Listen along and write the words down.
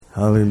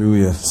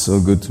Hallelujah.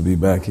 So good to be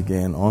back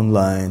again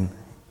online.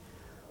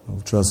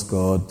 We trust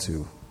God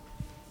to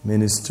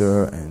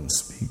minister and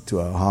speak to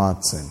our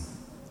hearts, and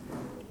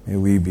may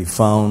we be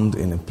found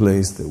in a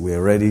place that we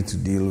are ready to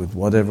deal with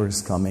whatever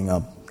is coming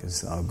up,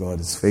 because our God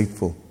is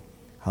faithful.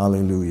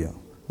 Hallelujah.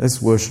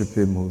 Let's worship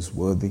Him who's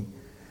worthy.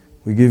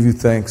 We give you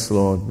thanks,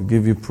 Lord. We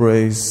give you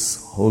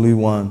praise, Holy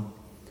One.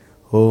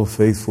 Oh,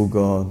 faithful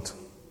God.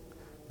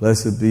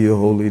 Blessed be your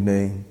holy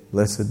name.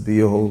 Blessed be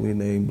your holy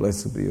name.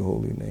 Blessed be your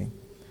holy name.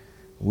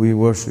 We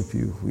worship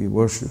you. We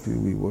worship you.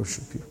 We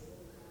worship you.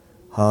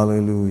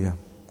 Hallelujah.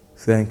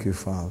 Thank you,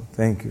 Father.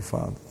 Thank you,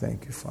 Father.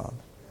 Thank you, Father.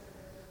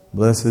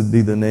 Blessed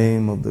be the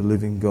name of the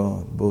living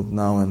God, both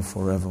now and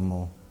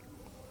forevermore.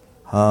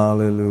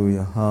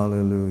 Hallelujah.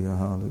 Hallelujah.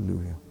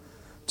 Hallelujah.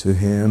 To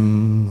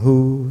Him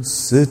who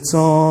sits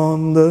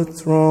on the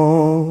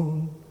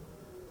throne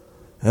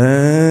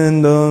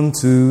and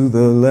unto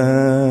the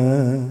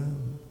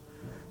Lamb,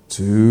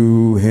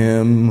 to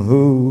Him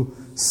who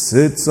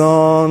sits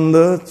on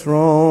the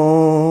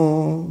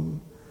throne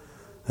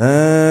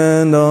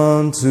and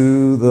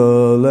unto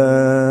the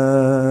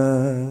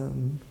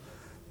Lamb,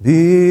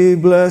 be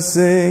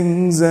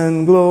blessings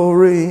and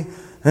glory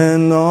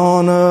and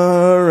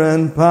honor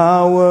and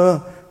power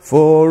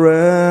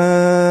forever.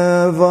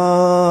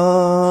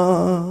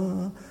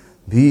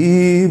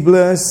 Be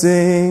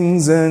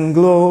blessings and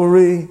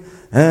glory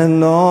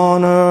and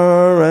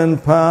honor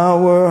and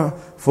power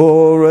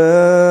forever.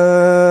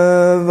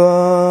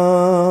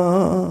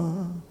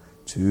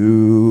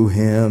 To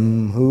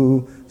Him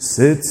who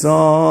sits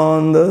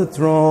on the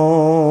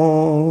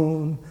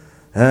throne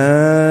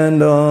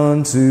and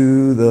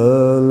unto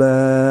the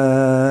Lamb,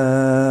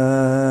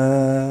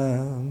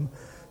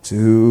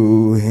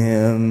 to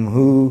Him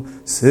who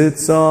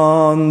sits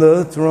on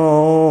the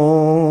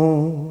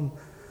throne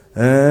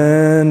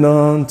and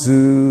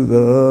unto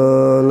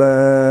the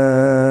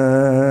Lamb.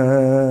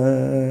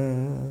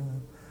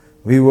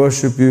 We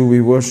worship you,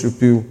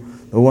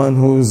 the one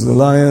who is the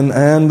lion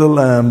and the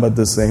lamb at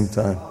the same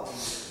time.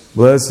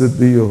 Blessed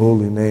be your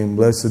holy name,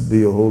 blessed be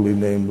your holy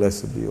name,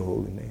 blessed be your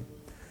holy name.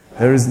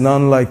 There is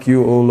none like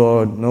you, O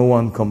Lord. No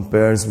one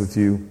compares with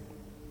you.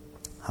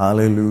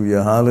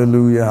 Hallelujah,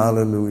 hallelujah,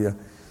 hallelujah.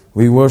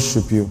 We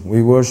worship you,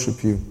 we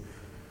worship you.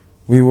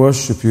 We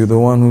worship you, the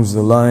one who's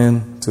a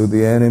lion to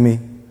the enemy,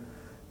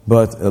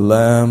 but a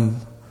lamb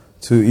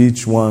to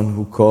each one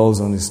who calls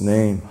on His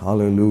name.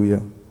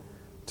 Hallelujah.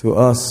 To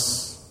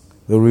us,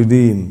 the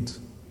redeemed,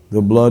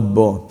 the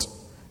blood-bought,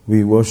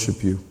 we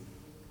worship you.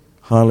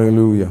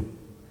 Hallelujah.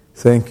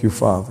 Thank you,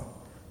 Father.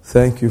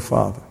 Thank you,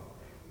 Father.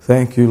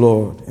 Thank you,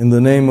 Lord. In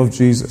the name of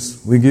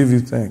Jesus, we give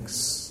you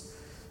thanks.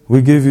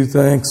 We give you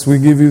thanks. We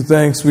give you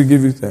thanks. We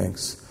give you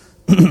thanks.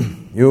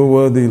 You're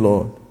worthy,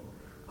 Lord.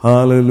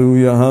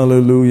 Hallelujah,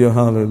 hallelujah,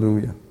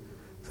 hallelujah.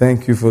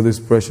 Thank you for this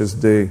precious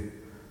day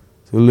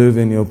to live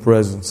in your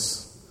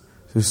presence,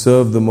 to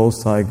serve the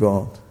Most High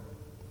God.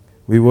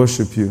 We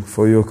worship you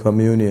for your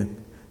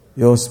communion,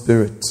 your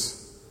Spirit.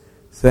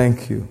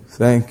 Thank you,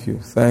 thank you,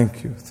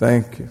 thank you,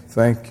 thank you,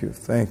 thank you,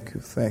 thank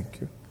you,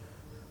 thank you.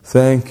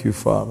 Thank you,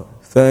 Father.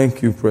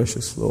 Thank you,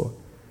 precious Lord.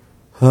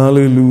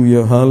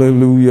 Hallelujah,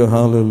 hallelujah,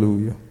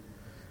 hallelujah.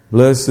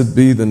 Blessed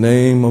be the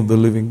name of the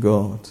living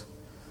God.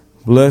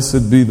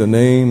 Blessed be the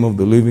name of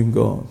the living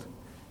God,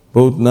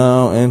 both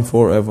now and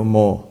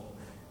forevermore.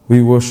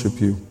 We worship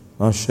you.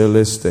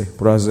 Asheleste,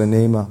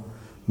 prazenema,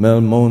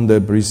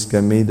 melmonde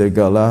briscamide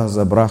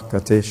galaza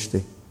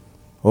bracateste.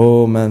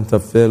 O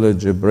mantafele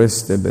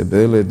gebreste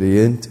bebele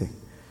diente,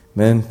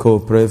 menco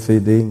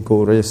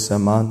prefidinco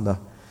resamanda,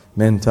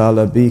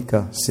 mentala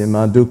bica,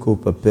 simaduco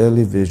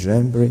papeli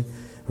vigembri,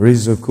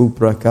 riso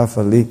cupra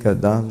cafalica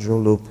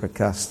d'angelo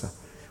precasta.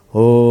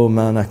 O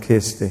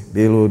manaceste,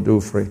 bilo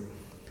dufre,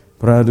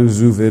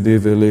 praduzuve de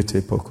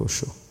velete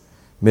pocosho,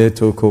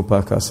 meto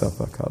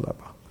copacasapa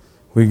calaba.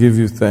 We give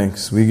you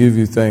thanks, we give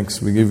you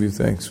thanks, we give you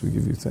thanks, we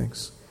give you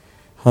thanks.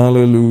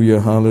 Hallelujah,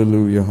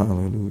 hallelujah,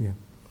 hallelujah.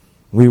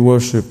 We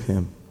worship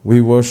Him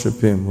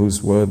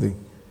who's worthy.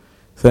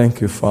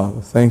 Thank you,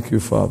 Father. Thank you,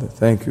 Father.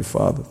 Thank you,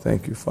 Father.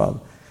 Thank you, Father.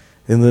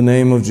 In the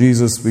name of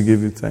Jesus, we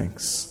give you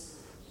thanks.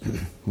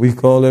 We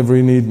call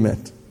every need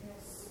met,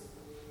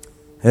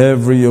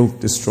 every yoke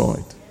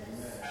destroyed.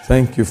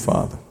 Thank you,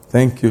 Father.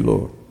 Thank you,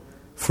 Lord.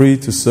 Free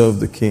to serve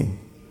the King.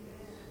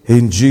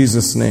 In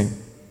Jesus' name.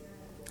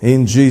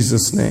 In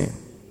Jesus' name.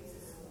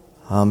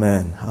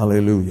 Amen.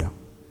 Hallelujah.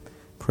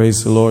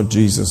 Praise the Lord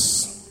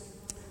Jesus.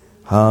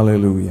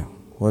 Hallelujah.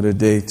 What a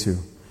day to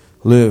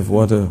live.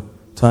 What a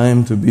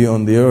time to be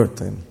on the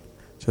earth. And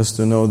just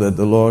to know that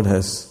the Lord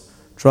has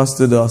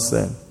trusted us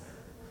and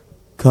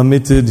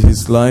committed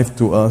His life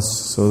to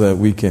us so that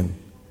we can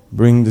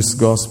bring this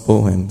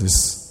gospel and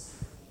this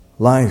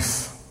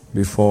life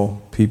before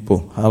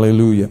people.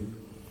 Hallelujah.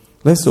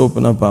 Let's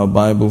open up our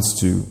Bibles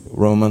to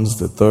Romans,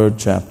 the 3rd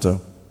chapter.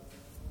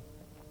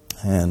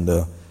 And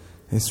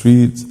let's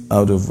read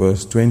out of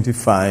verse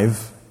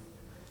 25.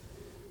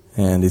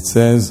 And it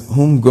says,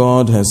 whom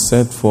God has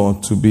set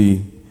forth to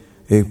be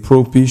a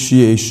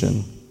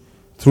propitiation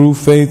through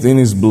faith in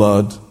His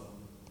blood,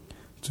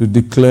 to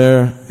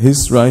declare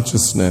His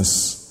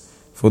righteousness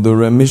for the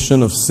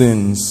remission of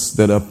sins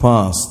that are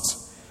past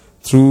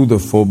through the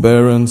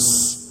forbearance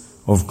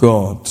of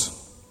God.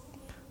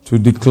 To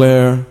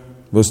declare,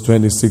 verse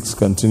 26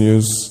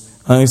 continues,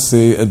 I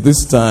say at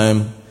this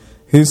time,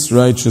 His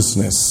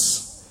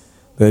righteousness,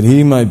 that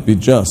He might be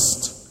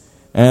just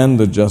and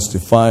the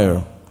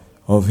justifier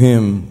of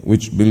him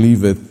which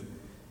believeth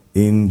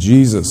in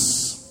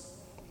Jesus.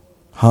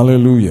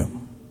 Hallelujah.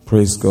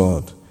 Praise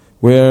God.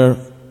 Where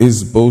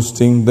is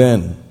boasting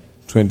then?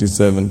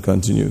 27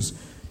 continues.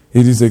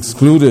 It is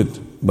excluded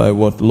by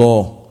what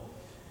law?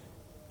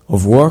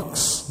 Of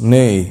works?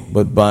 Nay,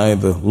 but by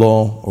the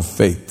law of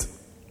faith.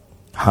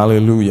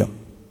 Hallelujah.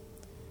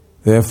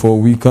 Therefore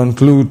we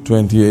conclude,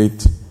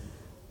 28,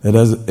 that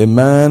as a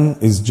man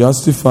is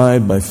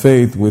justified by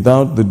faith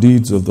without the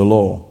deeds of the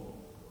law,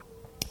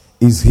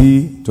 is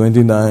he,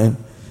 29,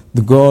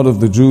 the God of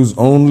the Jews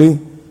only?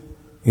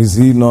 Is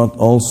he not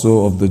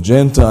also of the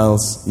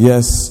Gentiles?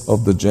 Yes,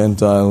 of the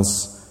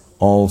Gentiles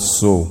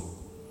also.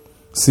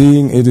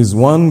 Seeing it is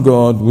one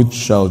God which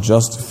shall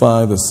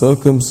justify the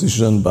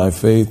circumcision by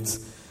faith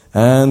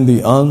and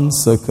the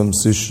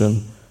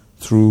uncircumcision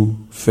through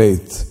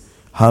faith.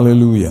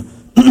 Hallelujah.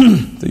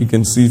 So you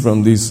can see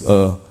from these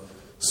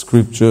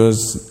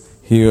scriptures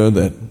here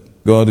that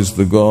God is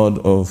the God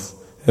of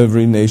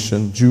every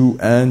nation, Jew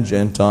and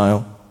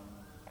Gentile,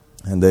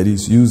 and that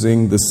He's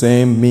using the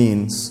same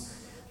means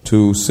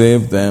to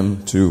save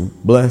them, to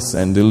bless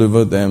and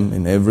deliver them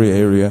in every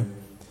area,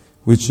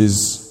 which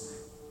is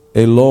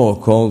a law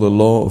called the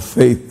law of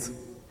faith.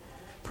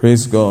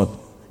 Praise God.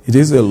 It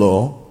is a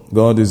law.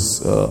 God is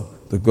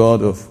the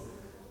God of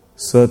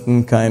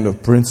certain kind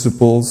of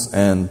principles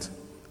and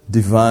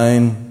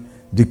divine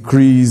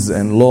decrees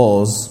and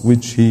laws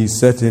which He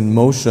set in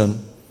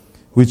motion,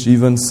 which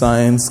even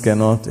science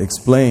cannot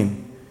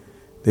explain.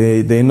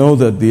 They know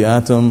that the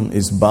atom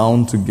is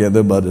bound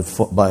together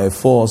by a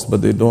force,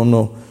 but they don't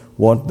know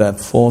what that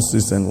force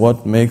is and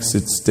what makes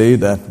it stay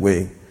that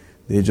way.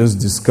 They just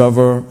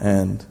discover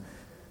and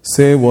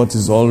say what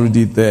is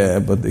already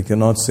there, but they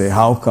cannot say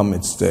how come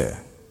it's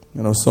there.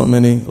 So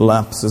many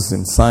lapses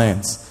in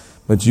science.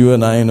 But you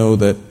and I know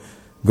that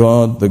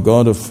God, the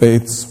God of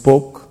faith,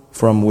 spoke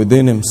from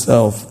within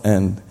Himself,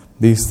 and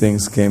these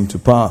things came to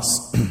pass.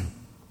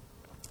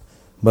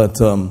 But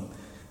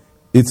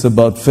it's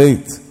about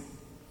faith.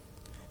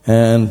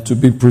 And to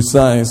be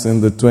precise, in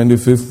the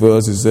 25th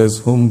verse, it says,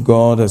 whom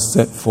God has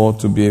set forth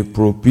to be a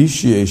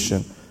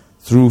propitiation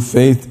through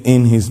faith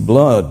in His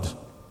blood,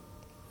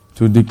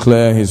 to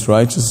declare His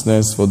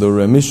righteousness for the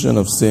remission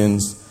of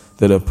sins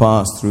that are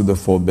passed through the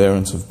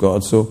forbearance of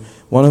God. So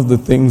one of the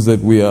things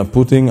that we are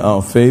putting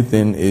our faith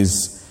in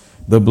is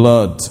the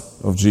blood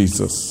of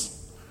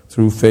Jesus,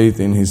 through faith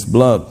in His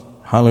blood.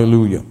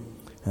 Hallelujah.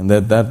 And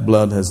that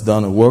blood has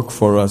done a work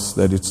for us,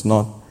 that it's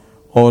not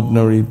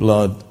ordinary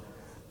blood.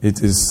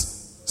 It is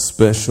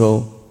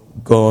special,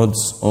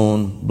 God's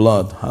own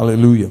blood.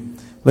 Hallelujah.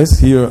 Let's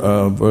hear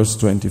verse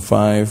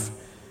 25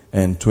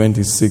 and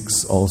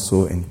 26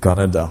 also in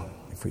Kannada,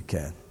 if we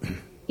can.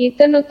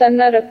 ಈತನು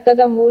ತನ್ನ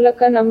ರಕ್ತದ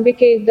ಮೂಲಕ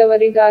ನಂಬಿಕೆ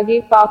ಇದ್ದವರಿಗಾಗಿ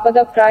ಪಾಪದ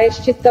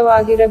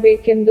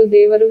ಪ್ರಾಯಶ್ಚಿತ್ತವಾಗಿರಬೇಕೆಂದು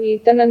ದೇವರು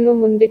ಈತನನ್ನು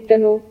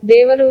ಮುಂದಿಟ್ಟನು.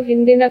 ದೇವರು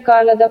ಹಿಂದಿನ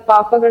ಕಾಲದ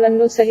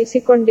ಪಾಪಗಳನ್ನು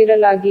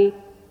ಸಹಿಸಿಕೊಂಡಿರಲಾಗಿ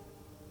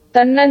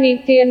ತನ್ನ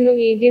ನೀತಿಯನ್ನು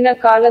ಈಗಿನ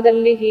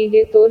ಕಾಲದಲ್ಲಿ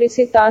ಹೀಗೆ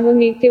ತೋರಿಸಿ ತಾನು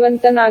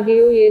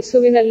ನೀತಿವಂತನಾಗಿಯೂ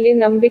ಯೇಸುವಿನಲ್ಲಿ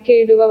ನಂಬಿಕೆ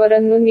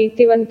ಇಡುವವರನ್ನು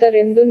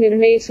ನೀತಿವಂತರೆಂದು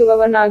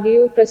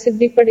ನಿರ್ಣಯಿಸುವವನಾಗಿಯೂ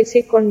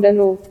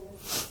ಪ್ರಸಿದ್ಧಿಪಡಿಸಿಕೊಂಡನು.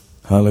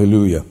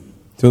 Hallelujah.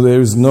 So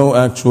there is no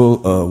actual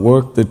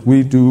work that we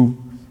do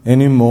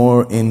anymore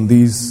in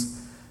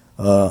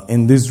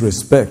this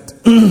respect.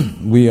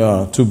 We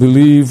are to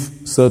believe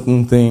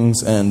certain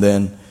things, and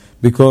then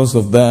because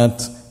of that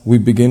we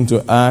begin to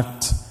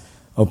act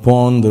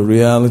upon the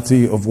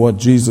reality of what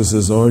Jesus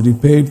has already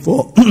paid for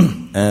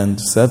and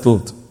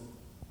settled.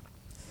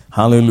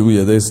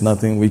 Hallelujah. There's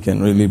nothing we can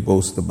really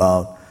boast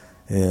about.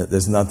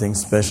 There's nothing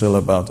special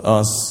about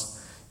us.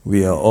 We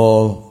are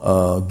all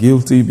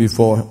guilty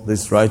before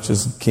this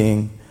righteous King,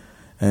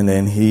 and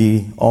then He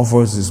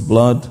offers His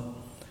blood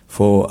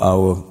for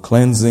our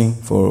cleansing,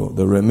 for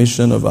the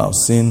remission of our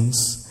sins,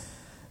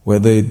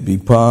 whether it be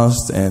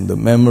past and the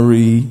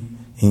memory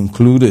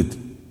included.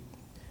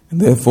 And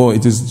therefore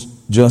it is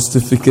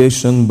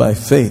justification by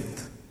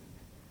faith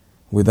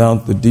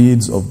without the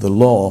deeds of the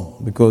law,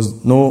 because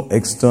no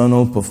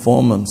external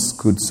performance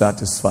could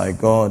satisfy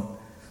God.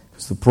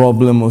 Because the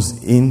problem was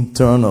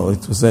internal.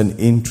 It was an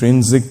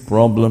intrinsic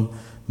problem.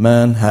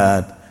 Man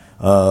had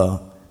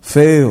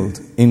failed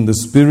in the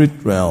spirit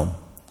realm.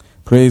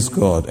 Praise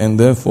God. And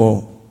therefore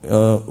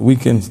we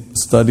can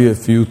study a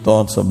few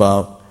thoughts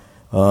about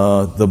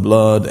the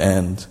blood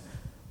and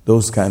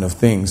those kind of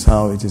things,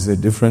 how it is a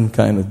different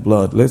kind of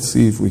blood. Let's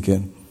see if we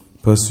can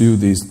pursue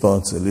these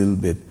thoughts a little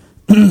bit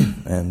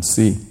and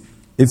see.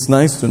 It's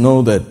nice to know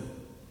that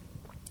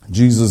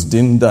Jesus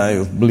didn't die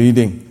of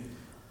bleeding.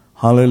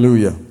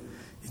 Hallelujah.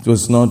 It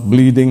was not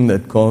bleeding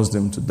that caused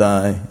Him to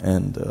die,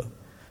 and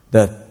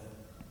that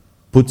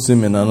puts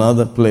Him in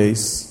another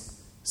place,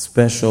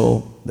 special,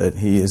 that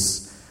He is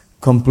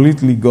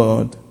completely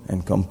God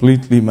and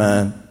completely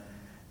man,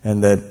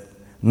 and that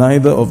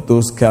neither of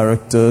those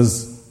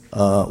characters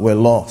were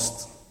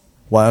lost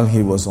while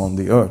he was on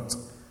the earth.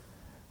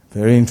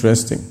 Very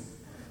interesting.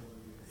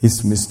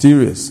 It's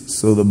mysterious,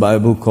 so the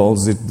Bible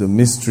calls it the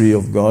mystery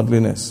of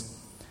godliness.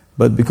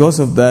 But because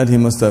of that, he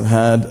must have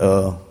had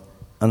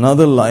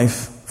another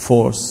life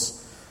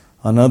force,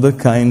 another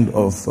kind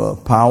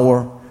of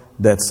power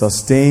that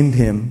sustained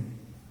him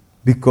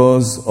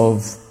because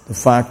of the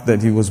fact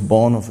that he was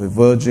born of a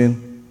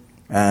virgin,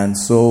 and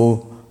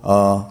so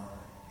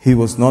he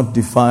was not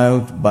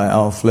defiled by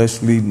our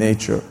fleshly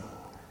nature,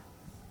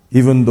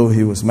 even though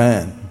he was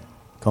man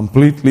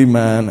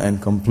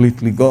and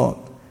completely God.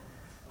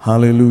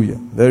 Hallelujah.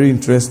 Very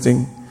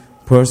interesting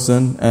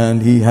person,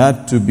 and he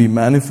had to be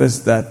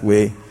manifest that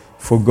way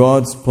for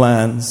God's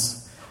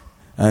plans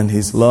and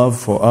His love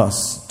for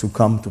us to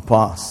come to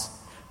pass.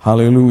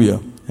 Hallelujah.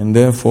 And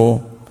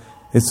therefore,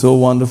 it's so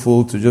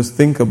wonderful to just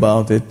think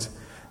about it.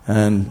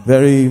 And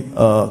very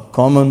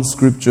common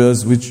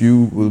scriptures which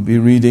you will be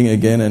reading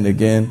again and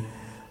again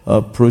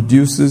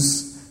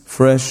produces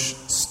fresh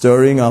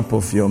stirring up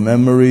of your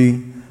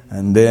memory,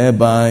 and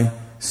thereby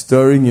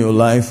stirring your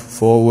life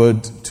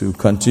forward to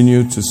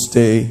continue to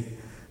stay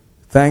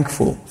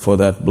thankful for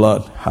that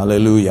blood.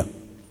 Hallelujah.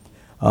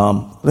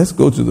 Let's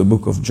go to the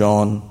book of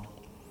John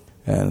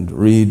and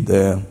read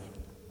the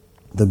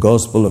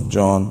Gospel of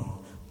John,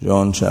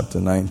 John chapter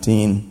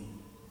 19.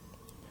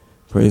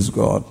 Praise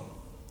God.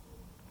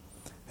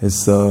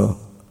 It's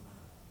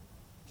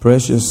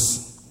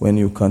precious when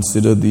you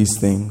consider these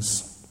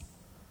things.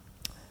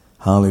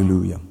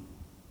 Hallelujah.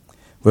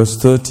 Verse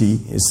 30,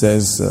 it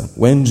says,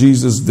 when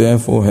Jesus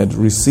therefore had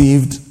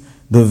received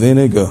the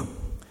vinegar,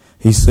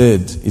 he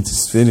said, it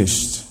is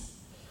finished.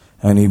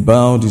 And he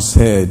bowed his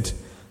head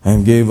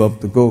and gave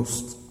up the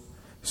ghost.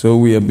 So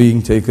we are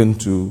being taken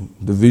to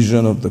the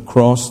vision of the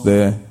cross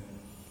there.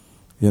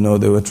 They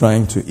were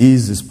trying to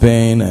ease his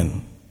pain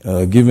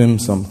and give him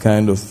some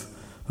kind of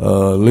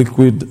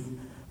liquid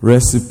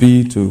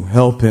recipe to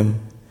help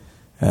him.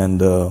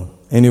 And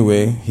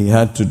anyway, he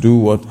had to do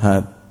what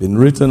had been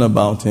written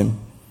about him.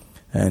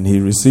 And he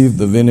received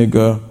the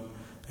vinegar,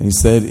 and he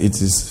said,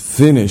 it is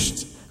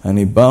finished. And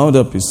he bowed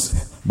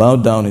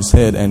down his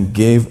head and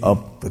gave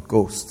up the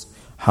ghost.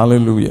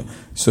 Hallelujah.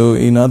 So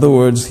in other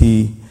words,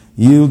 he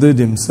yielded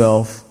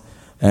himself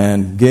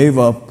and gave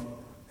up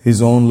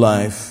his own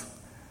life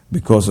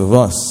because of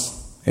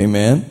us.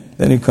 Amen.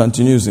 Then he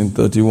continues in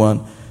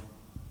 31.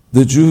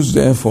 The Jews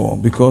therefore,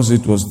 because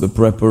it was the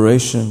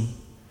preparation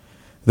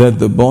that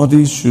the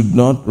body should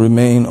not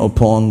remain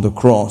upon the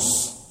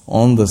cross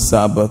on the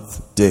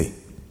Sabbath day.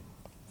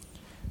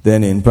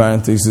 Then in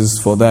parentheses,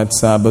 for that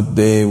Sabbath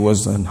day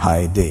was an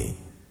high day.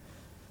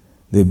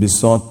 They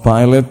besought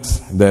Pilate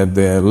that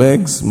their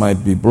legs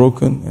might be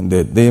broken and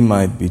that they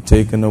might be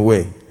taken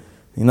away.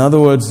 In other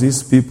words,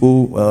 these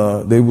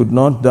people, they would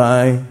not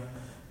die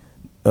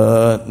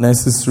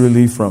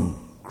necessarily from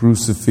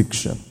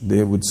crucifixion.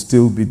 They would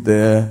still be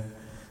there.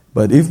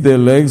 But if their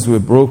legs were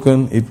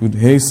broken, it would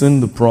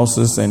hasten the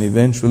process, and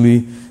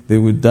eventually they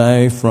would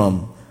die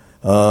from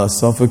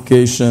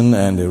suffocation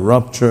and a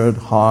ruptured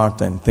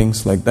heart and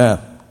things like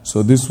that.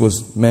 So this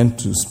was meant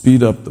to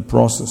speed up the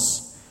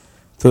process.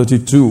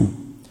 32.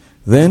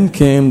 Then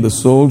came the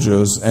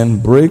soldiers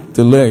and brake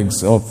the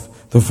legs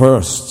of the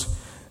first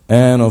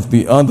and of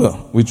the other,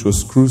 which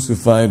was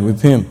crucified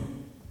with him.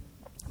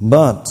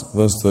 But,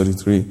 verse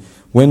 33,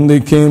 when they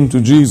came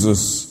to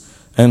Jesus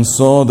and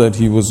saw that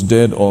he was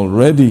dead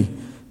already,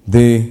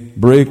 they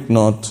brake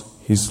not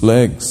his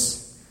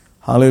legs.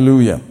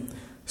 Hallelujah.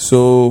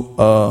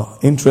 So,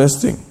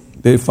 interesting.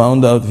 They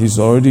found out he's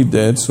already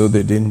dead, so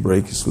they didn't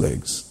break his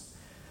legs.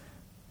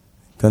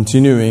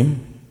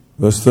 Continuing,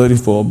 verse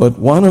 34, but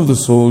one of the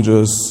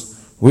soldiers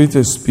with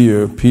a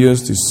spear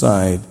pierced his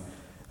side,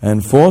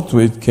 and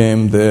forthwith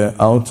came there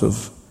out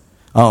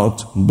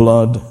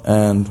blood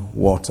and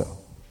water.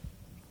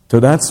 So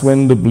that's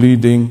when the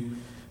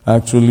bleeding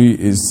actually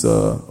is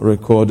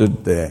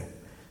recorded there.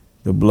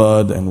 The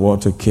blood and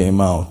water came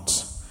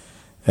out.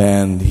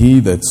 And he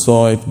that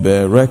saw it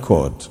bare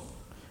record.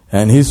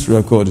 And his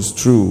record is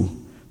true,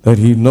 that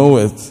he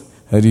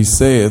knoweth, that he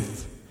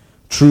saith,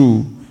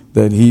 true,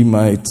 that he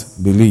might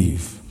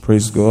believe.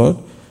 Praise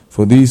God.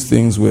 For these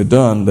things were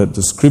done, that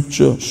the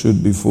scripture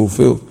should be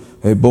fulfilled.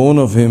 A bone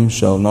of him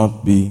shall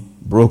not be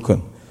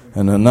broken.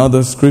 And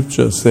another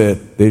scripture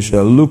said, they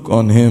shall look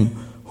on him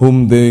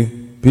whom they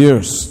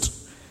pierced.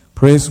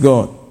 Praise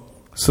God.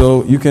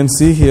 So you can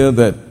see here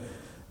that,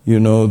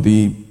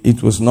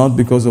 it was not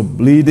because of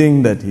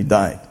bleeding that he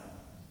died.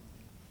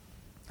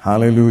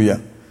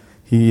 Hallelujah.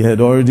 He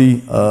had already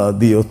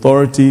the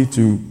authority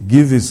to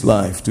give his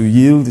life, to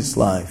yield his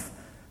life,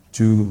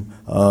 to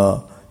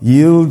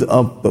yield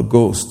up the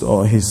ghost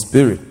or his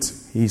spirit.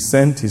 He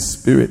sent his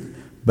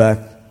spirit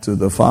back to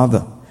the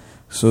Father.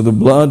 So the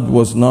blood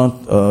was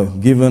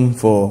not given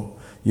for,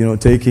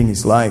 taking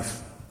his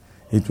life.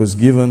 It was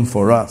given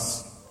for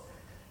us,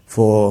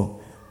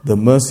 for the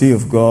mercy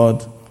of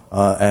God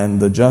and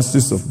the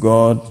justice of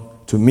God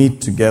to meet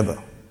together.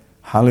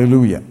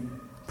 Hallelujah.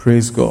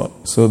 Praise God.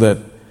 So that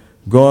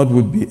God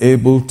would be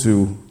able to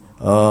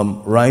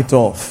write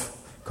off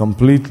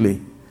completely,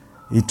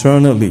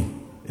 eternally,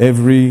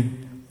 every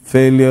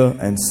failure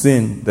and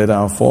sin that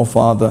our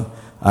forefather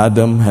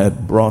Adam had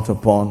brought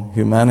upon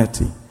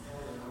humanity.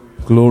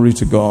 Glory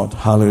to God.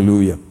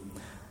 Hallelujah.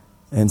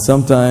 And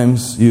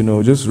sometimes,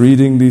 just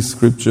reading these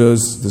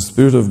scriptures, the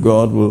Spirit of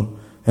God will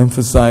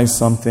emphasize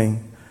something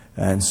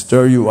and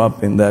stir you up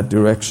in that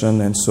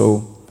direction. And so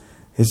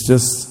it's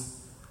just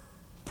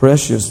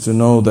precious to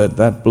know that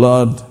that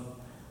blood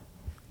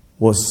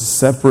was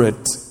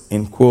separate,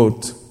 in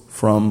quote,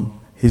 from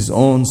his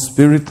own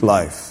spirit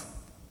life.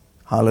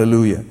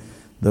 Hallelujah.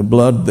 The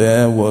blood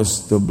there was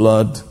the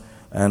blood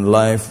and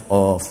life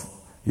of,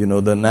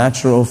 the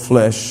natural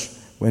flesh.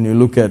 When you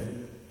look at,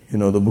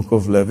 the book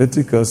of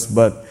Leviticus,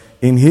 but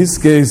in his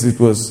case, it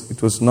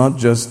was not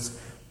just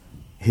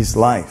his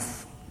life.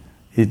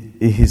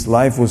 His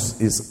life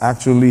is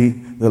actually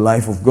the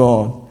life of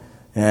God.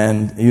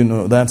 And,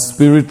 that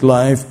spirit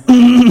life,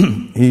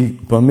 he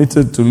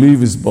permitted to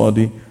leave his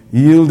body,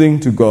 yielding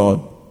to God.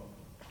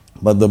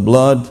 But the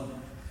blood,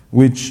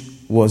 which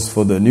was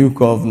for the new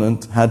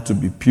covenant, had to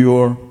be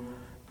pure.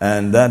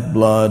 And that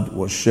blood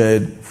was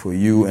shed for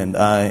you and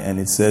I. And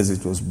it says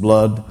it was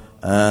blood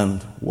and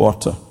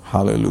water.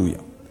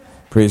 Hallelujah.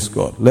 Praise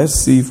God. Let's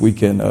see if we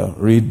can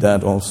read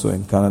that also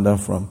in Kannada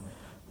from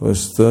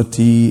verse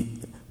 30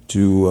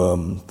 to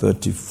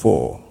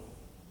 34.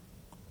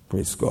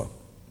 Praise God.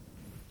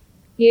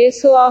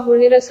 ಯೇಸು ಆ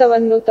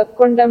ಹುಳಿರಸವನ್ನು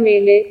ತಕ್ಕೊಂಡ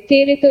ಮೇಲೆ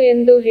ತೀರಿತು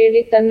ಎಂದು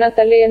ಹೇಳಿ ತನ್ನ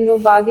ತಲೆಯನ್ನು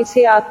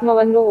ಬಾಗಿಸಿ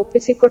ಆತ್ಮವನ್ನು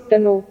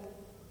ಒಪ್ಪಿಸಿಕೊಟ್ಟನು.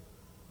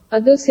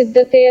 ಅದು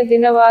ಸಿದ್ಧತೆಯ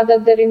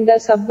ದಿನವಾದದ್ದರಿಂದ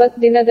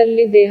ಸಬ್ಬತ್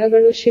ದಿನದಲ್ಲಿ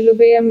ದೇಹಗಳು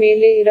ಶಿಲುಬೆಯ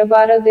ಮೇಲೆ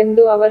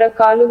ಇರಬಾರದೆಂದು ಅವರ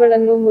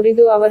ಕಾಲುಗಳನ್ನು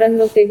ಮುರಿದು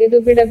ಅವರನ್ನು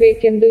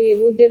ತೆಗೆದುಬಿಡಬೇಕೆಂದು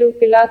ಯೆಹೂದ್ಯರು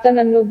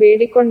ಪಿಲಾತನನ್ನು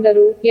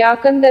ಬೇಡಿಕೊಂಡರು,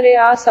 ಯಾಕಂದರೆ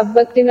ಆ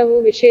ಸಬ್ಬತ್ ದಿನವು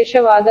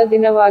ವಿಶೇಷವಾದ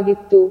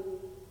ದಿನವಾಗಿತ್ತು.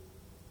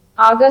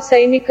 ಆಗ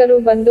ಸೈನಿಕರು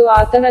ಬಂದು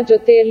ಆತನ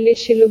ಜೊತೆಯಲ್ಲಿ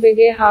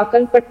ಶಿಲುಬೆಗೆ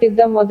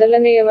ಹಾಕಲ್ಪಟ್ಟಿದ್ದ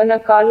ಮೊದಲನೆಯವನ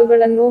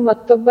ಕಾಲುಗಳನ್ನೂ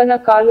ಮತ್ತೊಬ್ಬನ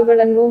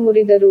ಕಾಲುಗಳನ್ನೂ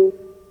ಮುರಿದರು.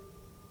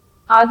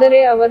 ಆದರೆ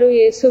ಅವರು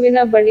ಯೇಸುವಿನ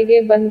ಬಳಿಗೆ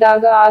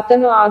ಬಂದಾಗ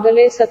ಆತನು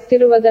ಆಗಲೇ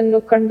ಸತ್ತಿರುವುದನ್ನು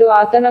ಕಂಡು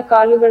ಆತನ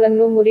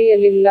ಕಾಲುಗಳನ್ನು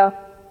ಮುರಿಯಲಿಲ್ಲ.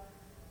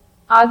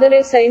 ಆದರೆ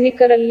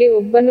ಸೈನಿಕರಲ್ಲಿ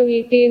ಒಬ್ಬನು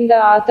ಈಟಿಯಿಂದ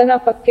ಆತನ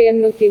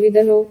ಪಕ್ಕೆಯನ್ನು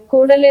ತಿವಿದನು,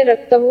 ಕೂಡಲೇ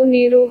ರಕ್ತವೂ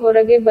ನೀರೂ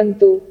ಹೊರಗೆ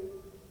ಬಂತು.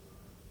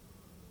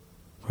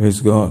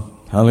 Praise God.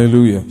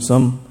 Hallelujah.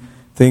 Some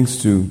things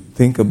to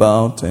think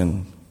about and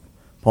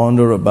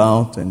ponder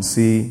about and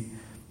see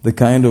the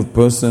kind of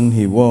person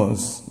he was,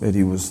 that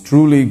he was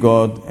truly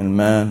God and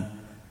man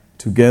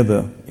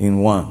together in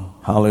one.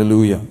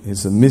 Hallelujah.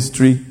 It's a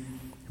mystery.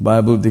 The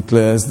Bible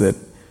declares that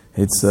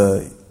it's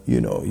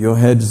your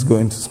head is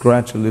going to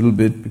scratch a little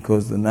bit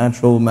because the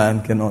natural man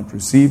cannot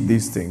receive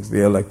these things.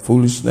 They are like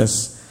foolishness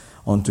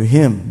unto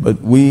him. But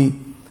we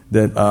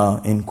that are,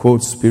 in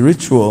quote,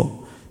 spiritual,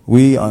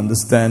 we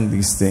understand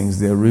these things.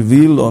 They are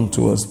revealed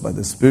unto us by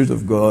the Spirit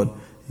of God,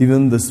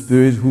 even the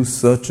Spirit who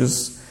searches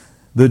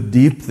the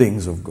deep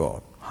things of God.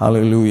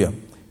 Hallelujah.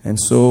 And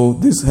so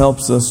this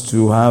helps us to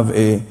have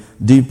a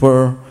deeper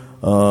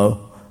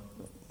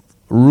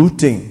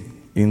rooting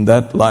in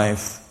that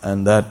life and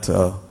that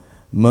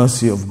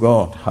mercy of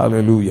God.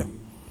 Hallelujah.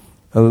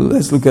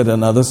 Let's look at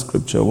another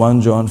scripture,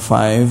 1 John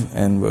 5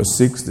 and verse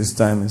 6. This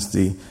time it's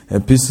the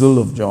epistle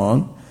of John.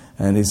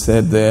 And he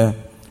said there,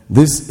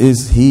 "This is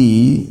he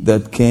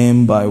that came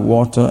by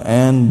water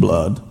and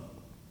blood,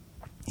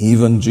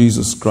 even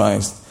Jesus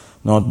Christ,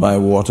 not by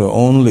water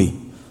only,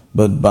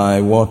 but by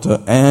water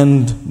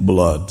and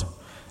blood.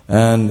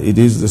 And it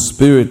is the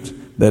Spirit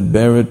that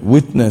beareth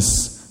witness,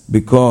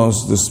 because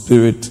the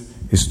Spirit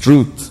is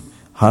truth."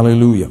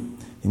 Hallelujah.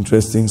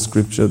 Interesting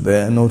scripture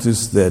there.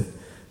 Notice that,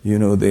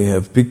 they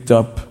have picked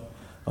up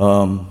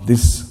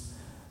this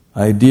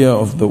idea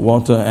of the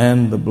water and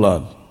the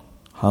blood.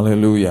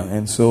 Hallelujah.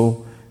 And so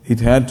it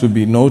had to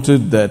be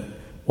noted that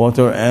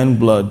water and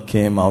blood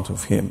came out of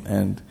him.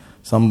 And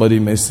somebody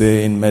may say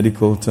in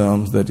medical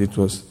terms that it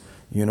was,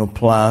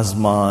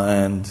 plasma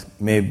and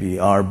maybe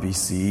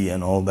RBC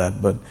and all that.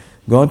 But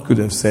God could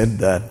have said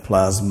that,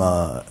 plasma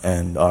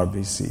and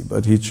RBC.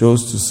 But he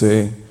chose to say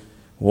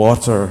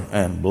water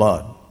and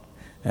blood,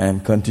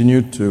 and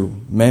continued to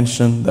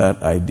mention that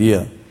idea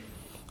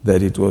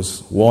that it was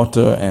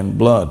water and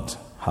blood.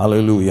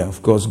 Hallelujah. Of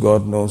course,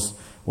 God knows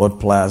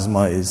what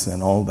plasma is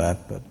and all that,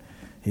 but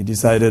he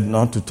decided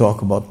not to talk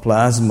about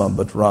plasma,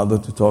 but rather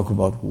to talk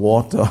about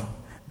water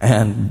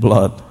and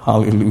blood.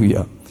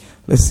 Hallelujah.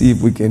 Let's see if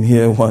we can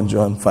hear 1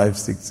 John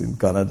 5:6 in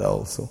Kannada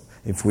also,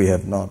 if we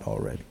have not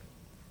already.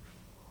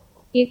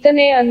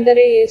 ಈತನೇ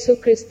ಅಂದರೆ ಯೇಸು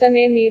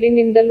ಕ್ರಿಸ್ತನೇ,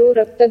 ನೀರಿನಿಂದಲೂ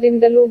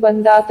ರಕ್ತದಿಂದಲೂ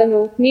ಬಂದಾತನು,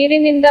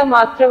 ನೀರಿನಿಂದ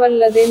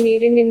ಮಾತ್ರವಲ್ಲದೆ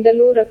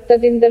ನೀರಿನಿಂದಲೂ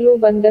ರಕ್ತದಿಂದಲೂ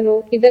ಬಂದನು.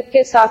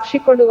 ಇದಕ್ಕೆ ಸಾಕ್ಷಿ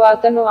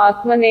ಕೊಡುವಾತನು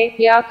ಆತ್ಮನೇ,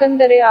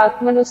 ಯಾಕಂದರೆ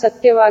ಆತ್ಮನು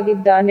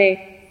ಸತ್ಯವಾಗಿದ್ದಾನೆ.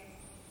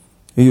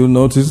 You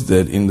notice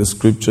that in the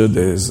scripture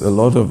there is a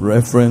lot of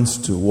reference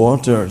to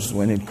waters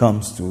when it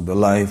comes to the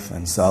life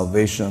and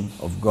salvation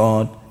of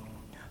God.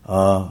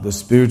 The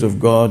Spirit of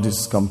God is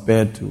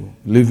compared to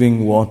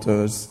living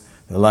waters,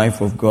 the life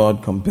of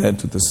God compared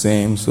to the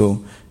same. So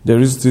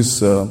there is this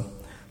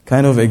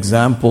kind of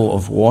example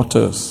of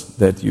waters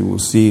that you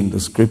will see in the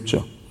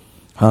scripture.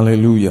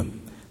 Hallelujah.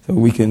 So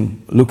we can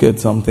look at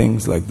some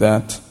things like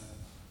that.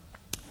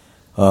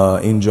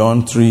 In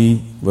John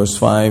 3, verse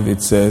 5,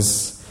 it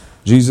says,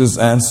 Jesus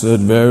answered,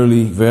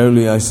 Verily,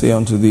 verily, I say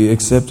unto thee,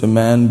 except a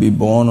man be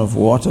born of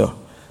water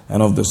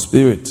and of the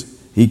Spirit,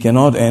 he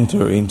cannot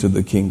enter into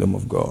the kingdom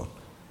of God.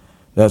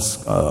 That's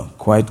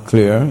quite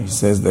clear. He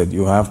says that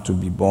you have to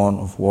be born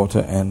of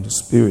water and the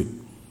Spirit.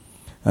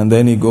 And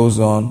then he goes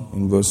on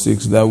in verse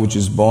 6, that which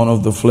is born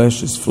of the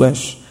flesh is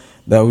flesh,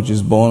 that which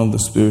is born of the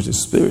Spirit is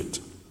spirit.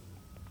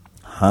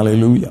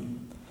 Hallelujah.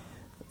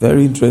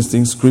 Very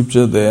interesting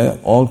scripture there,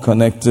 all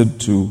connected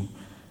to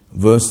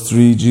verse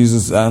 3.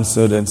 Jesus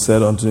answered and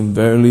said unto him,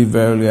 Verily,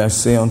 verily, I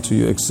say unto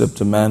you, except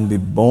a man be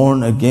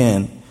born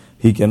again,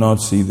 he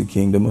cannot see the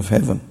kingdom of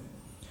heaven.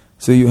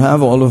 So you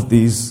have all of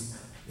these,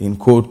 in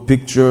quote,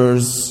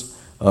 pictures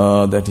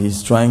that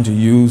he's trying to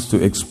use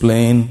to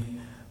explain.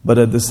 But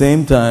at the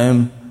same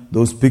time,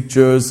 those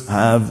pictures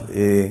have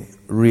a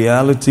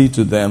reality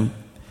to them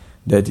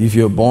that if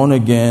you're born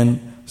again,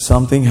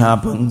 something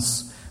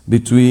happens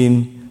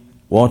between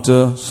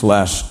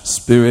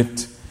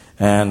water/spirit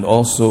and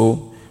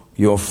also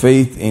your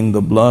faith in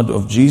the blood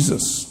of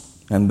Jesus,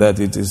 and that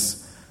it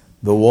is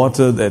the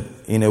water that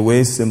in a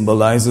way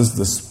symbolizes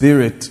the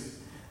Spirit,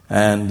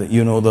 and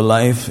the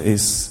life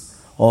is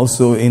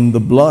also in the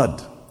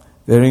blood.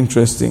 Very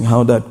interesting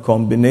how that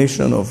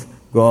combination of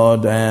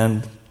God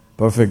and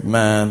perfect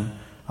man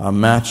are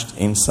matched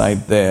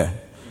inside there.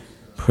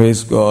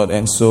 Praise God.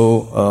 And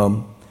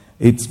so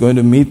it's going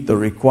to meet the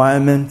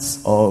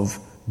requirements of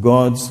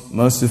God's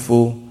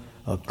merciful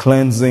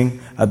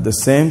cleansing, at the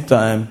same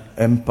time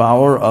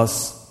empower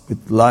us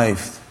with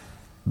life,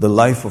 the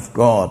life of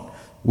God,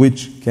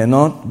 which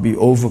cannot be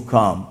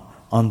overcome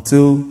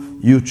until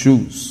you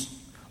choose,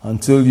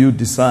 until you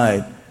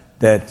decide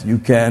that you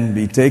can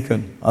be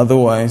taken.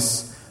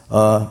 Otherwise,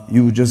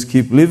 you just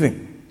keep living.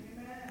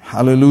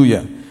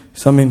 Hallelujah.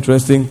 Some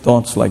interesting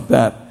thoughts like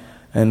that.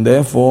 And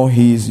therefore,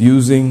 he's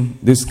using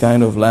this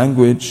kind of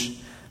language.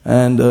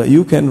 And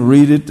you can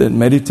read it and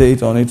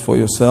meditate on it for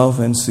yourself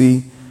and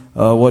see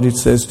what it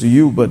says to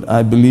you. But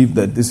I believe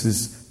that this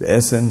is the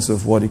essence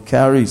of what it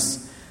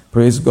carries.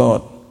 Praise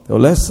God. So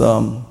let's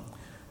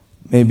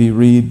maybe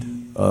read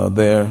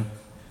there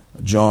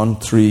John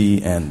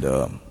 3, and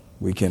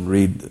we can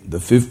read the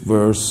 5th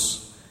verse,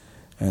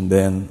 and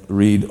then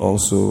read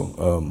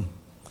also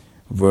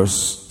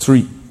verse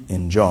 3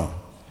 in John.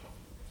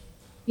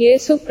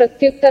 ಯೇಸು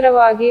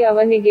ಪ್ರತ್ಯುತ್ತರವಾಗಿ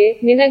ಅವನಿಗೆ,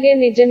 ನಿನಗೆ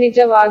ನಿಜ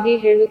ನಿಜವಾಗಿ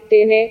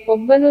ಹೇಳುತ್ತೇನೆ,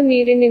 ಒಬ್ಬನು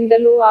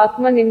ನೀರಿನಿಂದಲೂ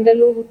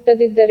ಆತ್ಮನಿಂದಲೂ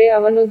ಹುಟ್ಟದಿದ್ದರೆ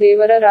ಅವನು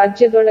ದೇವರ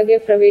ರಾಜ್ಯದೊಳಗೆ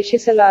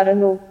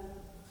ಪ್ರವೇಶಿಸಲಾರನು.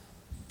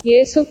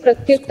 ಯೇಸು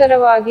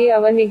ಪ್ರತ್ಯುತ್ತರವಾಗಿ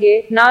ಅವನಿಗೆ,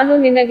 ನಾನು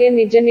ನಿನಗೆ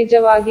ನಿಜ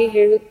ನಿಜವಾಗಿ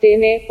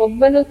ಹೇಳುತ್ತೇನೆ,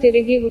 ಒಬ್ಬನು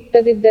ತಿರುಗಿ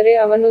ಹುಟ್ಟದಿದ್ದರೆ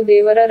ಅವನು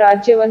ದೇವರ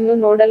ರಾಜ್ಯವನ್ನು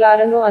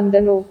ನೋಡಲಾರನು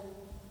ಅಂದನು.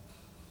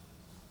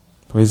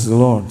 Praise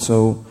the Lord. So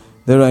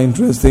there are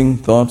interesting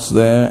thoughts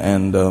there,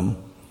 and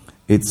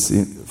it's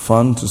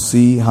fun to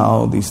see how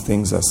these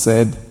things are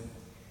said.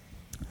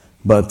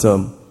 But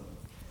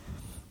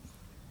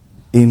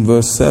in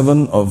verse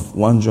 7 of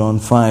 1 John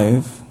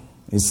 5,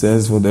 it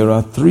says, For there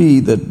are three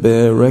that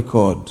bear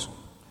record.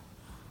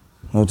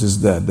 Notice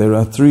that. There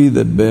are three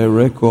that bear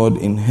record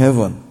in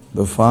heaven: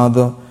 the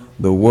Father,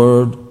 the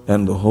Word,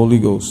 and the Holy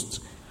Ghost.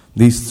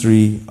 These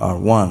three are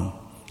one.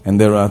 And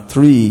there are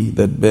three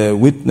that bear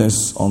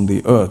witness on the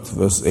earth.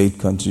 Verse 8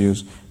 continues,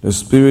 the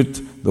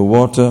Spirit, the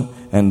water,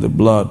 and the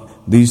blood.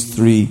 These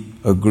three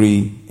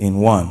agree in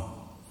one.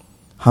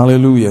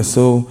 Hallelujah.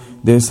 So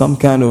there's some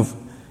kind of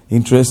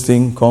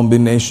interesting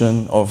combination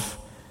of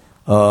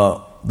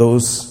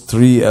those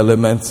three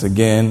elements,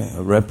 again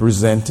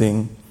representing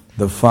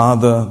the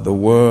Father, the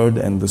Word,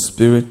 and the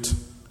Spirit.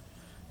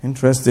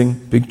 Interesting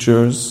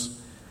pictures.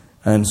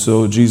 And so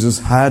Jesus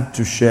had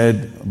to shed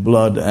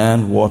blood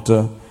and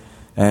water.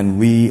 And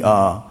we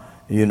are,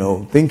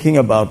 thinking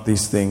about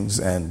these things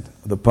and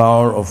the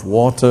power of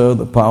water,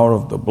 the power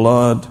of the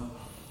blood.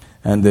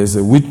 And there's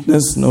a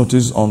witness,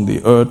 notice, on the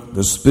earth,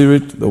 the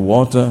Spirit, the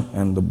water,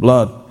 and the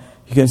blood.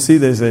 You can see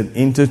there's an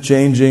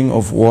interchanging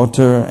of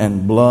water and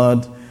blood,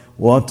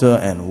 water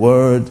and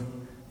word,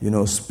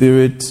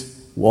 Spirit,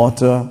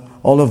 water,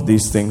 all of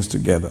these things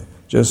together.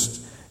 Just,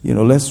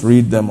 let's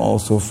read them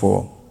also for,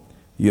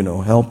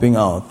 helping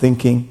our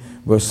thinking.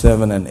 Verse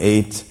 7 and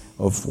 8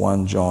 of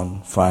 1 John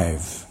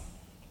 5.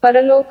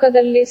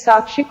 ಪರಲೋಕದಲ್ಲಿ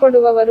ಸಾಕ್ಷಿ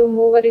ಕೊಡುವವರು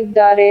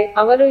ಮೂವರಿದ್ದಾರೆ.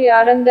 ಅವರು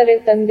ಯಾರೆಂದರೆ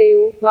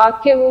ತಂದೆಯು,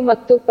 ವಾಕ್ಯವು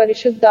ಮತ್ತು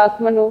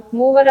ಪರಿಶುದ್ಧಾತ್ಮನು,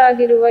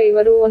 ಮೂವರಾಗಿರುವ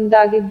ಇವರು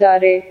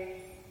ಒಂದಾಗಿದ್ದಾರೆ.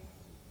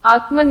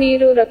 ಆತ್ಮ,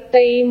 ನೀರು, ರಕ್ತ,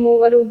 ಈ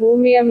ಮೂವರು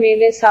ಭೂಮಿಯ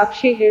ಮೇಲೆ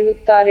ಸಾಕ್ಷಿ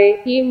ಹೇಳುತ್ತಾರೆ.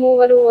 ಈ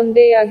ಮೂವರು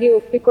ಒಂದೇಯಾಗಿ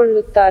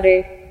ಒಪ್ಪಿಕೊಳ್ಳುತ್ತಾರೆ.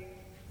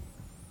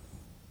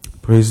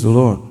 Praise the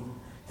Lord.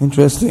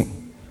 Interesting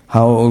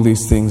how all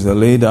these things are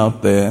laid out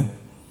there.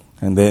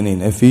 And then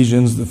in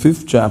Ephesians, the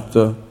 5th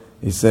chapter,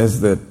 it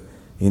says that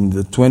in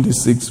the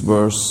 26th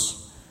verse,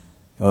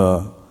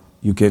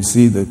 you can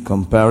see the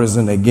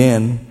comparison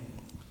again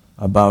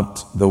about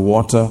the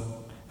water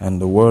and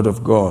the Word of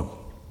God.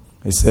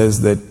 It says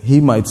that He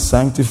might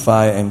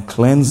sanctify and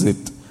cleanse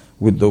it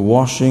with the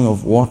washing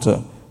of water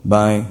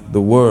by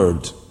the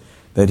word,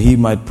 that he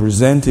might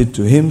present it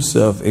to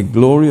himself a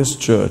glorious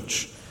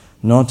church,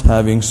 not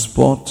having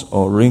spot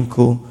or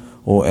wrinkle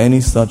or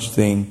any such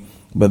thing,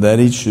 but that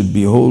it should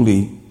be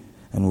holy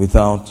and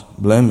without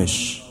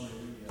blemish.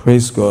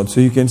 Praise God. So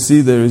you can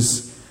see there is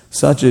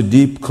such a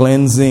deep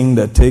cleansing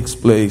that takes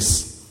place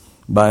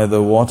by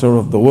the water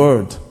of the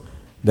word,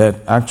 that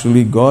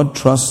actually God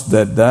trusts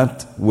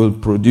that will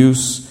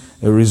produce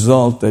a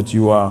result that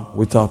you are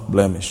without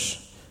blemish.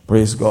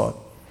 Praise God.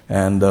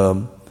 And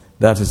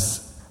that is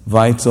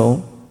vital.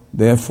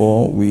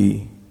 Therefore,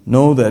 we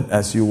know that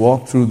as you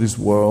walk through this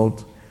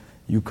world,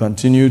 you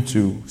continue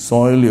to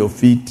soil your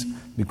feet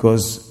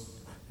because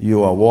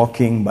you are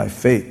walking by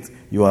faith.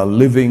 You are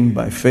living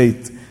by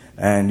faith.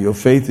 And your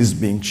faith is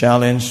being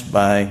challenged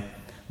by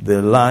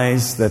the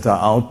lies that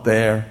are out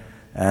there,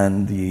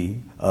 and the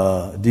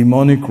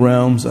demonic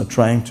realms are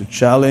trying to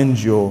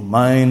challenge your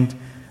mind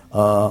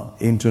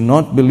into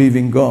not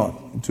believing God,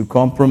 into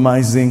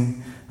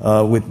compromising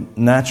with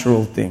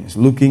natural things,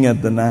 looking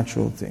at the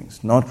natural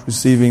things, not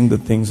receiving the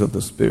things of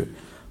the Spirit.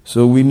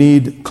 So we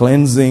need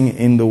cleansing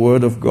in the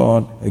Word of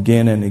God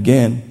again and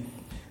again,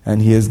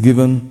 and He has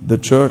given the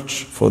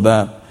church for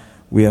that.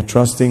 We are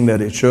trusting that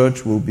a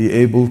church will be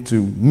able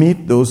to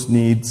meet those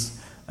needs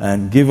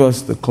and give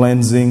us the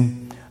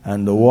cleansing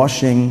and the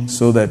washing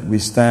so that we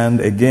stand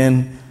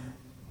again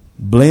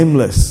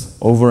blameless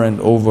over and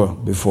over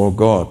before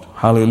God.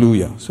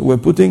 Hallelujah. So we're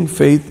putting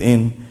faith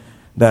in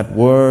that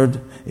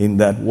word, in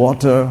that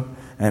water,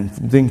 and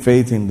putting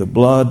faith in the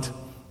blood,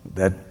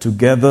 that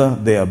together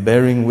they are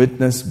bearing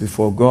witness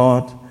before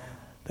God,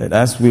 that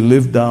as we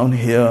live down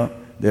here,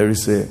 there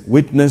is a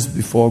witness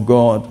before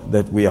God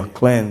that we are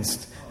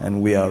cleansed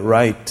and we are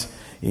right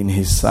in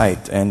His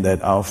sight, and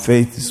that our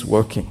faith is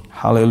working.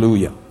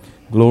 Hallelujah.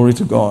 Glory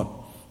to God.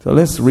 So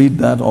let's read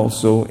that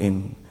also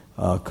in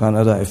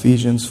Kannada,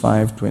 Ephesians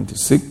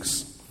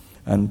 5:26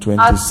 and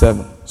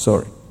 27.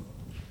 Sorry.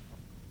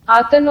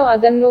 ಆತನು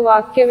ಅದನ್ನು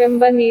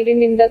ವಾಕ್ಯವೆಂಬ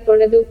ನೀರಿನಿಂದ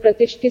ತೊಳೆದು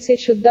ಪ್ರತಿಷ್ಠಿಸಿ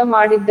ಶುದ್ಧ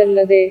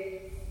ಮಾಡಿದ್ದಲ್ಲದೆ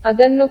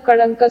ಅದನ್ನು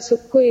ಕಳಂಕ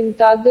ಸುಕ್ಕು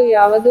ಇಂತಾದ್ದು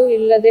ಯಾವುದೂ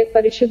ಇಲ್ಲದೆ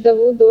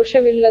ಪರಿಶುದ್ಧವೂ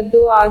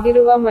ದೋಷವಿಲ್ಲದ್ದೂ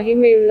ಆಗಿರುವ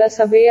ಮಹಿಮೆಯುಳ್ಳ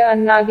ಸಭೆಯ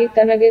ಅನ್ನಾಗಿ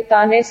ತನಗೆ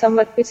ತಾನೇ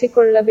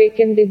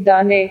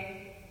ಸಮರ್ಪಿಸಿಕೊಳ್ಳಬೇಕೆಂದಿದ್ದಾನೆ.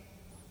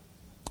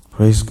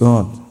 Praise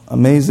God.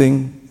 Amazing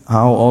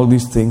how all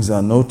these things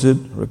are noted,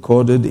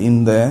 recorded in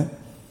there.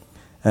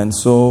 And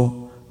so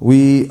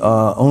we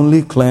are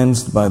only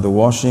cleansed by the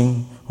washing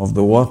of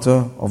the water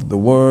of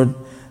the word,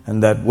 and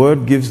that word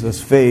gives us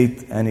faith,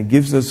 and it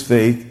gives us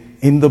faith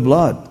in the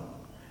blood,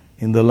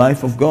 in the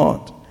life of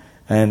God,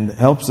 and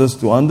helps us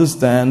to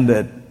understand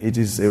that it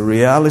is a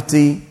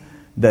reality,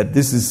 that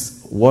this is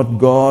what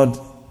God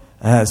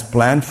has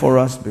planned for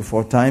us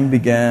before time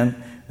began,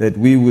 that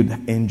we would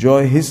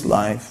enjoy His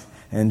life,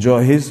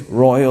 enjoy His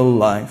royal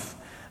life,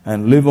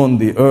 and live on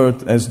the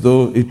earth as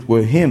though it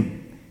were Him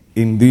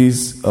in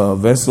these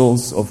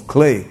vessels of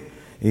clay,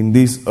 in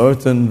these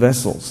earthen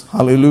vessels.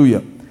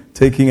 Hallelujah.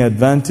 Taking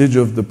advantage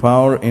of the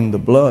power in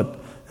the blood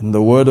and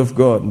the Word of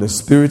God and the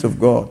Spirit of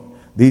God.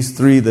 These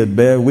three that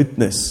bear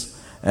witness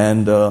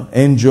and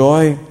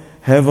enjoy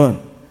heaven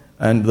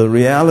and the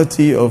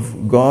reality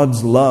of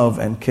God's love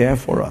and care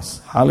for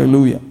us.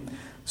 Hallelujah.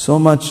 So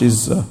much is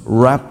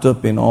wrapped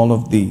up in all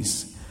of these.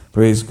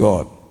 Praise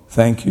God.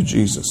 Thank you,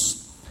 Jesus.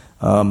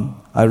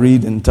 I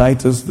read in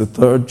Titus, the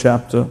 3rd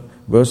chapter,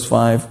 verse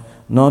 5,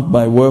 not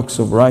by works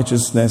of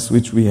righteousness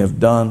which we have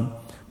done,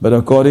 but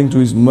according to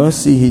His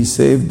mercy He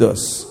saved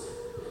us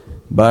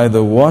by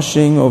the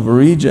washing of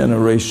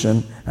regeneration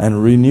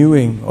and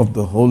renewing of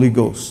the Holy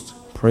Ghost.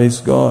 Praise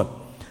God.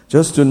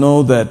 Just to know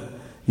that,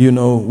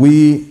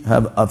 we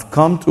have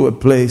come to a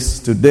place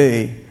today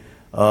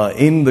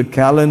in the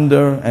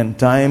calendar and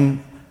time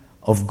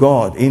of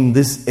God, in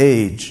this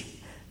age,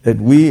 that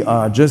we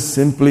are just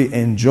simply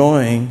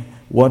enjoying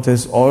what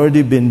has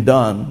already been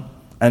done,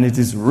 and it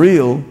is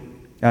real,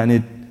 and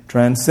it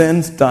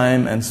transcends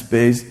time and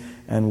space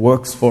and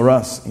works for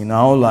us in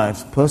our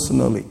lives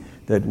personally,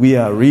 that we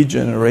are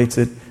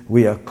regenerated,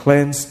 we are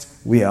cleansed,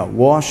 we are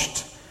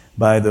washed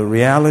by the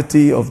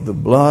reality of the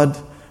blood,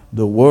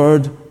 the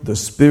Word, the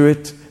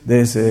Spirit.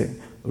 There's a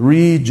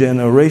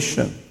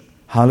regeneration,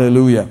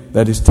 hallelujah,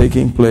 that is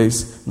taking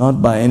place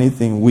not by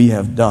anything we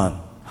have done,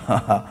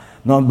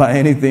 not by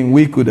anything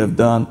we could have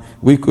done.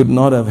 We could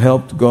not have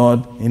helped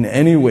God in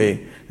any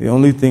way. The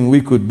only thing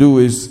we could do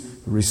is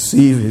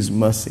receive His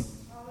mercy.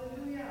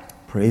 Hallelujah.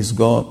 Praise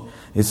God.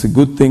 It's a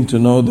good thing to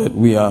know that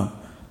we are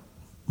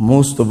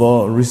most of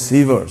all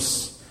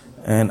receivers.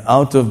 And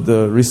out of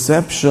the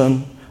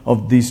reception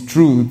of these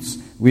truths,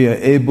 we are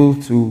able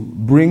to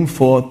bring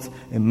forth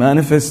a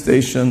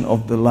manifestation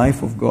of the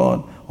life of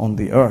God on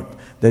the earth.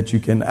 That you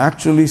can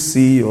actually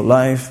see your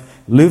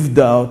life lived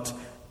out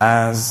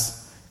as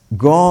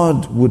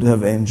God would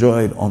have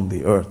enjoyed on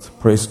the earth.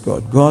 Praise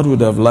God. God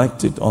would have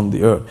liked it on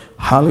the earth.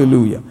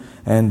 Hallelujah.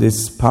 And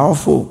it's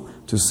powerful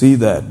to see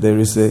that there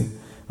is a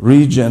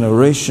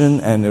regeneration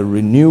and a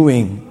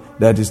renewing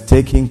that is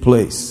taking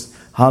place.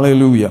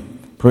 Hallelujah.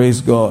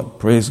 Praise God.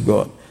 Praise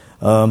God.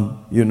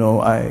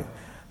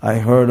 I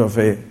heard of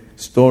a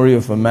story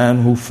of a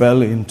man who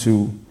fell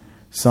into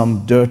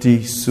some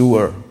dirty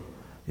sewer,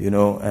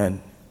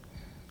 and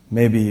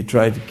maybe he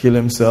tried to kill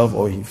himself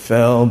or he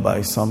fell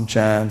by some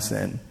chance,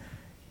 and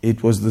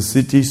it was the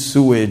city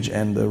sewage,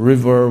 and the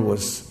river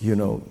was,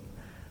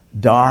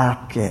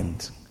 dark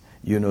and,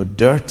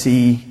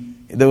 dirty.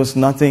 There was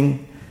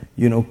nothing,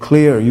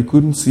 clear. You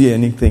couldn't see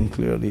anything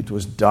clearly. It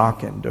was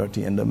dark and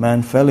dirty, and the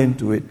man fell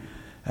into it,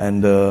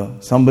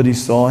 and somebody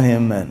saw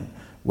him and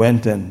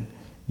went and,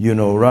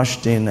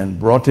 rushed in and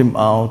brought him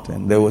out,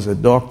 and there was a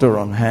doctor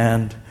on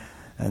hand.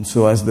 And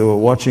so as they were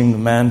watching the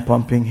man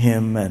pumping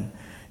him, and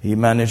he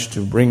managed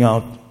to bring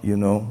out,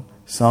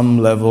 some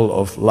level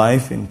of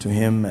life into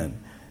him, and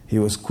he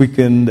was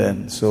quickened,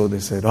 and so they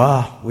said,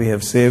 we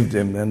have saved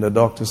him. And the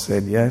doctor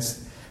said,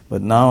 yes,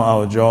 but now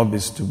our job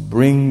is to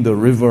bring the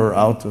river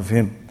out of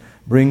him,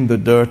 bring the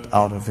dirt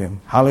out of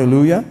him.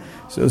 Hallelujah.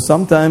 So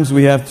sometimes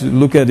we have to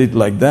look at it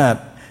like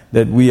that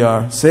we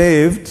are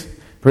saved,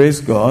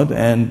 praise God,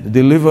 and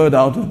delivered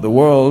out of the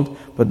world,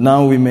 but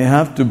now we may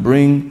have to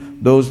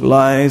bring those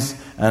lies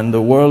and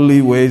the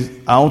worldly ways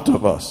out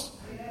of us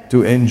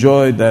to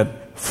enjoy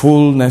that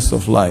fullness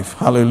of life.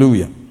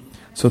 Hallelujah.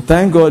 So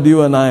thank God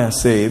you and I are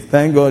saved.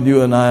 Thank God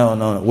you and I are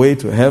on our way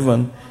to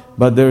heaven.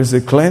 But there is a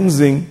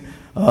cleansing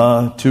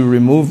to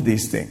remove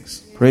these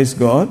things. Praise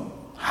God.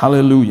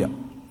 Hallelujah.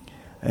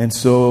 And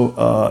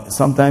so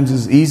sometimes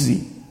it's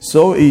easy,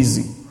 so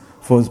easy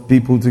for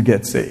people to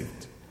get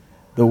saved.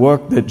 The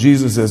work that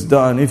Jesus has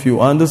done, if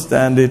you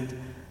understand it,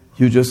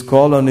 you just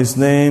call on His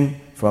name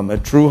from a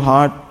true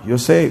heart, you're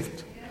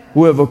saved.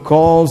 Whoever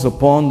calls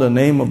upon the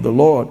name of the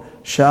Lord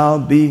shall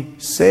be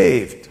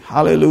saved.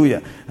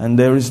 Hallelujah. And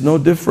there is no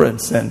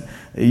difference. And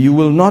you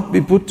will not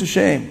be put to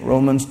shame.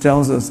 Romans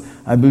tells us,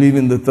 I believe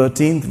in the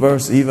 13th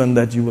verse even,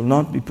 that you will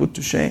not be put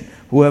to shame.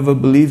 Whoever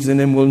believes in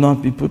Him will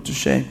not be put to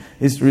shame.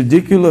 It's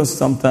ridiculous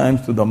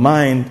sometimes to the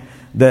mind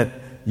that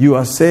you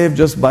are saved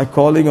just by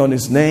calling on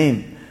His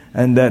name,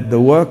 and that the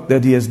work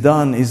that He has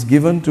done is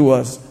given to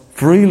us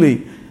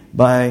freely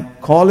by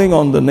calling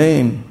on the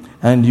name,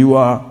 and you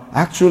are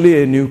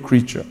actually a new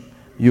creature.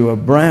 You are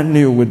brand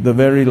new with the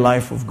very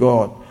life of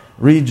God,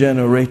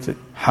 regenerated.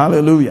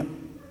 Hallelujah.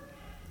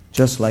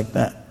 Just like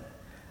that.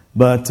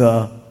 But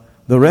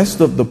the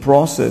rest of the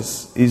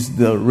process is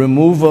the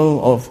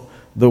removal of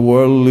the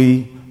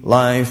worldly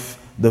life,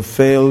 the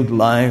failed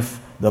life,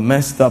 the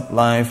messed up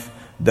life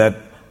that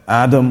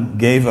Adam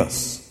gave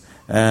us,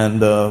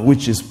 and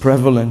which is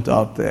prevalent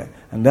out there.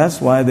 And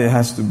that's why there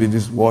has to be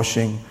this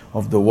washing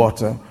of the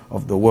water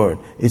of the Word.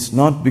 It's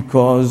not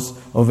because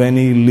of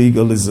any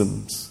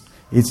legalisms.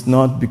 It's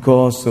not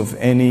because of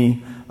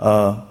any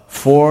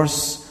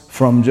force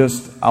from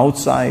just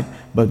outside,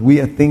 but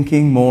we are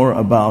thinking more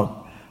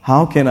about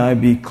how can I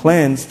be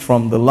cleansed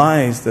from the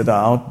lies that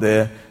are out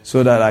there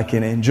so that I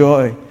can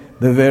enjoy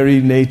the very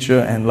nature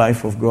and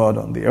life of God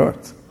on the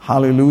earth.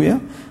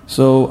 Hallelujah.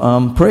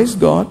 So praise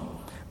God.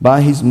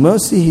 By His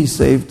mercy He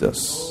saved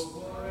us.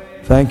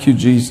 Thank you,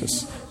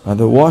 Jesus. By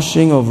the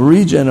washing of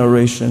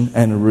regeneration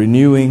and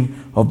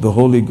renewing of the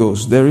Holy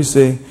Ghost. There is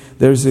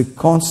a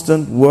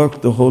constant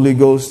work the Holy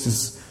Ghost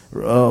is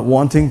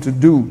wanting to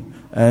do.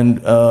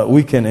 And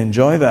we can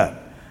enjoy that.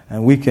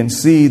 And we can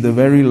see the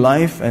very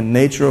life and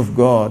nature of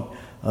God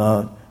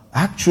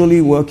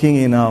actually working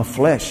in our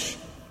flesh.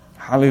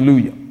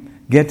 Hallelujah.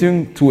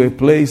 Getting to a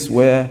place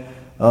where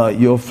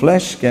your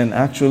flesh can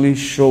actually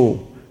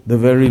show the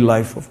very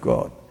life of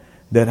God.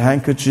 That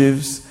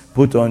handkerchiefs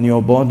put on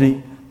your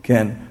body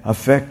can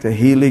affect a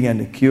healing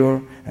and a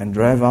cure and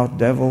drive out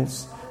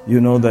devils. You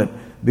know that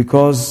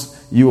because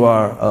you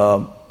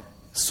are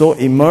so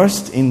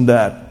immersed in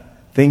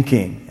that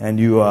thinking and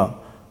you are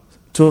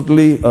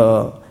totally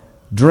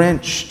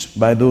drenched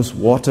by those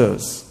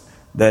waters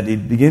that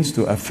it begins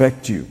to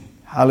affect you.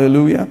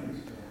 Hallelujah.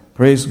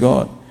 Praise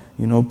God.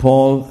 You know,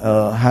 Paul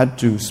had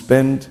to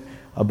spend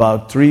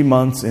about 3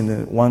 months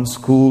in one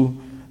school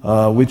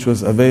which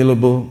was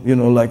available,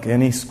 like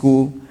any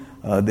school.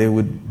 They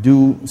would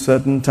do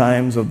certain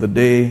times of the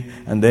day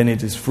and then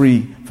it is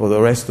free for the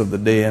rest of the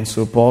day. And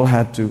so Paul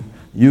had to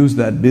use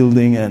that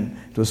building, and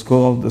it was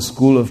called the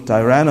School of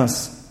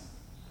Tyrannus.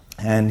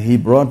 And he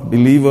brought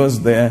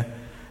believers there,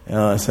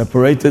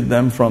 separated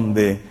them from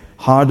the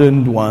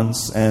hardened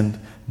ones, and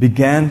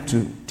began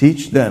to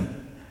teach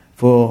them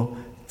for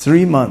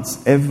 3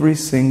 months every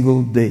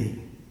single day.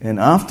 And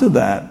after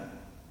that,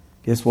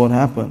 guess what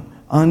happened?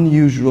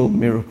 Unusual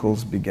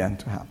miracles began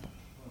to happen.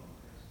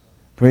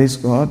 Praise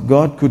God.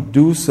 God could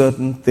do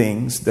certain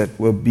things that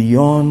were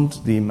beyond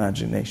the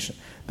imagination.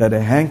 That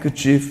a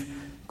handkerchief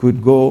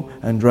could go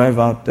and drive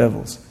out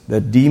devils.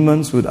 That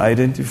demons would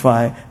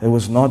identify it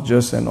was not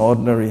just an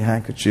ordinary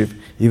handkerchief,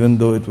 even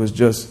though it was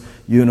just,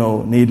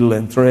 needle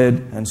and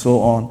thread and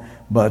so on.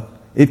 But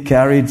it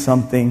carried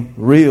something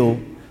real,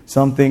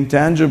 something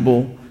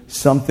tangible,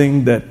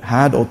 something that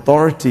had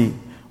authority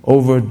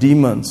over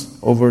demons,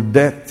 over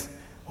death,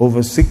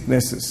 over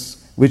sicknesses,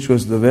 which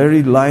was the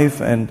very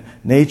life and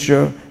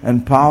nature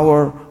and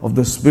power of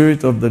the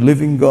Spirit of the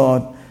living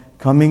God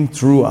coming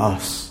through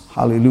us.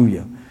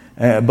 Hallelujah.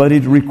 But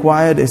it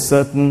required a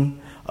certain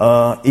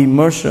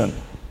immersion.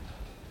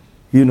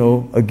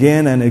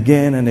 Again and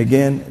again and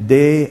again,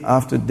 day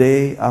after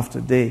day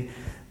after day.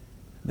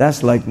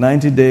 That's like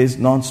 90 days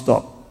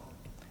non-stop.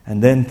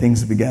 And then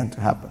things began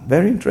to happen.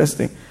 Very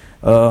interesting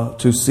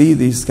to see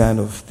these kind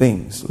of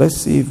things. Let's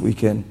see if we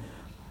can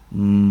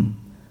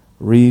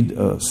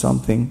read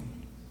something.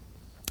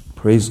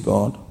 Praise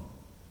God.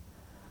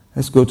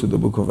 Let's go to the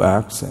book of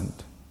Acts, and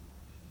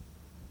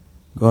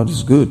God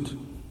is good.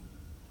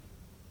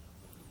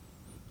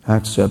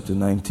 Acts chapter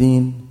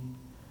 19,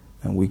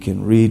 and we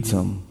can read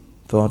some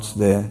thoughts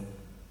there.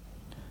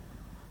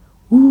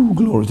 Ooh,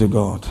 glory to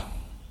God.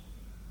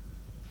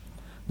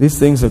 These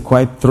things are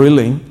quite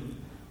thrilling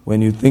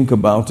when you think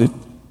about it,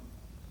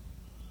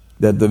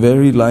 that the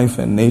very life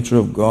and nature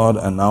of God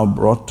are now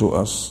brought to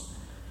us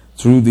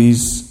through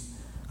these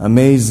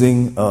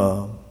amazing,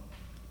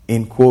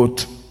 in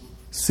quote,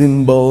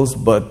 symbols,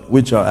 but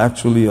which are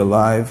actually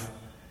alive: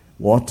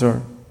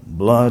 water,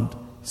 blood,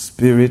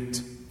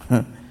 spirit,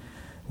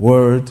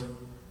 word.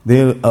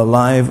 They're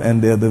alive,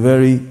 and they're the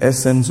very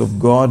essence of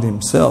God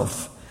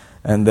Himself.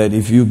 And that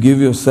if you give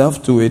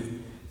yourself to it,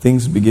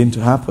 things begin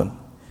to happen.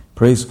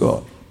 Praise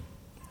God.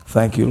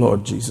 Thank you,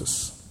 Lord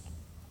Jesus.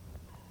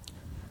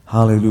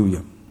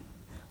 Hallelujah.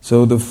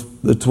 So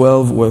the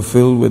 12 were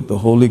filled with the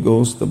Holy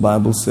Ghost, the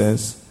Bible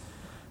says.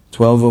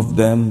 12 of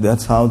them,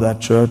 that's how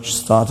that church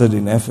started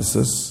in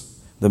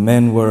Ephesus. The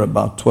men were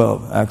about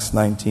 12, Acts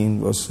 19,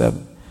 verse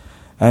 7.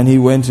 And he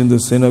went in the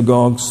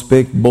synagogue,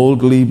 spake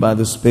boldly by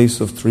the space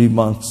of 3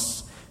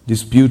 months,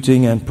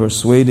 disputing and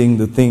persuading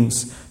the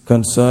things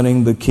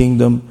concerning the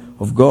kingdom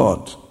of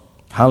God.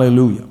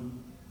 Hallelujah.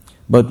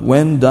 But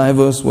when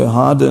divers were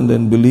hardened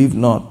and believed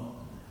not,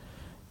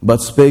 but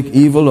spake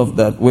evil of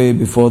that way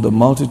before the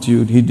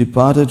multitude, he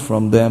departed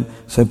from them,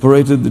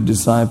 separated the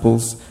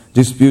disciples,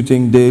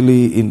 disputing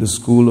daily in the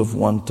school of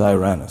one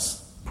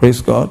Tyrannus.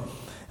 Praise God.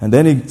 And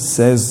then he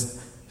says,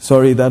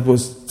 that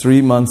was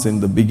 3 months in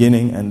the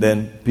beginning, and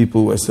then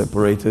people were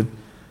separated.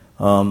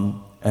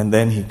 And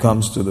then he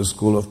comes to the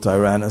school of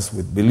Tyrannus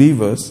with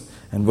believers.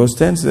 And verse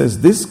 10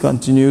 says, this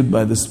continued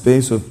by the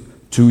space of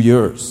 2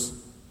 years,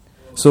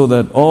 so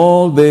that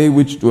all they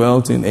which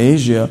dwelt in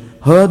Asia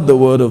heard the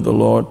word of the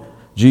Lord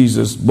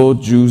Jesus,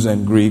 both Jews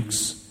and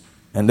Greeks.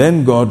 And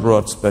then God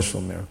wrought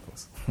special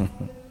miracles.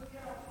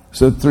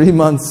 So 3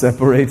 months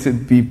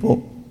separated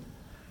people.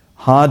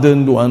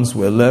 Hardened ones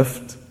were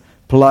left.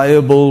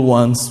 Pliable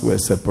ones were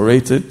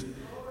separated.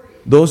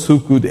 Those who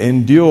could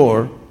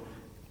endure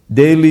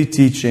daily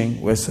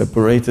teaching were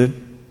separated.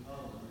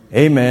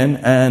 Amen.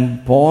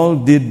 And Paul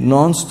did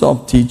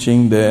non-stop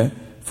teaching there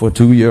for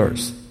 2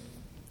 years.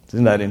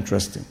 Isn't that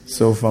interesting?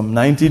 So from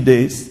 90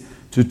 days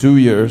to 2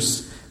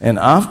 years. And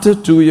after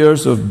 2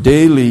 years of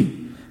daily,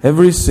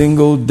 every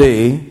single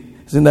day,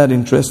 isn't that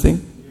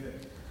interesting?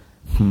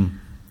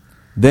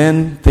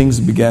 Then things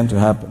began to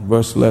happen.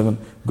 Verse 11,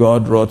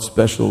 God wrought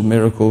special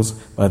miracles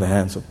by the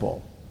hands of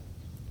Paul.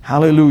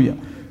 Hallelujah.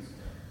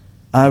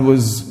 I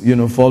was,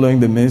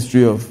 following the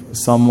ministry of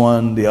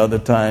someone the other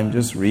time,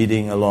 just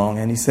reading along,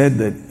 and he said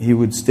that he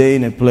would stay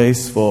in a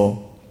place for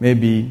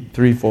maybe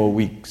 3-4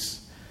 weeks.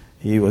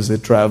 He was a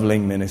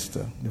traveling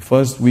minister. The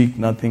first week,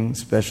 nothing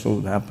special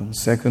would happen.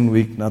 Second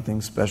week, nothing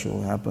special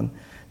would happen.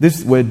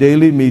 These were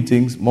daily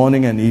meetings,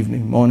 morning and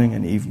evening, morning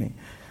and evening.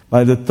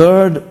 By the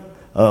third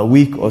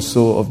week or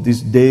so of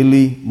these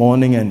daily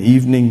morning and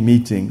evening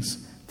meetings,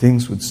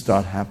 things would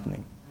start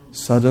happening.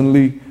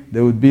 Suddenly,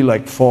 there would be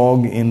like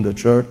fog in the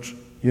church.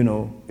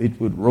 It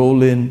would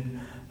roll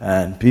in,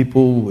 and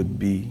people would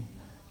be,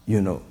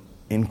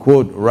 in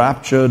quote,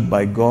 raptured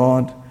by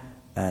God.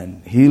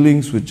 And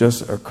healings would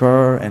just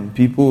occur, and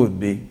people would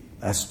be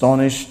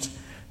astonished.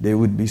 They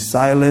would be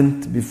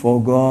silent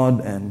before God,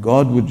 and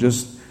God would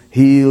just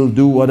heal,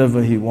 do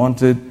whatever He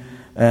wanted.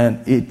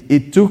 And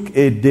it took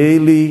a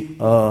daily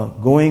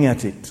going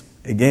at it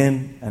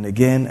again and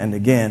again and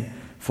again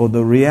for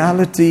the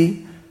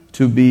reality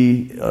to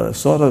be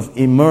sort of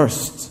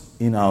immersed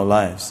in our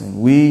lives.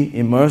 And we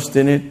immersed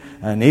in it,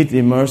 and it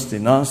immersed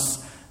in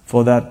us,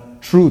 for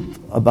that truth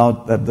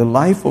about that the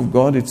life of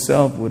God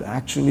itself would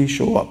actually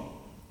show up.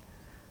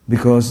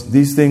 Because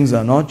these things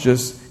are not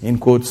just, in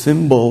quote,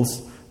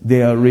 symbols,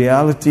 they are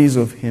realities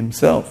of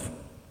Himself.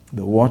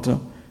 The water,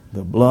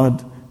 the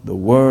blood, the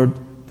Word,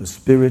 the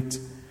Spirit,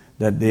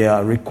 that they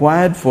are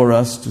required for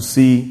us to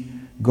see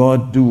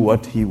God do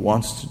what He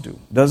wants to do.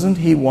 Doesn't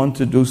He want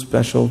to do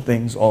special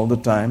things all the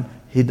time?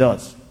 He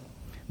does.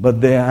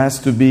 But there has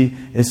to be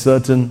a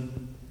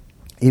certain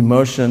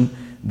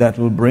immersion that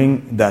will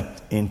bring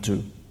that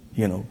into,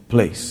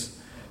 place.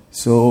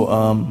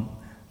 So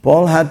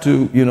Paul had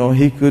to,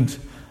 he could...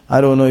 I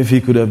don't know if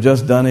he could have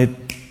just done it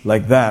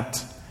like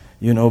that,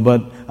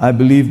 but I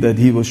believe that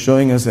he was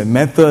showing us a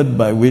method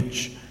by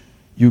which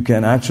you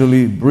can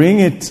actually bring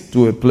it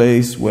to a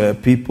place where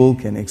people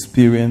can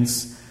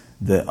experience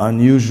the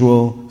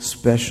unusual,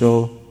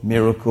 special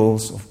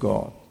miracles of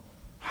God.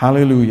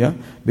 Hallelujah.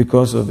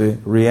 Because of the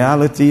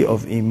reality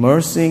of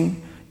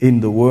immersing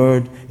in the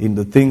Word, in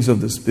the things of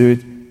the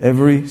Spirit,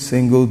 every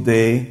single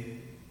day,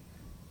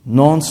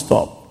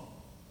 non-stop.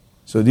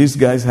 So these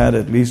guys had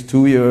at least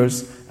 2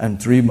 years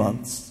and 3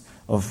 months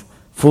of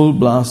full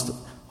blast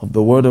of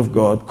the Word of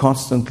God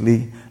constantly,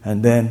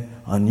 and then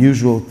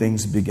unusual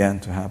things began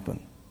to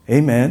happen.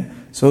 Amen.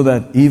 So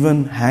that even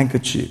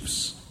handkerchiefs,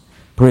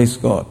 praise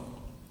God,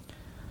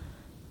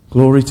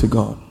 glory to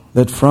God,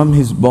 that from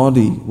his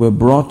body were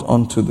brought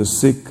unto the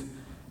sick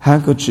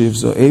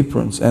handkerchiefs or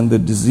aprons, and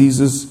the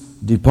diseases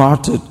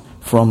departed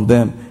from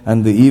them,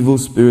 and the evil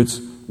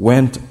spirits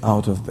went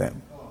out of them.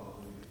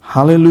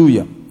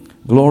 Hallelujah.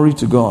 Glory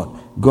to God.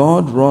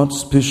 God wrought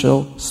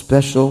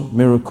special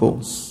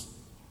miracles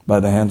by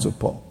the hands of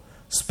Paul.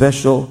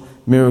 Special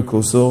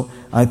miracles. So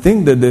I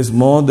think that there's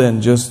more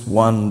than just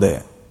one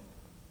there.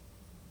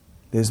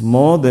 There's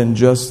more than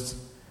just,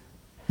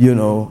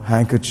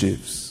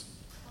 handkerchiefs.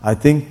 I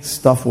think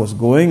stuff was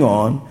going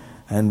on,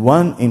 and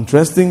one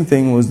interesting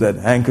thing was that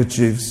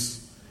handkerchiefs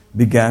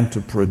began to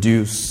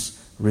produce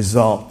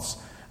results,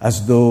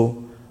 as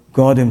though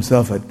God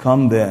himself had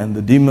come there, and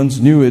the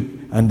demons knew it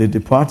and they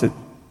departed.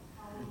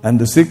 And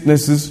the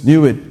sicknesses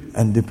knew it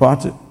and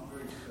departed.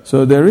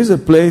 So there is a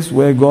place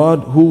where God,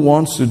 who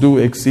wants to do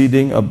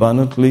exceeding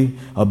abundantly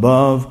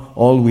above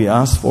all we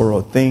ask for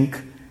or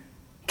think,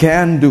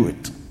 can do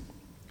it.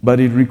 But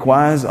it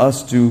requires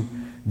us to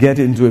get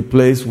into a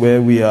place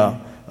where we are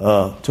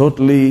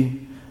totally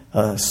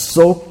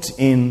soaked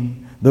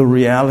in the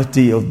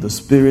reality of the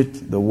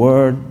Spirit, the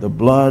Word, the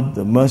blood,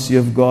 the mercy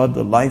of God,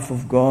 the life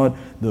of God,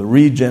 the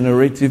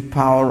regenerative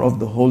power of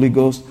the Holy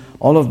Ghost.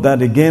 All of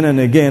that again and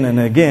again and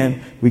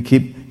again. We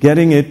keep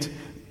getting it,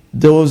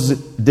 those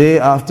day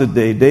after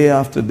day,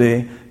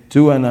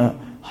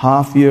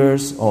 2.5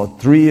 years or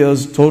 3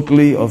 years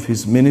totally of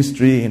his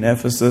ministry in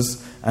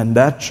Ephesus. And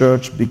that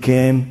church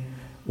became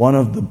one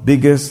of the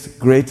biggest,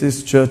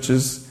 greatest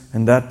churches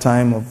in that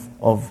time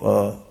of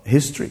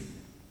history.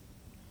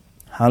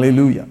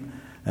 Hallelujah.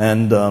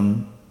 And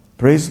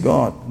praise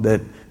God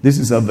that this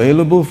is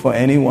available for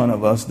any one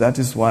of us. That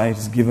is why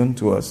it's given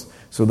to us,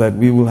 so that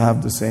we will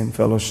have the same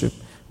fellowship.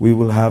 We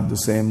will have the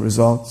same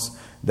results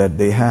that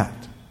they had.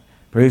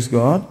 Praise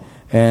God.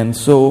 And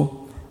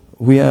so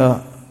we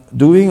are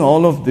doing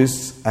all of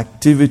this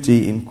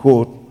activity in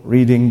quote,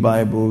 reading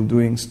Bible,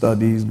 doing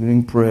studies,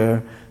 doing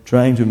prayer,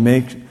 trying to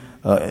make,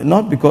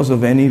 not because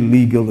of any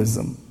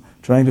legalism,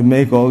 trying to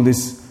make all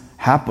this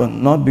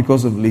happen, not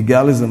because of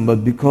legalism,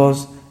 but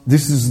because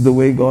this is the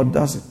way God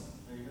does it.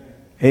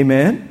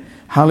 Amen.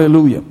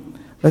 Hallelujah.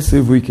 Let's see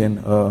if we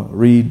can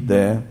read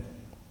there.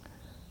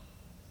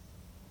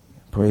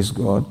 Praise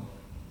God.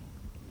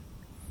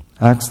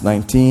 Acts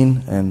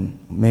 19, and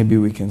maybe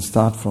we can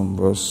start from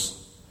verse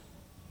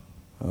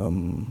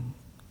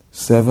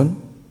 7.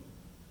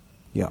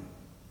 Yeah.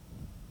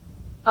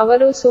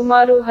 ಅವರು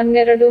ಸುಮಾರು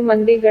 12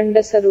 ಮಂದಿ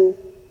ಗಂಡಸರು.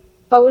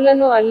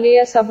 ಪೌಲನು ಅಲ್ಲಿಯ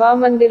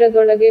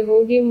ಸಭಾಮಂದಿರದೊಳಗೆ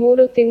ಹೋಗಿ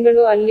 3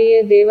 ತಿಂಗಳು ಅಲ್ಲಿಯೇ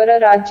ದೇವರ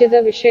ರಾಜ್ಯದ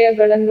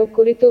ವಿಷಯಗಳನ್ನು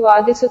ಕುರಿತು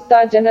ವಾದಿಸುತ್ತಾ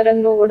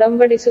ಜನರನ್ನು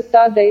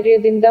ಒಡಂಬಡಿಸುತ್ತಾ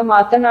ಧೈರ್ಯದಿಂದ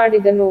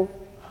ಮಾತನಾಡಿದನು.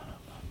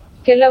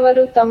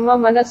 ಕೆಲವರು ತಮ್ಮ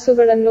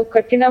ಮನಸ್ಸುಗಳನ್ನು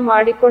ಕಠಿಣ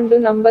ಮಾಡಿಕೊಂಡು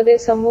ನಂಬದೆ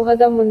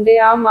ಸಮೂಹದ ಮುಂದೆ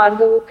ಆ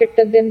ಮಾರ್ಗವು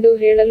ಕೆಟ್ಟದ್ದೆಂದು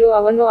ಹೇಳಲು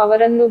ಅವನು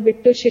ಅವರನ್ನು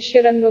ಬಿಟ್ಟು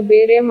ಶಿಷ್ಯರನ್ನು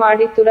ಬೇರೆ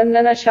ಮಾಡಿ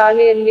ತುರನ್ನನ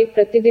ಶಾಲೆಯಲ್ಲಿ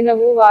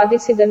ಪ್ರತಿದಿನವೂ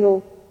ವಾದಿಸಿದನು.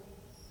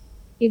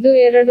 ಇದು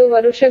 2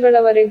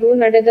 ವರುಷಗಳವರೆಗೂ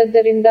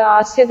ನಡೆದದ್ದರಿಂದ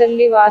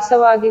ಆಸ್ಯದಲ್ಲಿ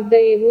ವಾಸವಾಗಿದ್ದ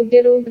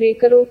ಯೆಹೂದ್ಯರೂ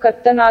ಗ್ರೀಕರೂ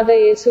ಕರ್ತನಾದ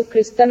ಯೇಸು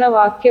ಕ್ರಿಸ್ತನ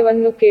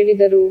ವಾಕ್ಯವನ್ನು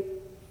ಕೇಳಿದರು.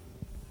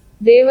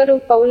 ದೇವರು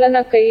ಪೌಲನ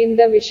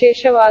ಕೈಯಿಂದ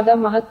ವಿಶೇಷವಾದ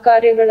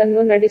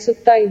ಮಹತ್ಕಾರ್ಯಗಳನ್ನು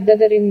ನಡೆಸುತ್ತಾ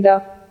ಇದ್ದದರಿಂದ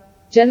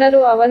ಜನರು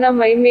ಅವನ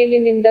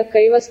ಮೈಮೇಲಿನಿಂದ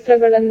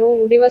ಕೈವಸ್ತ್ರಗಳನ್ನೂ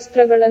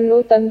ಉಡಿವಸ್ತ್ರಗಳನ್ನೂ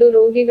ತಂದು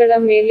ರೋಗಿಗಳ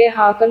ಮೇಲೆ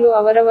ಹಾಕಲು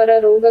ಅವರವರ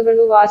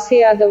ರೋಗಗಳು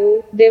ವಾಸಿಯಾದವು,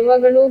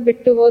 ದೆವ್ವಗಳೂ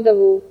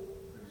ಬಿಟ್ಟುಹೋದವು.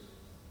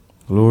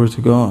 Glory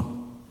to God.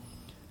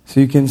 So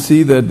you can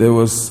see that there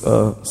was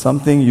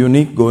something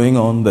unique going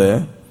on there,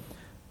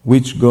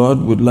 which God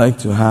would like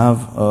to have,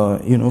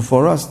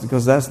 for us,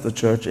 because that's the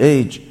church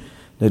age,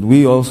 that we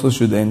also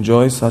should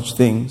enjoy such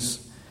things,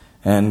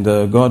 and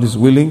God is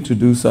willing to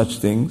do such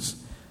things,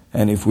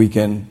 and if we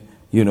can,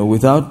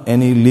 without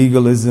any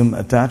legalism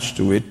attached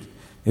to it,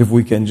 if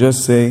we can just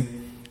say,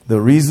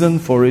 the reason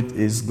for it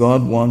is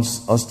God wants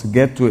us to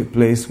get to a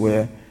place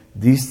where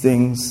these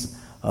things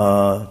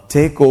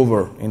take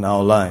over in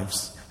our lives.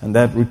 And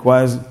that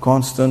requires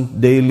constant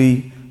daily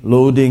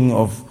loading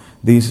of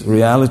these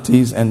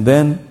realities, and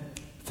then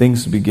things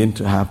begin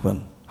to happen.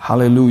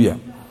 Hallelujah.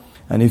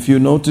 And if you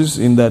notice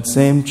in that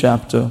same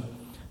chapter,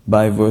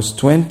 by verse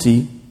 20,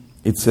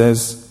 it says,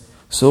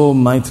 so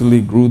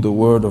mightily grew the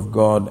word of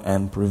God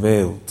and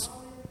prevailed.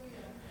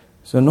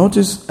 So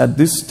notice at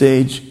this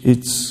stage,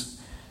 it's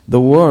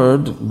the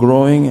word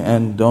growing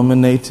and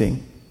dominating,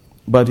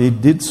 but it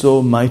did so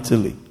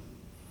mightily.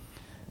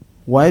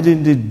 Why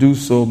didn't it do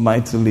so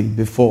mightily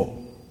before?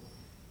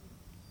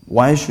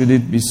 Why should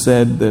it be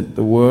said that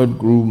the word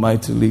grew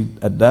mightily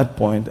at that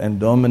point and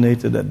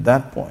dominated at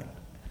that point?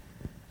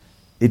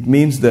 It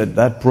means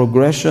that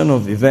progression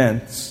of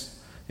events,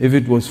 if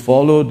it was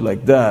followed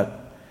like that,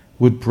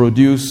 would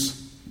produce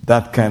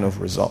that kind of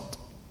result.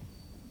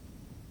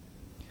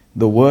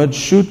 The word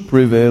should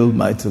prevail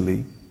mightily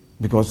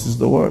because it's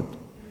the word.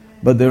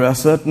 But there are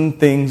certain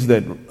things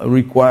that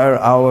require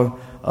our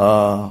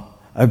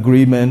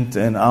agreement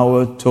and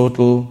our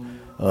total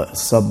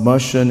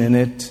submersion in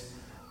it,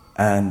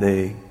 and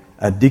a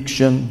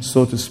addiction,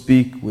 so to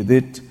speak, with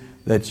it,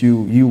 that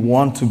you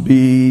want to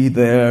be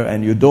there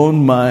and you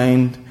don't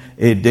mind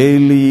a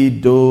daily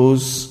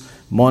dose,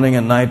 morning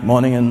and night,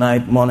 morning and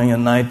night, morning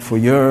and night for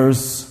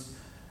years,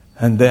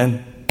 and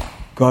then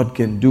God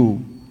can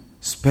do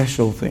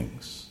special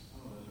things.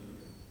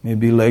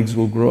 Maybe legs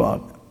will grow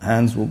out,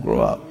 hands will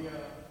grow out,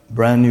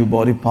 brand new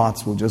body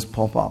parts will just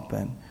pop up,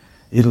 and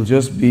it'll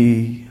just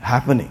be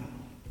happening.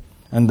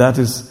 And that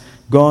is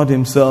God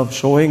Himself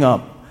showing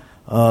up,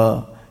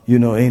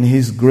 in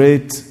His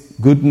great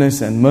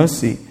goodness and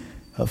mercy,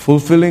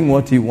 fulfilling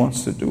what He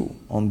wants to do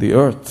on the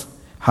earth.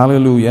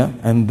 Hallelujah.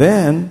 And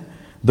then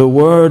the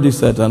Word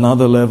is at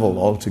another level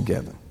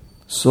altogether.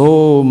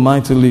 So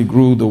mightily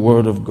grew the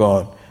Word of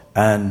God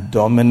and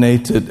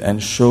dominated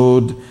and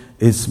showed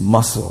its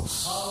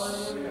muscles.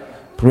 Hallelujah.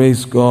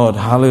 Praise God.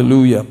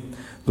 Hallelujah.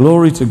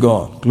 Glory to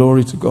God.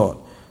 Glory to God.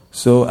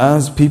 So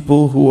as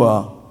people who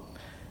are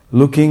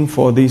looking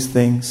for these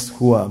things,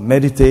 who are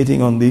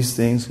meditating on these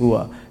things, who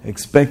are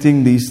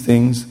expecting these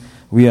things,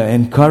 we are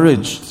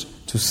encouraged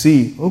to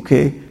see,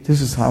 okay,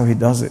 this is how He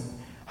does it.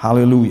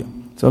 Hallelujah.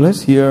 So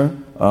let's hear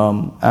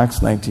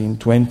Acts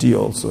 19:20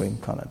 also in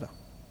Kannada.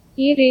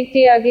 ಈ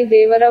ರೀತಿಯಾಗಿ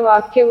ದೇವರ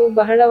ವಾಕ್ಯವು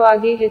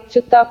ಬಹಳವಾಗಿ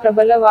ಹೆಚ್ಚುತ್ತಾ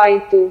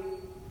ಪ್ರಬಲವಾಯಿತು.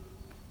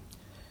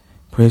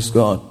 Praise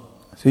God.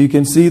 So you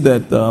can see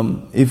that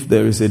if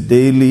there is a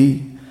daily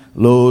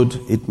load,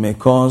 it may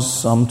cause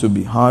some to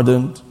be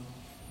hardened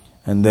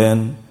and then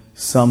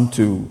some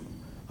to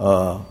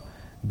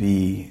be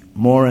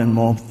more and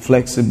more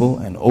flexible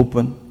and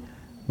open.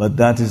 But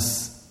that is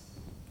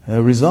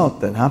a result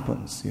that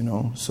happens,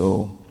 So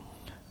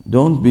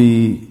don't be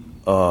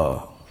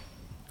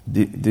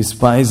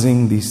despising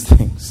these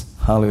things.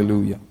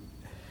 Hallelujah.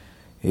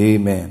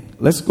 Amen.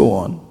 Let's go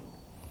on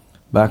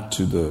back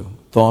to the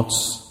thoughts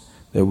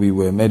that we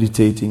were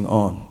meditating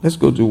on. Let's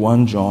go to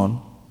 1 John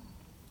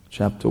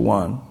chapter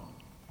 1.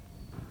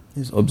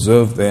 Just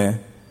observe there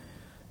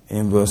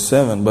in verse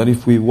 7. But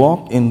if we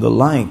walk in the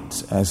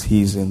light as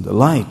He is in the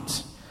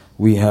light,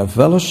 we have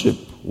fellowship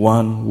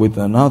one with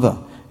another,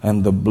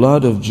 and the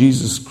blood of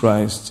Jesus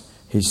Christ,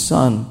 His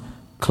Son,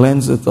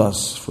 cleanseth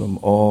us from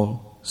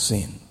all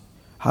sin.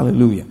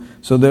 Hallelujah.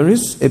 So there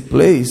is a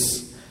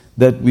place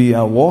that we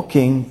are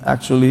walking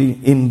actually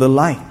in the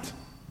light.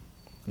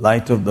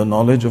 Light of the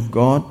knowledge of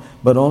God,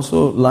 but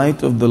also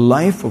light of the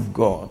life of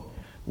God,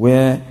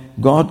 where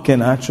God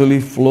can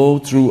actually flow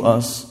through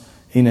us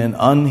in an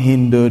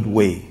unhindered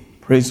way.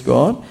 Praise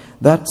God.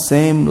 That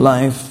same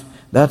life,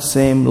 that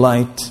same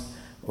light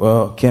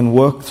can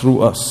work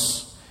through us.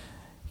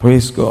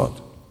 Praise God.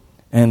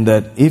 And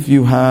that if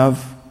you have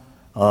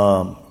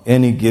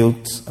any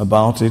guilt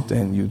about it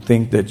and you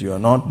think that you are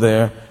not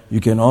there, you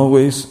can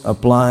always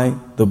apply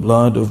the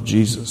blood of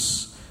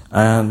Jesus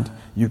and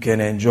you can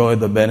enjoy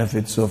the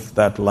benefits of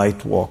that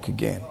light walk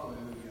again.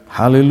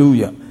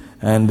 Hallelujah.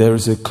 And there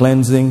is a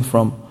cleansing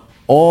from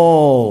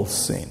all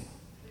sin.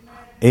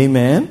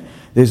 Amen.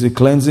 There's a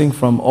cleansing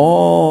from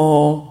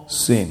all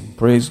sin.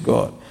 Praise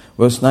God.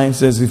 Verse 9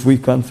 says, if we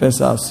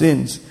confess our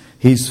sins,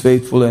 He's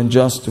faithful and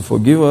just to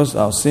forgive us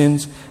our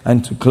sins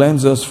and to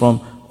cleanse us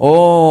from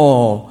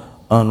all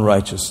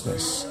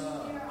unrighteousness.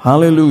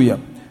 Hallelujah.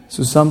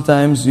 So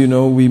sometimes,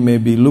 we may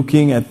be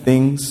looking at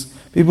things.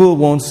 People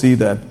won't see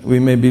that. We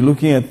may be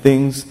looking at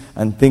things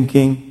and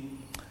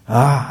thinking,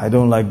 I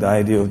don't like the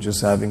idea of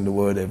just having the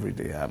Word every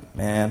day.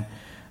 Man,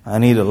 I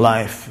need a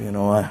life.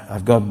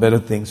 I've got better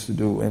things to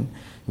do. And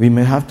we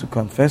may have to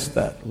confess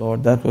that.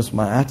 Lord, that was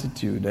my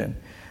attitude. And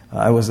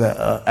I was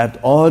at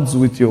odds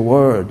with your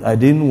Word. I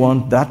didn't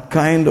want that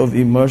kind of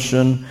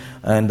immersion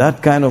and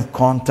that kind of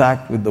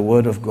contact with the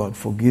Word of God.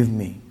 Forgive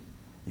me.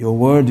 Your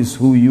Word is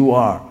who you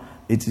are.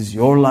 It is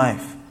your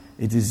life.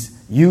 It is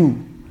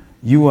you.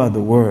 You are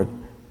the Word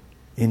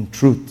in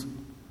truth.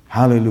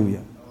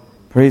 Hallelujah.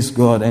 Praise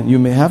God. And you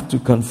may have to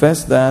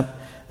confess that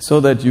so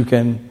that you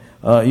can,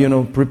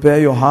 prepare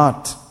your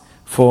heart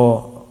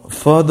for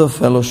further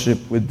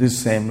fellowship with this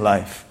same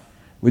life,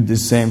 with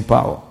this same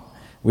power,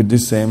 with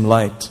this same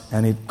light.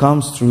 And it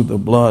comes through the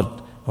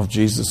blood of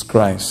Jesus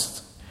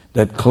Christ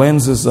that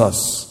cleanses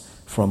us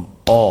from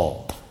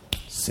all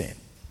sin.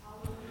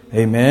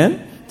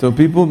 Amen. So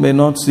people may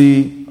not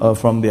see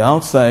from the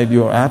outside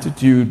your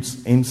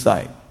attitudes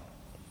inside.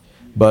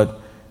 But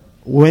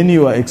when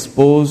you are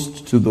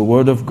exposed to the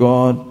Word of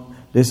God,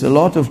 there's a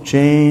lot of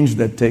change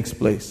that takes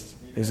place.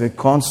 There's a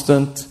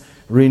constant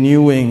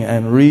renewing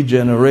and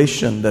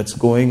regeneration that's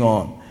going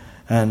on.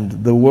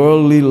 And the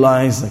worldly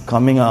lies are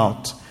coming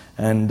out.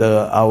 And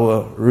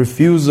our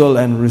refusal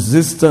and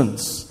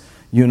resistance,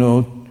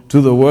 to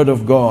the Word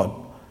of God,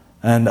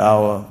 and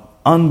our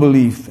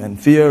unbelief and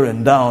fear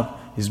and doubt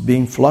is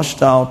being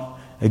flushed out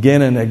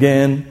again and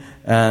again.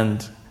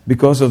 And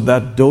because of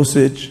that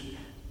dosage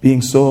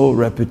being so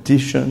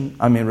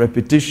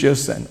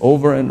repetitious and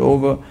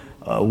over,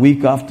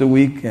 week after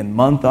week and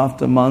month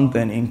after month,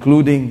 and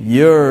including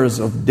years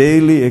of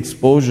daily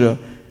exposure,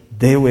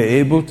 they were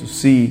able to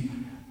see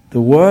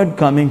the Word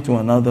coming to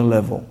another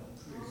level.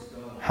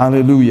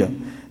 Hallelujah.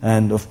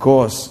 And of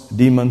course,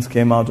 demons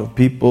came out of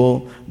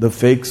people, the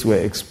fakes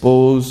were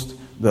exposed,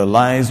 the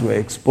lies were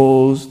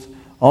exposed.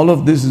 All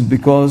of this is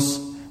because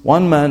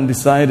one man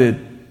decided,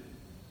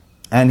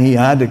 and he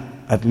had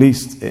at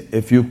least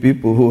a few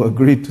people who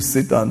agreed to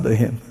sit under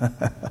him.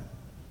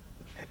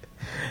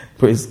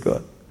 Praise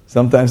God.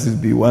 Sometimes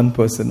it'd be one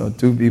person or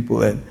two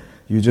people and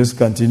you just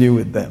continue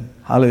with them.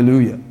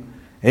 Hallelujah.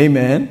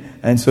 Amen.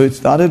 And so it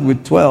started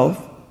with 12.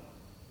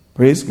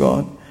 Praise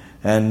God.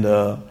 And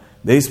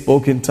they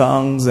spoke in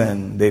tongues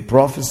and they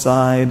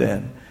prophesied.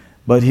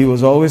 But he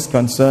was always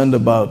concerned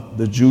about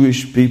the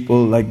Jewish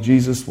people like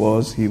Jesus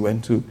was. He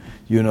went to,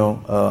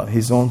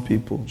 his own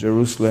people,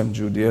 Jerusalem,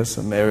 Judea,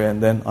 Samaria,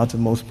 and then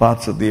uttermost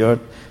parts of the earth.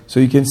 So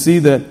you can see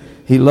that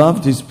he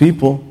loved his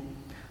people,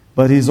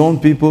 but his own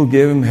people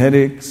gave him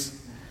headaches.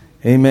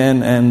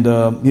 Amen. And,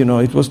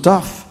 it was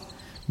tough.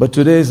 But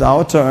today is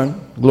our turn.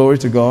 Glory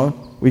to God.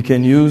 We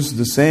can use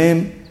the same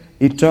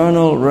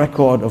eternal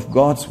record of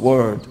God's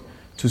Word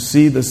to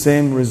see the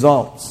same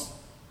results,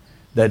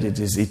 that it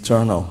is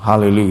eternal.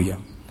 Hallelujah.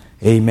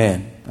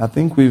 Amen. I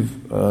think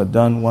we've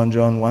done 1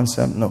 John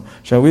 1:7. No.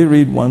 Shall we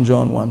read 1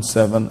 John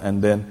 1:7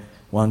 and then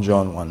 1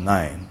 John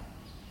 1:9?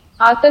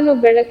 ಆತನು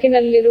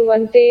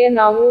ಬೆಳಕಿನಲ್ಲಿರುವಂತೆಯೇ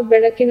ನಾವು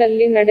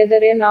ಬೆಳಕಿನಲ್ಲಿ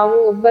ನಡೆದರೆ ನಾವು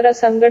ಒಬ್ಬರ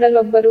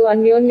ಸಂಗಡಲೊಬ್ಬರು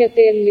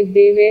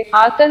ಅನ್ಯೋನ್ಯತೆಯಲ್ಲಿದ್ದೇವೆ.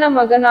 ಆತನ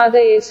ಮಗನಾದ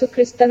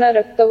ಯೇಸುಕ್ರಿಸ್ತನ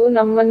ರಕ್ತವು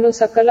ನಮ್ಮನ್ನು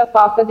ಸಕಲ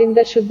ಪಾಪದಿಂದ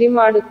ಶುದ್ಧಿ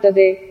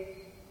ಮಾಡುತ್ತದೆ.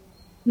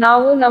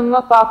 ನಾವು ನಮ್ಮ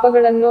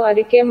ಪಾಪಗಳನ್ನು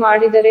ಅರಿಕೆ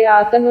ಮಾಡಿದರೆ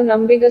ಆತನು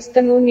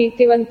ನಂಬಿಗಸ್ತನೂ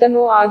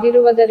ನೀತಿವಂತನೂ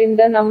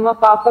ಆಗಿರುವುದರಿಂದ ನಮ್ಮ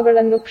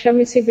ಪಾಪಗಳನ್ನು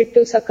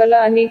ಕ್ಷಮಿಸಿಬಿಟ್ಟು ಸಕಲ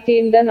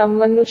ಅನೀತಿಯಿಂದ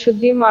ನಮ್ಮನ್ನು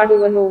ಶುದ್ಧಿ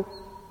ಮಾಡುವನು.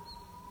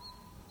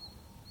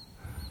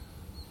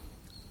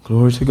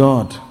 Glory to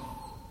God.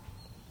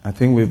 I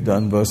think we've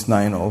done verse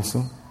 9 also.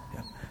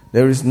 Yeah.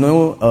 There is no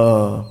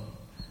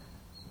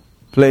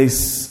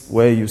place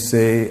where you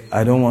say,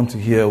 I don't want to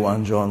hear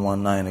 1 John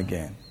 1:9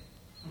 again.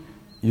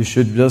 You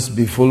should just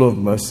be full of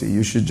mercy.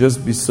 You should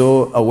just be so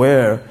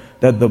aware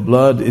that the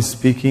blood is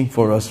speaking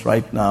for us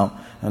right now.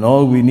 And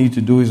all we need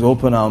to do is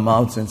open our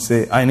mouths and say,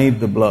 I need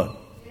the blood.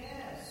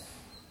 Yes.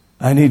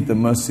 I need the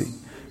mercy.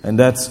 And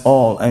that's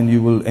all. And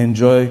you will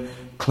enjoy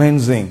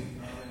cleansing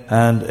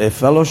and a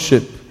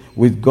fellowship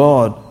with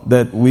God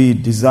that we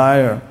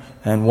desire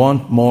and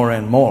want more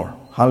and more.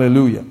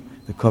 Hallelujah.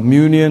 The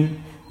communion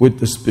with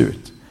the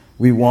Spirit.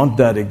 We want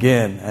that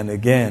again and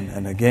again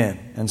and again.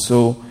 And so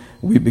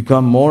we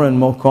become more and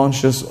more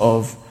conscious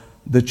of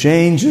the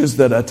changes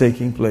that are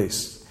taking place.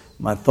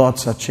 My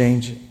thoughts are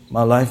changing.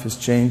 My life is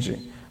changing.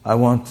 I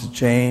want to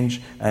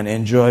change and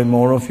enjoy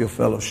more of your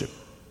fellowship.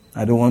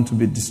 I don't want to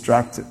be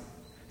distracted.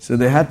 So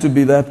there had to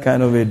be that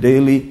kind of a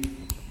daily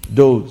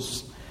dose.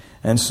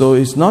 And so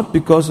it's not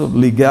because of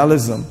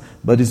legalism,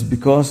 but it's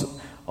because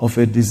of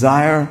a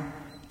desire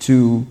to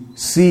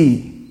see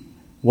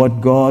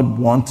what God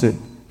wanted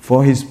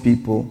for His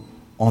people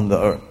on the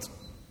earth.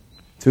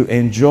 To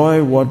enjoy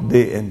what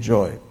they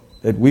enjoy.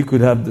 That we could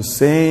have the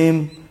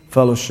same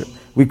fellowship.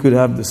 We could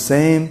have the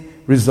same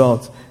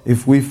results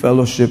if we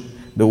fellowship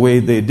the way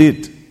they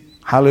did.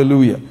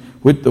 Hallelujah.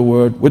 With the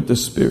Word, with the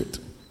Spirit.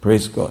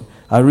 Praise God.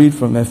 I read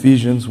from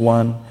Ephesians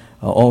 1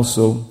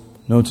 also.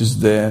 Notice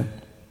there.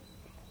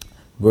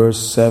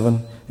 Verse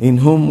 7, in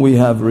whom we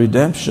have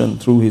redemption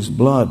through His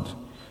blood,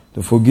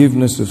 the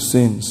forgiveness of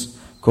sins,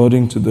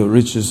 according to the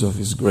riches of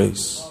His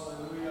grace.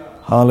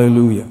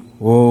 Hallelujah.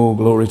 Oh,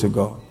 glory to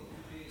God.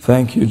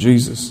 Thank you,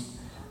 Jesus.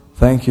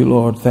 Thank you,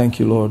 Lord. Thank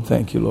you, Lord.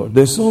 Thank you, Lord.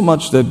 There's so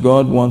much that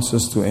God wants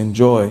us to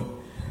enjoy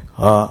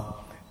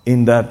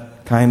in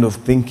that kind of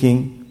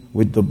thinking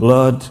with the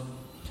blood.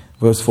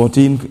 Verse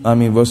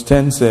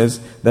 10 says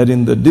that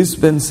in the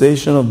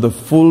dispensation of the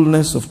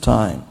fullness of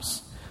times,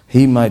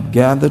 He might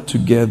gather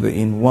together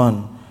in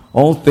one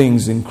all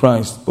things in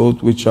Christ,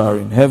 both which are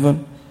in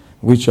heaven,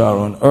 which are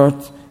on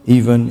earth,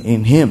 even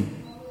in Him.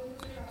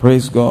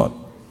 Praise God.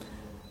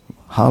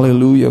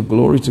 Hallelujah.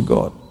 Glory to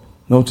God.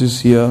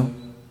 Notice here,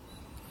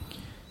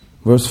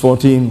 verse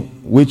 14,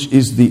 which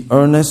is the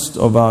earnest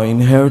of our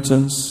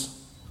inheritance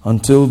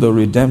until the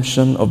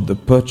redemption of the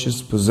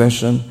purchased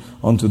possession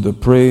unto the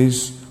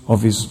praise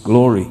of His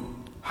glory.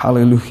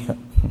 Hallelujah.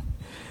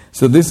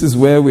 So this is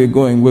where we're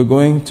going. We're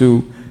going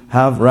to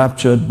have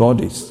raptured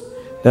bodies.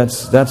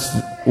 That's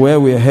where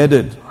we're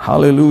headed.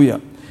 Hallelujah.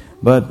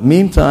 But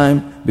meantime,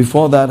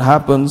 before that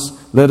happens,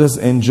 let us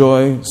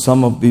enjoy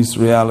some of these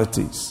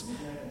realities.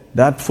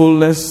 That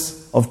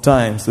fullness of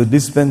times, the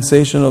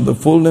dispensation of the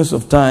fullness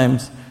of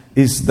times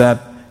is that,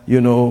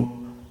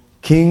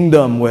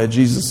 kingdom where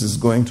Jesus is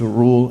going to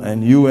rule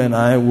and you and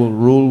I will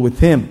rule with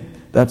Him.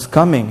 That's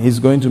coming. He's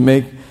going to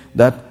make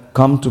that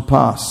come to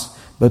pass.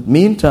 But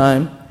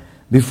meantime,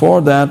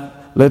 before that,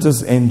 let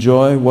us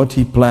enjoy what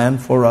He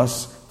planned for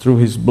us through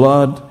His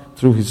blood,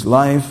 through His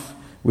life,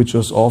 which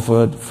was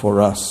offered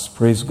for us.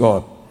 Praise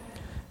God.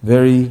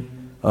 Very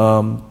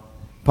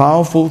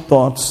powerful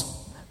thoughts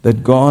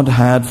that God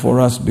had for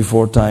us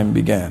before time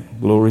began.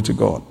 Glory to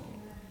God.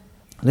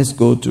 Let's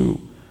go to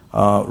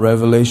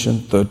Revelation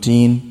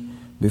 13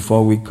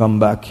 before we come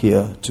back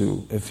here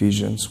to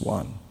Ephesians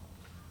 1.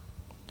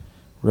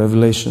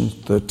 Revelation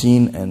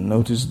 13, and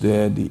notice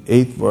there the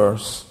 8th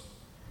verse.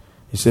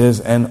 He says,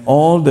 "And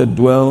all that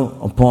dwell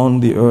upon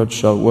the earth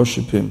shall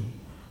worship him,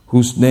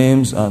 whose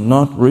names are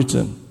not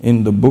written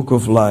in the book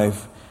of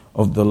life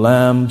of the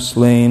Lamb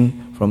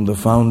slain from the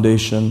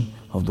foundation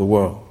of the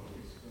world."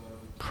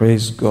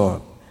 Praise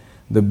God.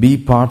 The B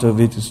part of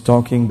it is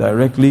talking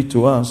directly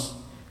to us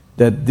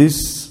that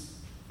this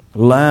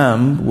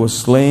Lamb was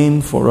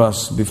slain for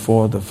us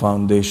before the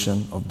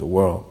foundation of the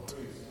world.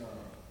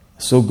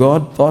 So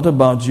God thought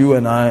about you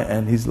and I,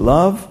 and His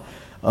love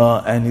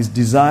and His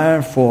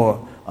desire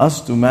for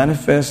us to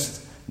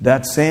manifest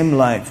that same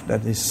life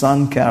that His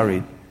Son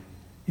carried,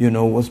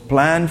 was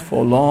planned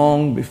for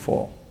long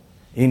before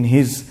in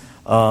His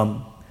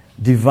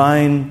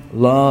divine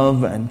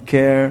love and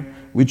care,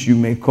 which you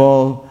may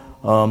call,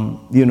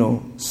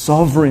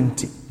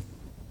 sovereignty.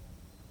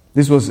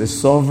 This was a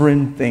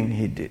sovereign thing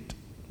He did.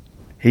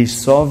 He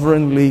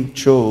sovereignly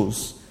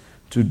chose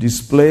to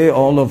display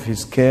all of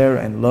His care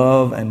and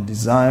love and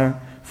desire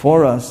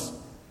for us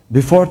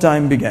before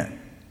time began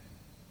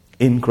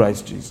in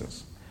Christ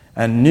Jesus,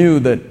 and knew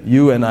that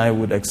you and I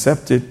would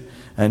accept it,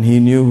 and He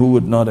knew who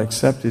would not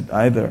accept it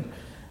either.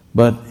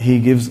 But He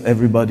gives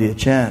everybody a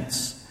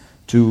chance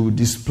to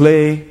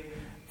display,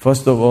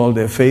 first of all,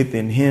 their faith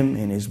in Him,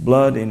 in His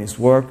blood, in His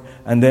work,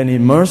 and then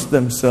immerse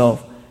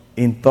themselves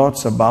in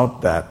thoughts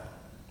about that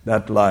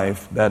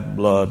life, that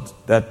blood,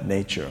 that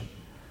nature,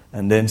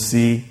 and then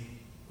see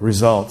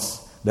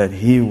results that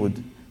He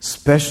would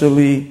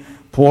specially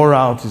pour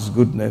out His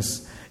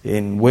goodness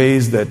in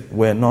ways that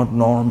were not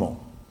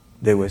normal.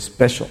 They were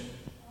special.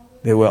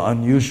 They were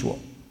unusual.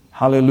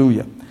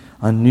 Hallelujah.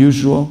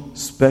 Unusual,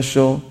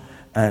 special,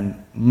 and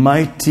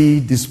mighty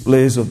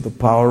displays of the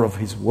power of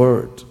His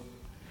Word.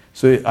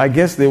 So I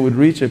guess they would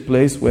reach a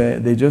place where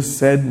they just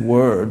said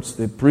words,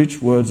 they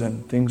preached words,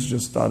 and things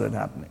just started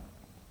happening.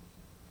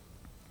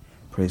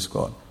 Praise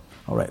God.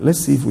 All right, let's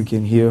see if we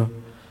can hear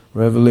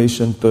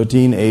Revelation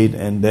 13:8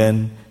 and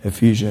then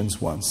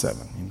Ephesians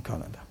 1:7 in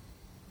Kannada.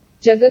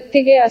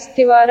 ಜಗತ್ತಿಗೆ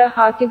ಅಸ್ತಿವಾರ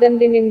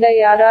ಹಾಕಿದಂದಿನಿಂದ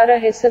ಯಾರಾರ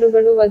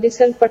ಹೆಸರುಗಳು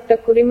ವಧಿಸಲ್ಪಟ್ಟ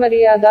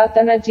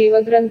ಕುರಿಮರಿಯಾದಾತನ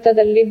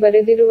ಜೀವಗ್ರಂಥದಲ್ಲಿ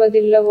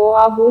ಬರೆದಿರುವುದಿಲ್ಲವೋ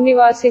ಆ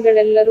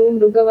ಭೂನಿವಾಸಿಗಳೆಲ್ಲರೂ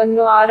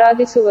ಮೃಗವನ್ನು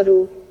ಆರಾಧಿಸುವರು.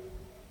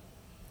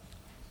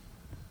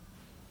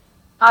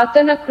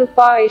 ಆತನ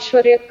ಕೃಪಾ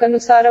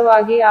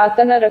ಐಶ್ವರ್ಯಕ್ಕನುಸಾರವಾಗಿ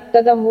ಆತನ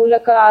ರಕ್ತದ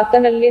ಮೂಲಕ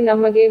ಆತನಲ್ಲಿ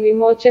ನಮಗೆ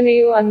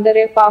ವಿಮೋಚನೆಯು,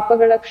 ಅಂದರೆ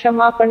ಪಾಪಗಳ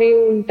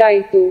ಕ್ಷಮಾಪಣೆಯೂ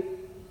ಉಂಟಾಯಿತು.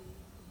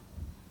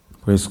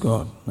 Praise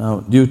God. Now,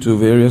 due to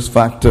various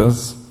factors,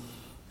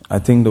 I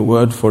think the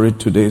word for it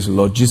today is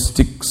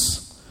logistics.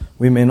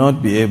 We may not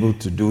be able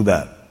to do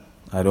that.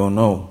 I don't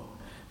know.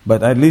 But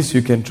at least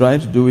you can try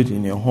to do it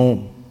in your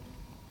home,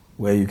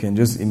 where you can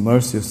just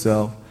immerse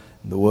yourself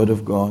in the Word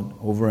of God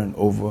over and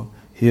over,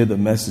 hear the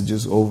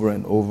messages over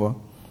and over,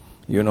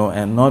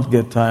 and not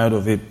get tired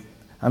of it.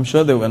 I'm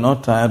sure they were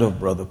not tired of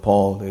Brother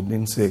Paul. They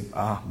didn't say,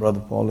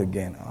 Brother Paul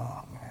again.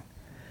 Man.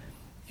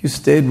 You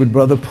stayed with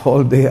Brother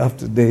Paul day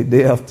after day,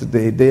 day after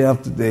day, day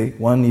after day,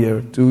 1 year,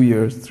 2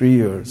 years, 3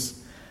 years.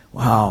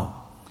 Wow.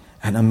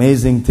 And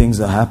amazing things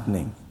are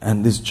happening.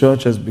 And this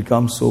church has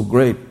become so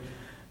great.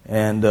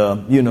 And,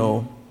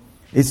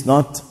 it's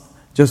not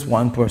just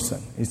one person.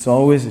 It's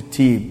always a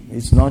team.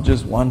 It's not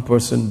just one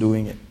person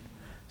doing it.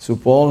 So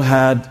Paul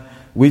had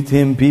with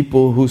him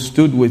people who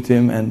stood with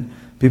him, and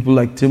people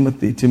like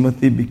Timothy.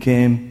 Timothy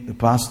became the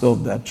pastor of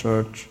that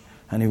church.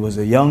 And he was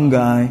a young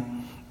guy.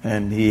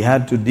 And he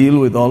had to deal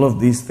with all of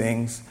these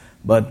things.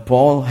 But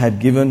Paul had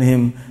given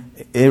him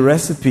a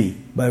recipe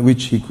by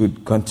which he could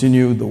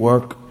continue the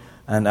work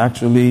and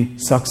actually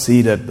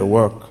succeed at the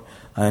work.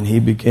 And he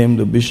became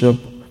the bishop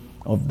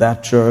of that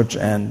church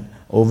and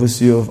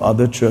overseer of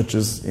other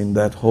churches in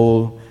that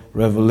whole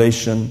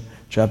Revelation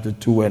chapter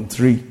 2 and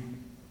 3.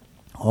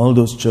 All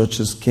those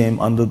churches came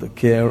under the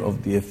care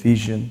of the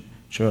Ephesian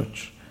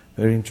church.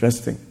 Very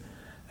interesting.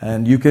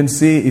 And you can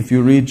see, if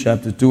you read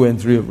chapter 2 and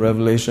 3 of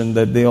Revelation,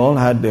 that they all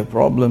had their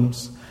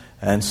problems.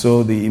 And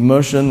so the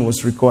immersion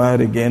was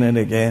required again and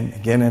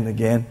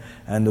again,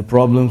 and the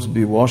problems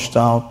be washed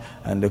out,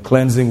 and the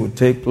cleansing would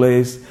take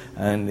place,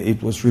 and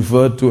it was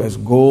referred to as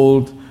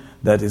gold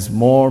that is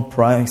more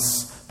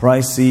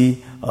pricey,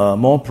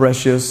 more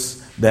precious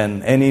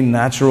than any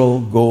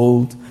natural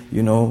gold,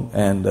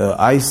 and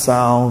eye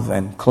salve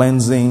and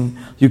cleansing.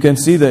 You can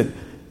see that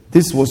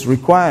this was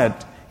required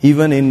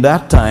even in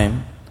that time,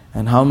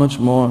 and how much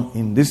more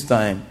in this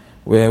time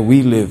where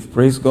we live.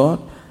 Praise God.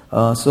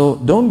 So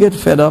don't get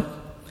fed up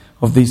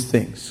of these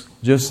things.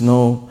 Just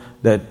know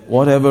that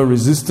whatever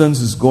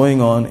resistance is going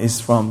on is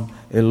from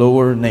a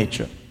lower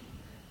nature.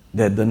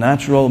 That the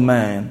natural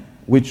man,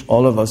 which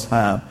all of us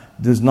have,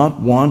 does not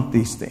want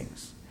these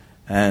things.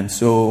 And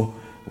so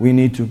we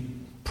need to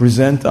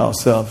present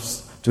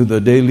ourselves to the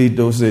daily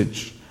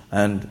dosage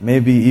and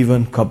maybe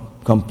even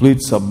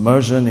complete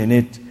submersion in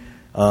it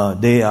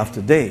day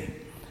after day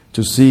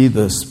to see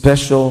the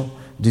special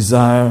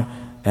desire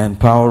and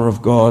power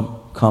of God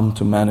come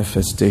to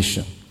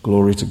manifestation.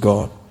 Glory to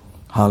God.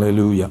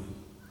 Hallelujah.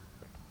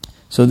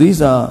 So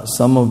these are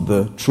some of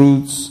the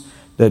truths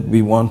that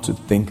we want to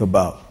think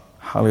about.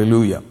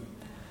 Hallelujah.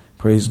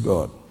 Praise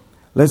God.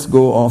 Let's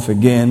go off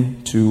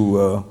again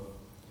to,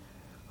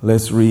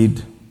 let's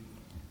read.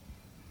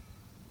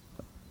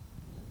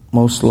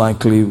 Most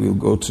likely we'll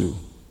go to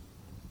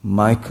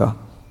Micah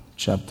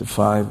chapter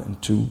 5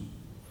 and 2.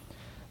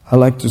 I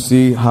like to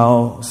see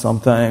how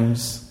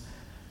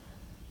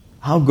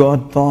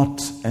God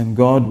thought and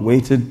God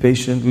waited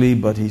patiently,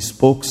 but He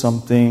spoke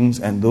some things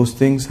and those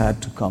things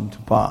had to come to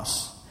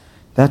pass.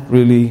 That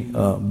really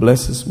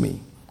blesses me.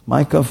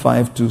 Micah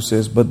 5:2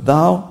 says, "But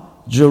thou,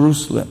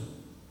 Jerusalem,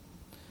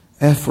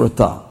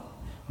 Ephrathah,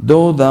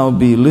 though thou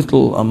be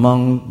little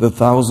among the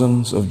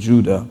thousands of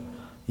Judah,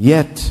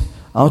 yet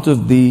out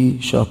of thee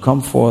shall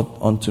come forth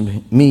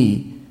unto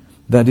me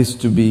that is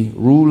to be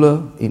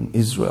ruler in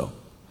Israel,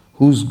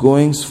 whose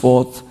goings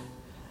forth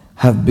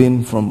have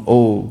been from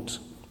old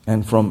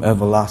and from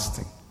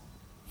everlasting."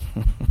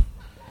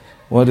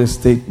 What a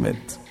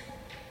statement.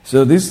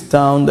 So this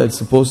town that's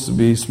supposed to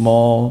be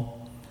small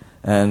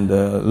and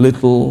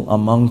little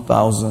among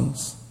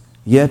thousands,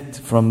 yet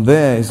from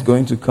there is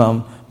going to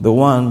come the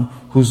one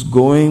whose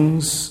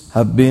goings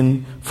have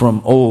been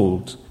from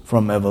old,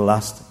 from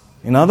everlasting.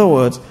 In other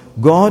words,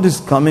 God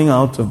is coming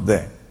out of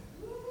there,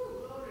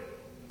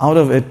 out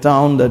of a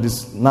town that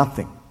is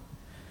nothing.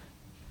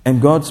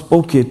 And God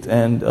spoke it,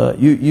 and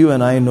you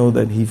and I know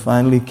that He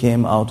finally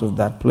came out of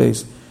that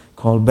place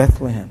called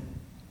Bethlehem.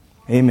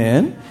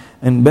 Amen.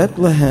 And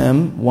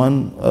Bethlehem,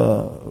 one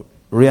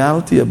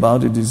reality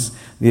about it is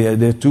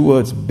there are two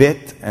words,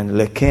 Bet and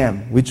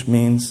Lechem, which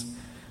means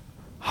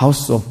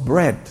house of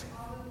bread.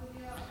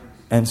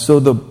 And so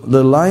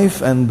the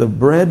life and the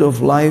bread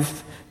of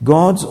life,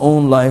 God's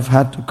own life,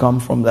 had to come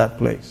from that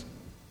place.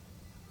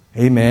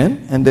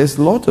 Amen. And there's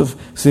a lot of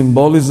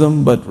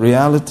symbolism, but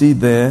reality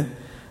there.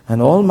 And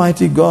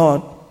Almighty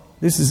God,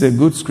 this is a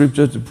good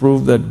scripture to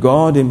prove that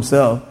God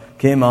Himself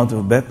came out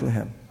of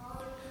Bethlehem.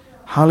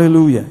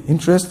 Hallelujah.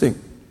 Interesting.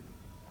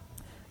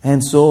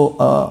 And so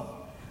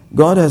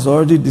God has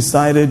already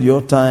decided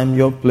your time,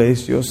 your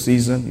place, your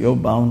season, your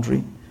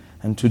boundary.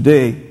 And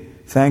today,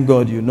 thank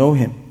God you know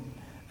Him.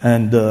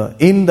 And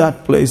in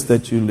that place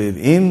that you live,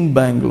 in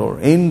Bangalore,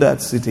 in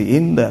that city,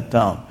 in that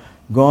town,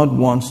 God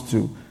wants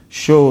to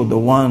show the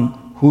one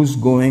whose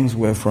goings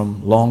were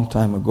from long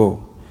time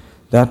ago.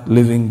 That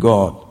living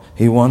God.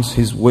 He wants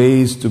His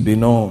ways to be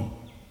known,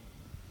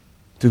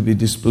 to be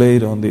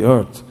displayed on the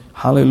earth.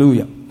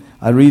 Hallelujah.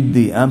 I read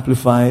the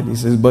Amplified. He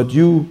says, "But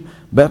you,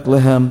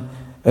 Bethlehem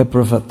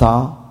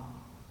Ephrathah,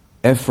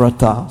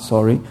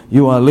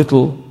 you are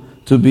little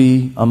to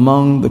be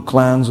among the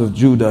clans of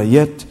Judah,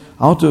 yet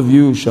out of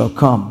you shall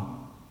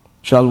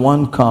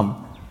one come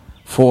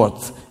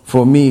forth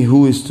for me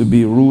who is to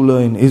be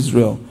ruler in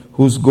Israel,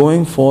 whose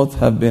going forth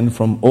have been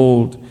from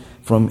old,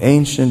 from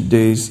ancient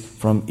days,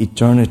 from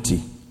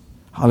eternity."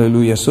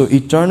 Hallelujah. So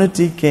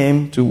eternity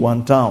came to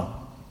one town,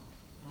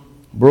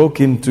 broke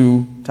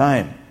into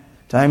time.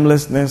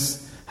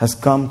 Timelessness has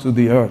come to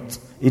the earth.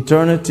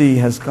 Eternity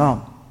has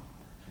come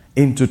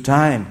into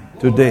time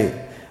today.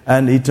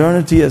 And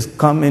eternity has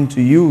come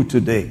into you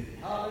today.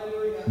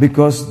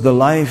 Because the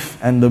life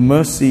and the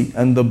mercy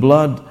and the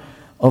blood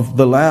of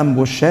the Lamb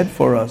was shed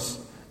for us.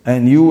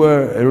 And you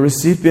were a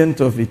recipient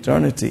of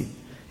eternity.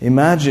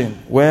 Imagine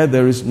where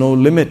there is no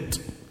limit,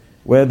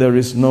 where there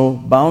is no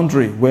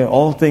boundary, where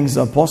all things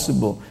are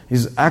possible,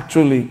 is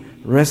actually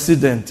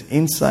resident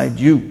inside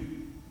you.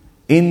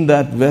 In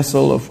that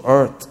vessel of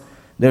earth,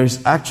 there is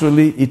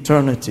actually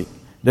eternity.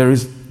 There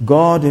is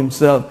God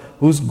Himself,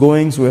 whose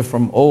goings were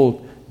from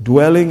old,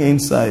 dwelling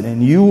inside.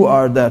 And you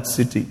are that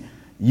city.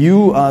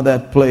 You are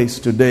that place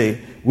today,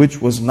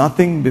 which was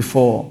nothing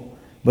before.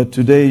 But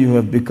today you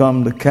have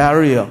become the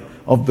carrier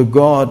of the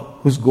God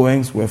whose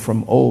goings were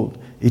from old.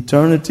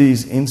 Eternity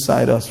is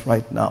inside us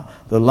right now.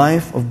 The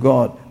life of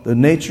God, the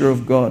nature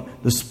of God,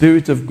 the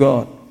Spirit of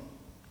God.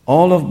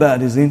 All of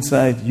that is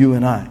inside you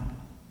and I.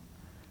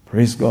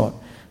 Praise God.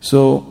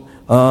 So,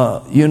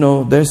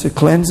 there's a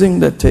cleansing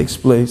that takes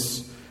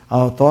place.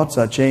 Our thoughts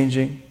are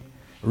changing.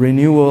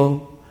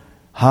 Renewal.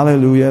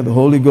 Hallelujah. The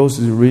Holy Ghost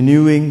is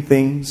renewing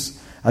things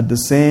at the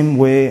same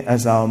way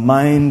as our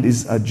mind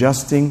is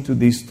adjusting to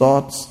these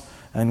thoughts.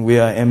 And we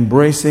are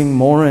embracing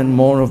more and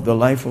more of the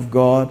life of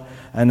God.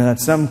 And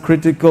at some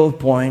critical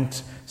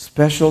point,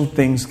 special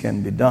things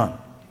can be done.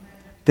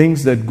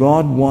 Things that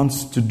God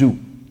wants to do.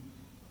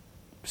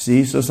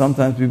 See, so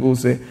sometimes people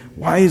say,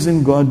 why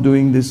isn't God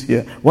doing this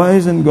here? Why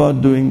isn't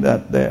God doing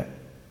that there?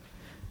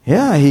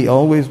 Yeah, He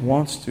always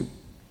wants to.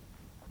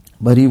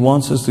 But He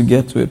wants us to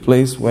get to a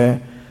place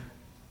where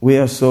we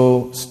are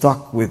so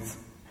stuck with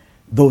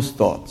those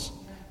thoughts.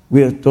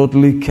 We are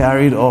totally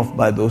carried off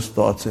by those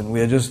thoughts, and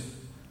we are just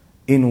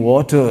in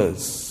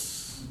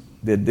waters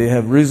that they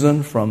have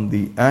risen from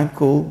the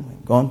ankle,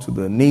 gone to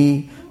the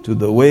knee, to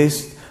the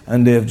waist,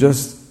 and they have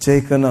just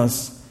taken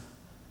us.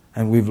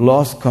 And we've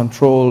lost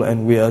control,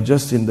 and we are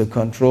just in the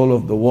control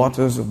of the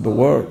waters of the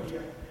world.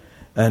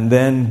 And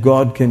then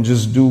God can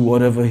just do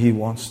whatever He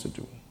wants to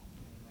do.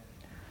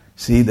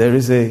 See, there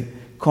is a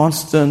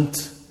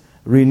constant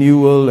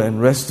renewal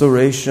and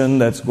restoration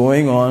that's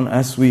going on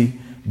as we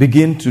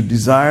begin to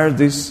desire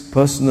this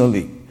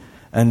personally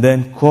and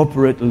then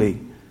corporately,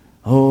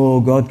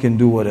 oh, God can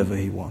do whatever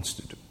He wants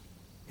to do.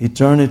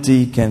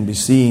 Eternity can be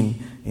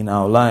seen in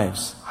our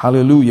lives.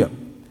 Hallelujah.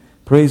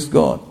 Praise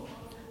God.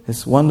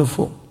 It's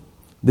wonderful.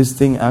 This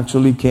thing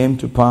actually came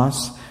to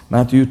pass.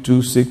 Matthew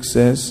 2:6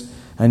 says,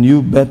 "And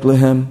you,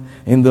 Bethlehem,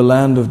 in the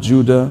land of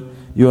Judah,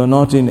 you are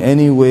not in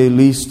any way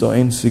least or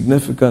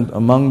insignificant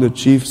among the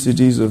chief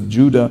cities of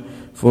Judah,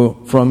 for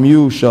from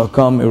you shall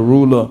come a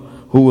ruler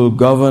who will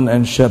govern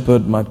and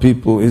shepherd my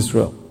people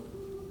Israel."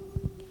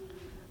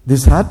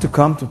 This had to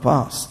come to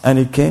pass, and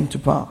it came to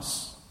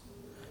pass.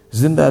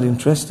 Isn't that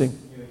interesting?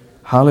 Yes.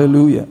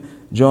 Hallelujah.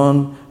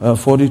 John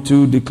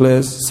 42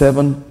 declares,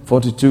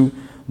 7:42,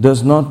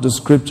 "Does not the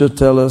scripture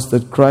tell us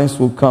that Christ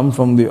will come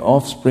from the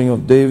offspring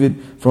of David,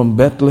 from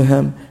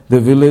Bethlehem, the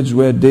village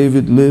where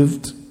David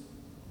lived?"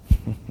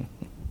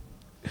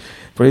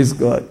 Praise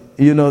God.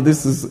 You know,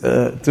 this is,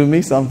 to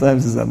me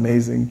sometimes is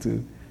amazing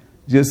to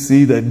just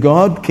see that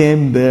God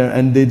came there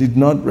and they did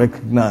not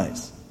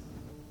recognize.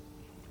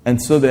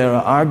 And so there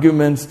are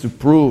arguments to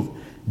prove,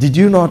 did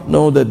you not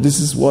know that this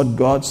is what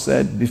God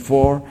said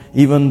before,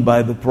 even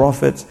by the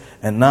prophets,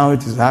 and now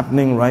it is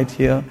happening right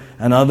here?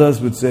 And others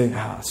would say,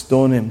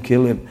 stone him,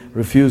 kill him,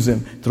 refuse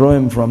him, throw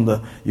him from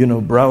the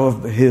brow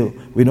of the hill.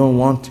 We don't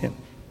want him.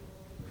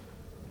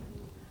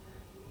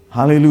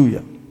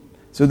 Hallelujah.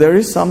 So there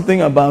is something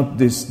about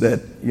this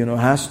that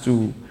has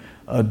to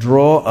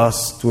draw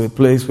us to a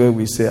place where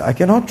we say, I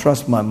cannot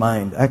trust my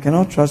mind, I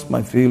cannot trust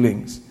my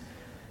feelings.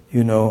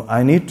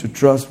 I need to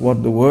trust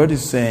what the Word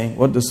is saying,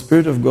 what the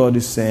Spirit of God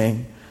is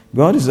saying.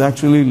 God is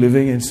actually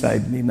living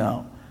inside me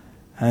now.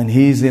 And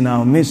He is in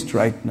our midst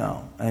right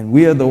now. And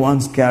we are the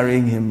ones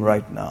carrying Him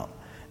right now.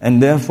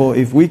 And therefore,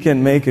 if we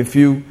can make a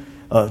few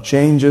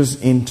changes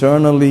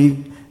internally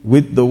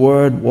with the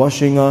Word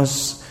washing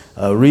us,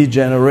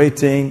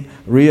 regenerating,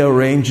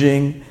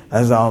 rearranging,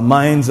 as our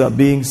minds are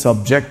being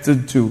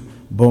subjected to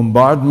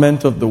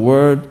bombardment of the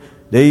Word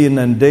day in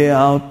and day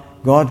out,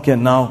 God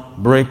can now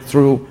break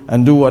through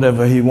and do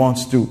whatever He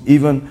wants to,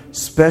 even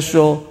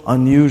special,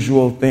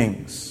 unusual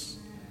things.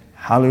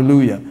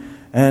 Hallelujah.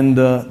 And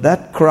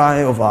that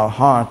cry of our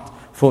heart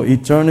for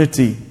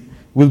eternity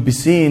will be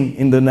seen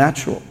in the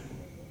natural.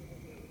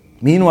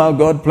 Meanwhile,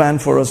 God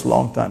planned for us a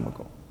long time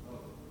ago.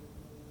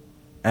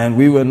 And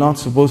we were not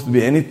supposed to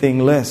be anything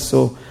less.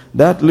 So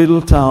that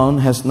little town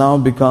has now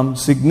become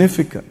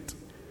significant.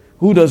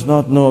 Who does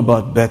not know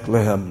about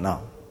Bethlehem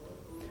now?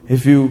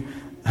 If you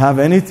have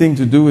anything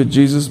to do with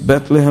Jesus,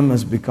 Bethlehem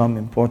has become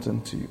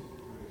important to you.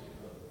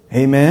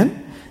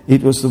 Amen?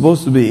 It was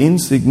supposed to be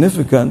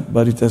insignificant,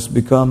 but it has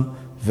become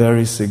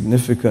very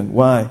significant.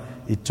 Why?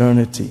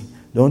 Eternity.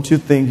 Don't you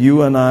think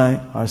you and I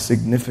are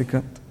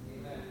significant?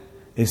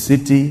 A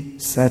city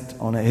set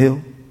on a hill.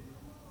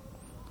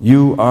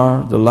 You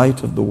are the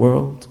light of the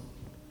world.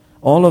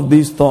 All of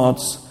these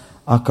thoughts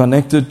are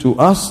connected to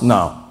us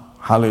now.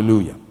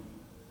 Hallelujah.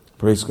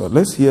 Praise God.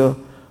 Let's hear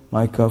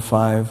Micah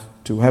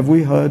 5:2. Have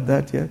we heard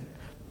that yet?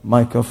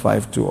 Micah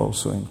 5:2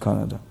 also in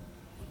Kannada.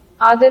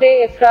 ಆದರೆ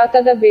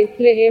ಎಫ್ರಾತದ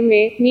ಬೇತ್ಲೆಹೇಮೇ,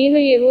 ನೀನು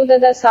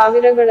ಯೆಹೂದದ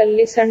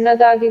ಸಾವಿರಗಳಲ್ಲಿ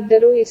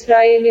ಸಣ್ಣದಾಗಿದ್ದರೂ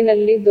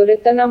ಇಸ್ರಾಯೇಲಿನಲ್ಲಿ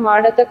ದೊರೆತನ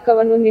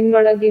ಮಾಡತಕ್ಕವನು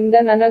ನಿನ್ನೊಳಗಿಂದ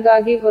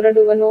ನನಗಾಗಿ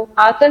ಹೊರಡುವನು.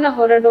 ಆತನ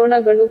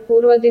ಹೊರಡೋಣಗಳು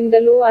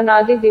ಪೂರ್ವದಿಂದಲೂ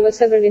ಅನಾದಿ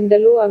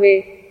ದಿವಸಗಳಿಂದಲೂ ಅವೆ.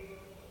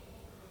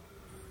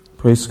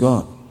 Praise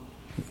God.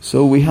 So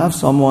we have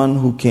someone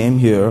who came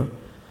here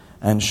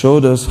and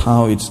showed us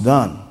how it's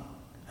done.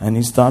 And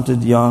he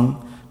started young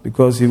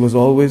because he was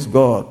always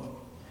God.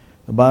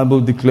 The Bible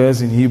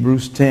declares in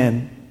Hebrews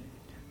 10,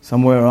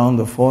 somewhere around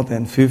the 4th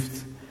and 5th,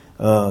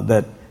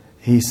 that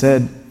he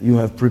said, you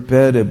have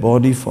prepared a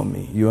body for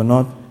me. You are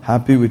not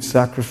happy with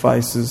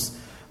sacrifices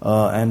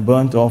and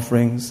burnt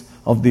offerings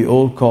of the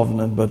old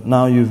covenant, but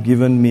now you've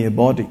given me a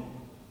body.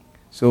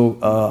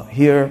 So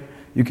here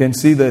you can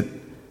see that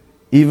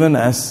even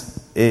as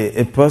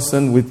a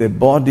person with a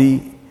body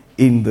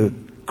in the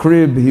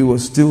crib, he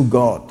was still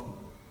God.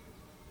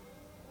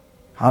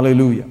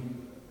 Hallelujah.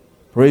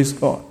 Praise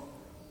God.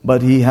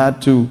 But he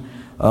had to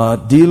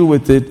deal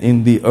with it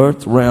in the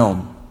earth realm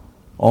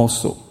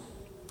also.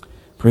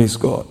 Praise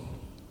God.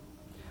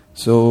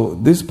 So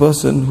this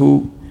person who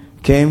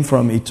came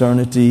from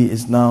eternity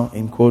is now,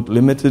 in quote,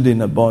 limited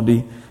in a body,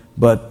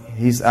 but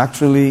he's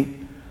actually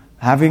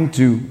having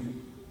to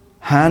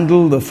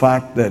handle the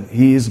fact that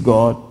he is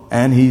God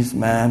and he's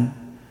man,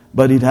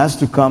 but it has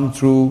to come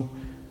through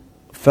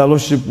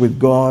fellowship with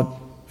God,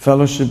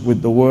 fellowship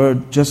with the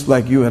Word, just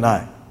like you and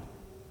I.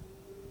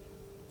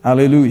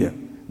 Hallelujah.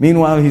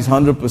 Meanwhile, he's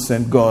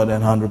 100% God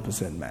and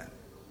 100% man.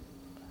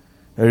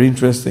 Very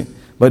interesting.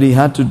 But he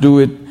had to do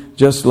it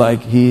just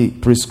like he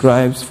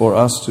prescribes for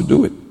us to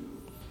do it.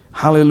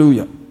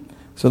 Hallelujah.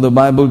 So the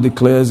Bible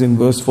declares in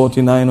verse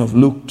 49 of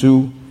Luke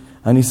 2,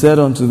 and he said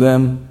unto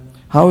them,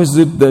 how is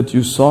it that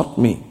you sought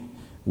me?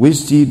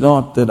 Wist ye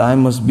not that I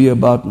must be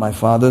about my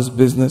Father's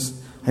business?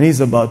 And he's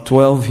about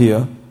 12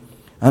 here.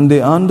 And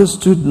they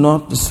understood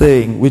not the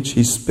saying which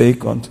he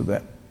spake unto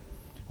them.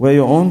 Where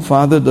your own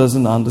father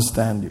doesn't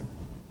understand you.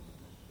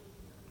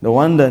 the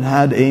one that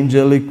had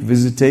angelic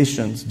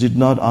visitations, did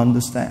not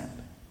understand.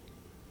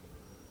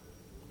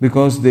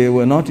 Because they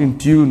were not in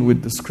tune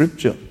with the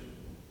scripture.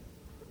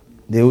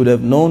 They would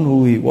have known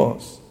who he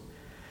was.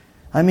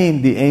 I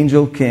mean, the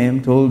angel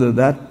came, told her,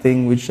 that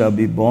thing which shall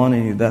be born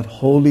in you, that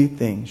holy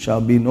thing,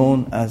 shall be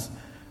known as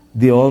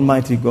the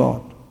Almighty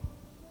God.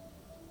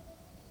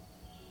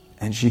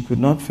 And she could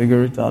not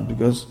figure it out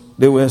because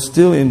they were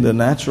still in the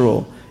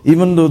natural,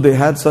 even though they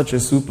had such a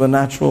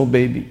supernatural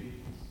baby.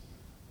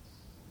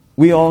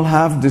 We all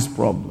have this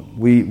problem.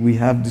 We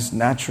have this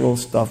natural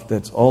stuff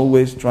that's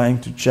always trying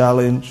to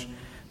challenge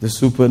the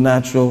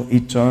supernatural,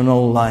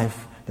 eternal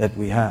life that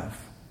we have.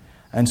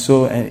 And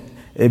so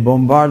a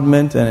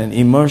bombardment and an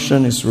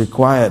immersion is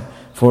required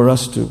for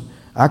us to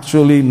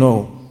actually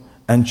know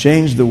and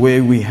change the way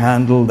we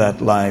handle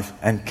that life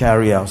and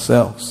carry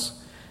ourselves.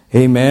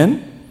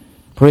 Amen?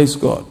 Praise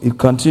God. It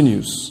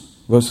continues.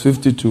 Verse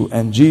 52,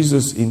 and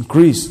Jesus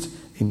increased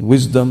in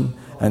wisdom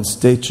and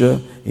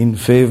stature, in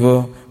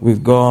favor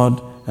with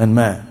God and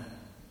man.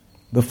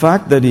 The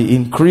fact that he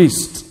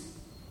increased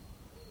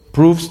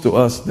proves to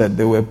us that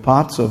there were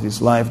parts of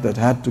his life that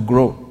had to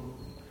grow.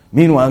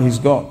 Meanwhile, he's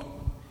God.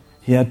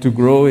 He had to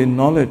grow in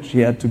knowledge.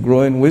 He had to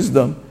grow in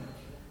wisdom.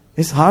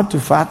 It's hard to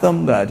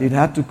fathom that. It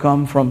had to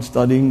come from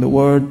studying the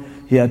Word.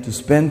 He had to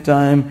spend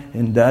time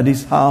in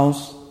Daddy's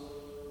house,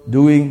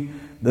 doing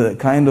the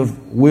kind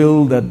of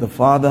will that the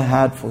Father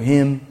had for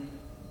him,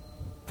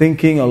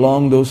 thinking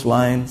along those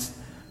lines.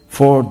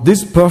 For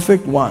this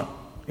perfect one,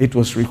 it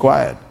was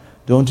required.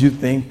 Don't you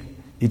think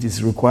it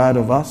is required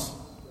of us?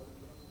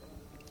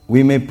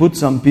 We may put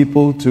some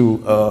people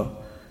to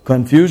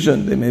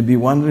confusion. They may be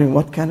wondering,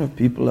 what kind of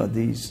people are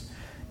these?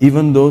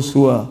 Even those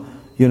who are,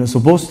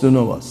 supposed to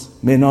know us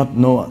may not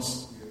know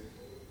us.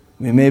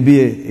 We may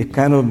be a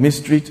kind of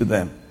mystery to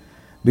them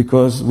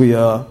because we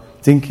are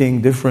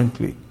thinking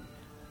differently.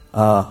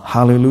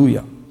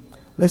 Hallelujah.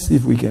 Let's see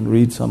if we can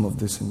read some of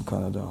this in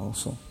Kannada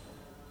also.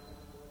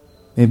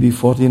 Maybe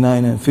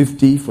 49 and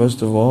 50,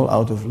 first of all,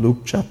 out of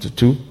Luke chapter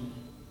 2.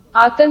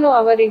 ಆತನು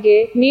ಅವರಿಗೆ,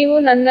 ನೀವು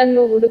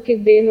ನನ್ನನ್ನು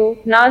ಹುಡುಕಿದ್ದೇನು,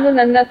 ನಾನು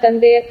ನನ್ನ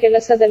ತಂದೆಯ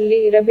ಕೆಲಸದಲ್ಲಿ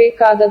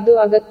ಇರಬೇಕಾದದ್ದು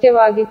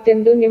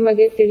ಅಗತ್ಯವಾಗಿತ್ತೆಂದು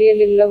ನಿಮಗೆ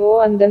ತಿಳಿಯಲಿಲ್ಲವೋ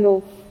ಅಂದನು.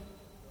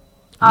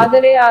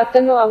 ಆದರೆ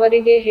ಆತನು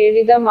ಅವರಿಗೆ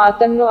ಹೇಳಿದ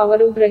ಮಾತನ್ನು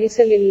ಅವರು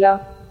ಗ್ರಹಿಸಲಿಲ್ಲ.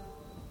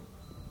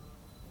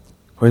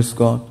 Praise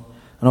God.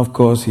 And of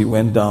course he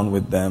went down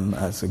with them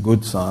as a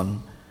good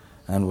son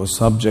and was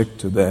subject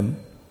to them,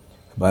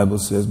 the Bible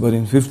says. But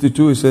in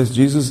 52 it says,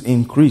 Jesus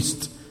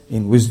increased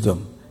in wisdom,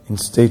 in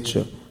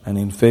stature, and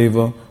in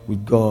favor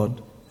with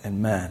God and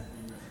man.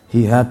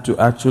 He had to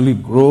actually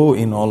grow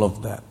in all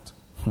of that.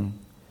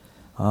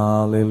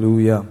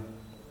 Hallelujah.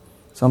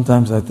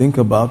 Sometimes I think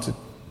about it.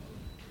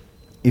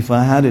 If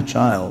I had a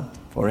child,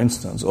 for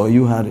instance, or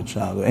you had a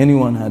child, or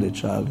anyone had a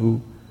child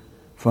who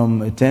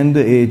from a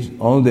tender age,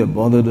 all they're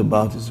bothered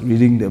about is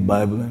reading their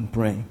Bible and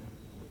praying,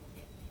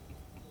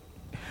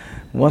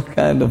 what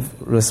kind of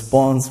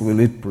response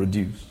will it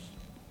produce?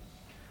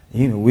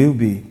 We'll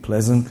be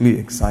pleasantly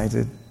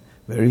excited,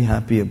 very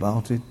happy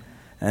about it,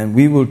 and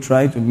we will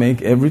try to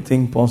make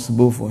everything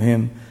possible for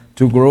him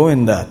to grow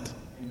in that.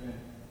 Amen.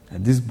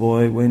 And this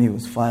boy, when he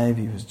was 5,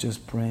 he was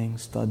just praying,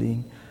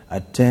 studying.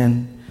 At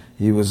 10,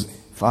 he was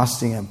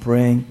fasting and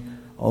praying,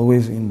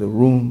 always in the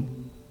room.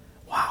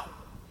 Wow.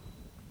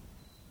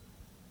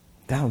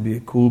 That would be a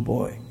cool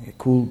boy, a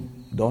cool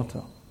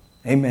daughter.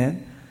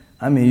 Amen.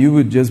 I mean, you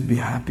would just be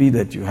happy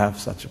that you have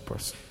such a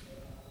person.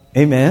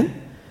 Amen.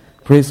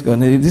 Praise God.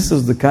 And this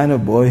is the kind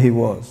of boy he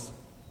was.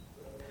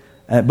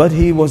 But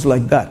he was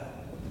like that.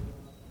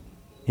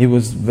 He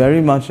was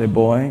very much a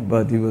boy,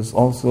 but he was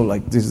also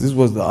like this. This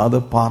was the other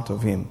part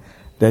of him,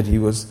 that he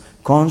was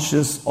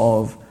conscious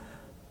of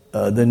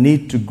the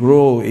need to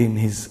grow in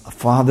his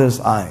Father's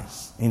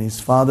eyes, in his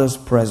Father's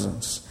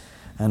presence.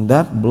 And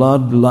that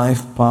blood,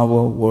 life,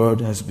 power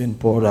word has been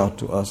poured out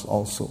to us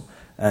also.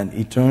 And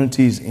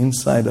eternity is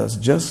inside us,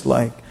 just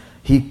like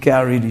he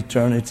carried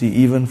eternity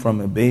even from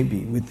a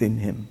baby within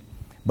him.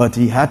 But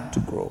he had to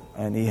grow,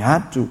 and he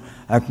had to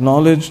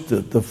acknowledge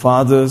the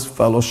Father's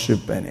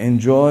fellowship and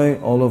enjoy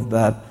all of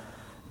that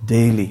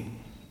daily.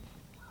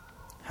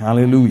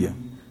 Hallelujah.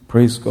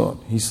 Praise God.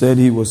 He said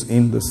he was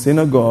in the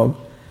synagogue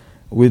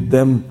with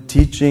them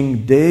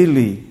teaching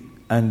daily,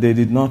 and they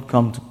did not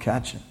come to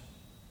catch him.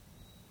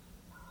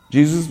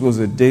 Jesus was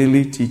a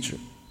daily teacher.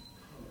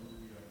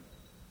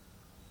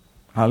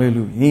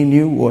 Hallelujah. He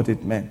knew what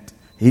it meant.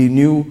 He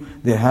knew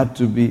there had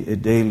to be a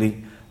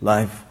daily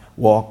life,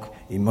 walk,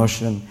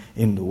 immersion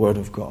in the Word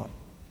of God.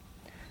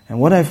 And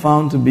what I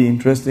found to be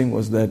interesting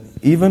was that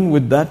even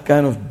with that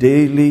kind of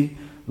daily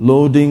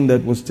loading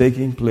that was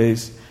taking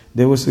place,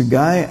 there was a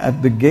guy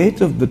at the gate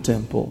of the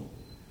temple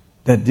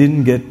that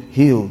didn't get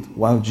healed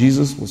while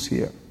Jesus was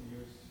here.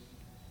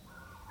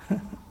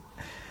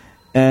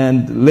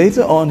 And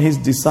later on, his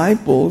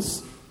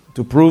disciples,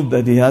 to prove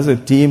that he has a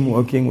team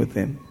working with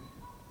him,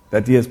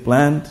 that he has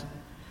planned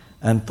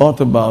and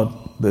thought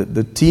about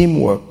the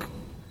teamwork,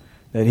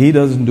 that he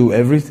doesn't do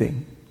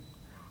everything.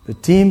 The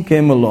team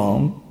came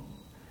along,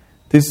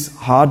 this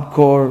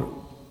hardcore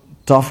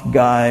tough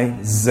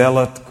guy,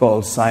 zealot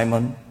called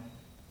Simon,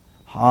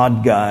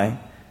 hard guy,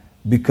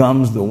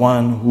 becomes the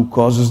one who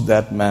causes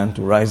that man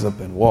to rise up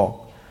and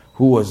walk,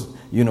 who was,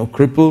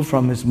 crippled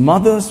from his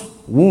mother's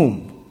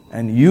womb,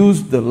 and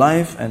used the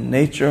life and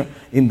nature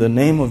in the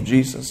name of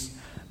Jesus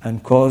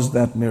and caused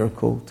that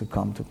miracle to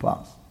come to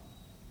pass.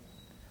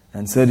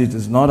 And said, it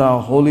is not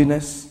our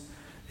holiness,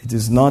 it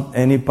is not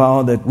any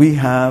power that we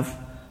have,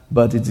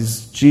 but it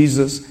is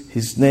Jesus,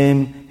 His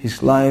name,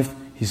 His life,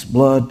 His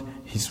blood,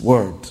 His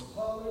word.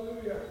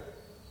 Hallelujah.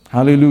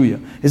 Hallelujah.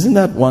 Isn't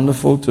that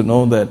wonderful to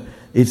know that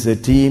it's a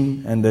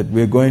team and that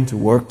we're going to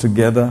work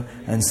together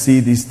and see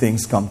these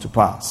things come to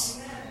pass?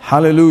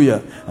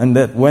 Hallelujah. And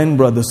that when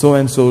brother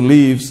so-and-so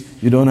leaves,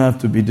 you don't have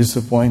to be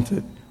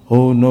disappointed.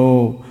 Oh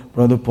no,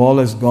 brother Paul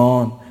is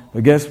gone.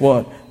 But guess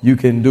what? You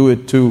can do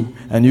it too,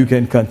 and you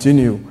can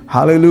continue.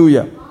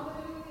 Hallelujah.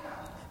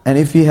 And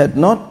if he had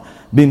not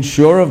been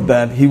sure of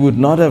that, he would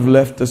not have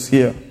left us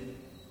here.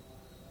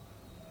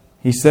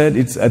 He said,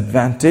 it's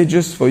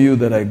advantageous for you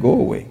that I go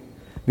away.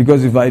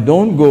 Because if I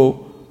don't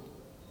go,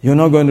 you're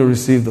not going to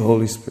receive the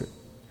Holy Spirit.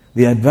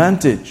 The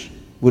advantage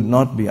would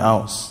not be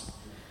ours.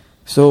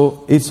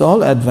 So it's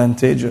all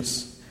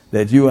advantageous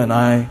that you and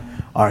I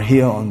are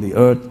here on the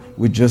earth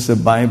with just a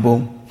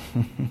Bible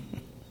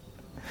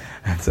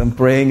and some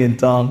praying in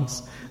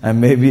tongues and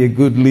maybe a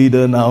good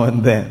leader now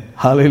and then.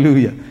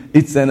 Hallelujah.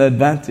 It's an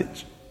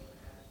advantage.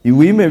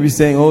 We may be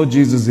saying, oh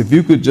Jesus, if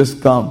you could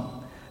just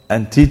come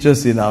and teach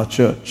us in our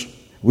church,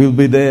 we'll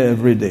be there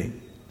every day.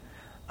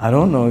 I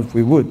don't know if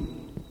we would.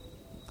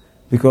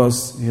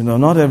 Because,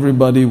 not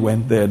everybody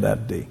went there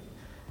that day.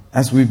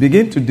 As we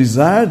begin to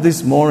desire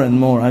this more and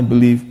more, I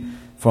believe,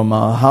 from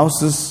our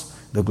houses,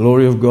 the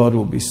glory of God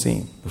will be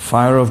seen. The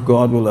fire of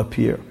God will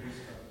appear.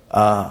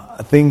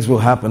 Things will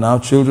happen. Our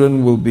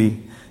children will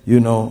be,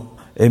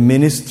 a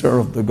minister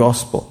of the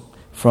gospel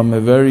from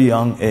a very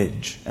young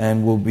age,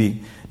 and will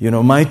be,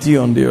 mighty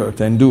on the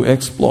earth and do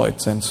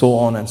exploits and so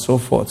on and so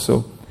forth.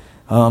 So,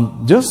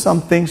 just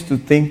some things to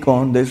think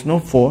on. There's no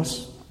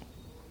force.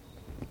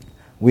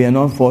 We are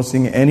not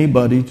forcing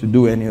anybody to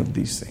do any of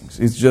these things.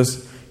 It's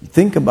just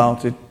think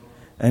about it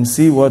and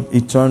see what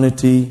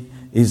eternity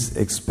is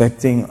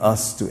expecting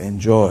us to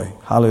enjoy.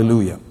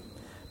 Hallelujah.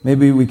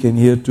 Maybe we can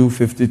hear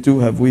 252.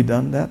 Have we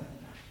done that?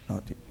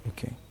 Not yet.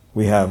 Okay.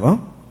 We have, huh?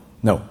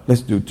 No.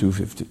 Let's do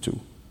 252.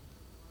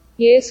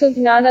 ಯೇಸು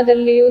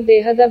ಜ್ಞಾನದಲ್ಲಿಯೂ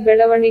ದೇಹದ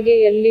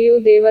ಬೆಳವಣಿಗೆಯಲ್ಲಿಯೂ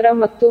ದೇವರ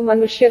ಮತ್ತು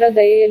ಮನುಷ್ಯರ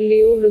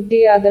ದಯೆಯಲ್ಲಿಯೂ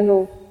ವೃದ್ಧಿಯಾದನು.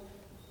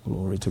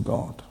 Glory to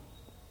God.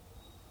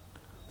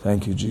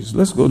 Thank you, Jesus.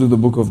 Let's go to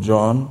the book of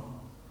John.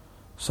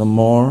 Some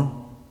more.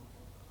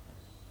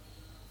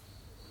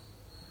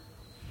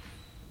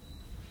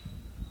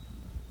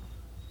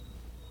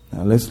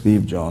 Now let's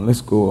leave John.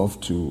 Let's go off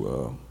to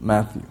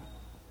Matthew.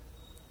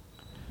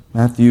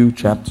 Matthew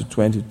chapter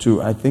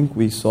 22. I think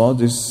we saw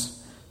this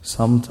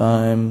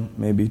sometime,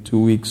 maybe 2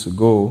 weeks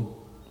ago.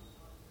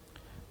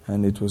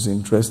 And it was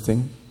interesting.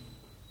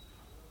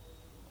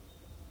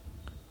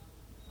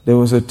 There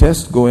was a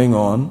test going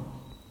on.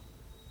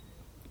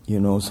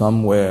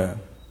 Some were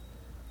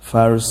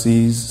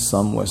Pharisees,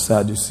 some were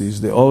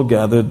Sadducees. They all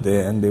gathered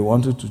there and they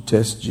wanted to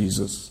test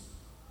Jesus.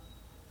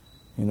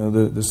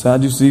 The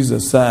Sadducees are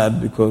sad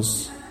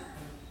because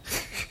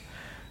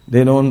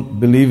they don't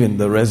believe in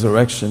the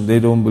resurrection. They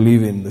don't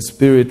believe in the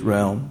spirit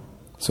realm.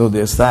 So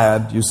they're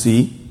sad, you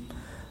see.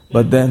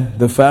 But then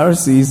the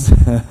Pharisees,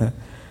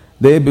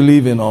 they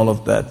believe in all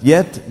of that.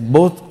 Yet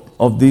both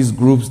of these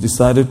groups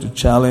decided to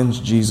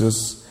challenge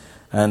Jesus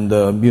and,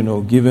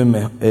 give him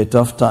a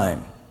tough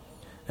time.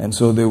 And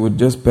so they would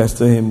just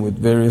pester him with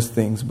various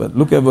things. But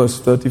look at verse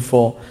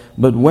 34.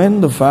 But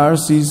when the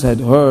Pharisees had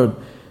heard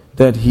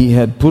that he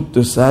had put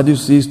the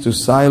Sadducees to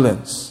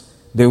silence,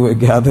 they were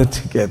gathered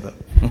together.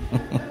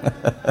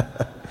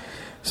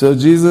 So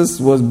Jesus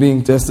was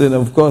being tested.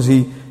 Of course,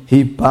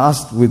 he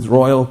passed with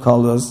royal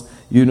colors.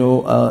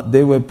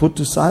 They were put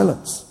to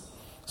silence.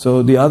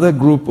 So the other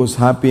group was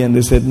happy and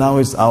they said, now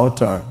it's our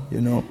turn.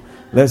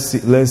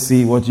 Let's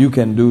see what you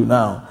can do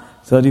now.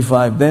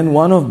 35. Then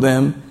one of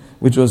them,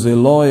 which was a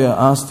lawyer,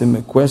 asked him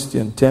a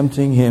question,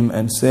 tempting him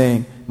and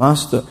saying,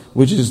 Master,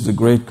 which is the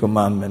great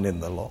commandment in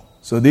the law?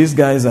 So these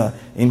guys are,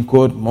 in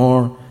quote,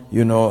 more,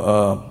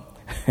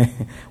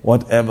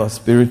 whatever,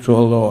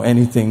 spiritual or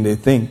anything they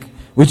think,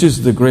 which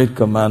is the great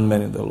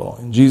commandment in the law.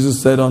 And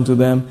Jesus said unto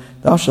them,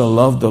 Thou shalt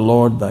love the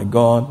Lord thy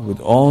God with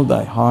all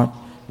thy heart,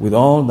 with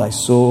all thy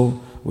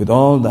soul, with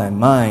all thy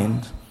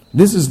mind.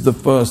 This is the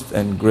first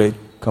and great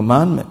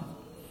commandment.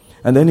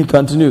 And then he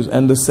continues,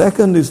 and the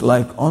second is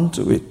like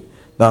unto it,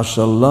 Thou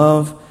shalt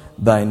love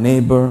thy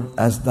neighbor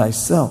as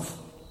thyself.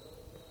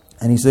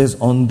 And he says,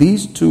 on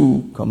these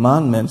two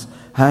commandments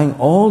hang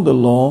all the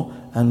law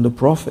and the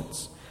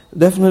prophets.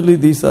 Definitely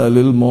these are a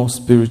little more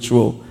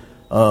spiritual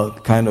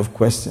kind of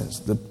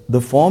questions.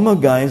 The former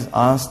guys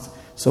asked,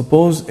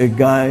 suppose a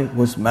guy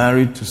was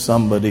married to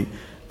somebody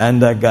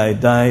and that guy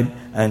died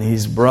and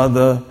his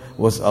brother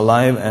was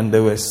alive and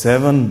there were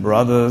 7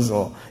 brothers,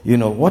 or,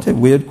 what a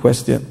weird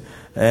question.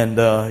 And,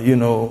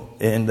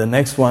 and the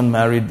next one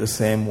married the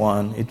same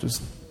one. It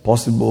was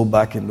possible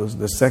back in those,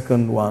 the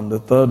second one, the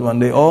third one.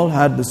 They all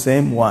had the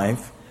same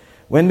wife.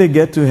 When they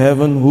get to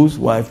heaven, whose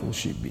wife will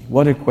she be?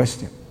 What a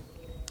question.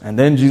 And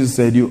then Jesus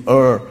said, you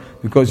err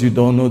because you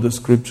don't know the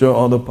scripture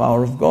or the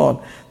power of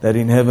God, that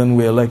in heaven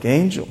we are like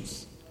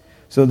angels.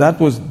 So that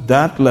was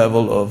that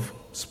level of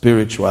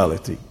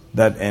spirituality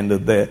that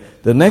ended there.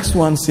 The next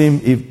one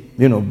seemed,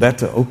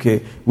 better. Okay,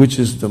 which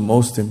is the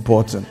most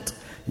important,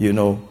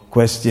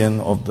 question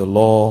of the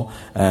law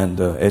and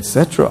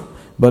etc.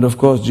 But of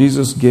course,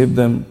 Jesus gave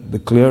them the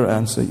clear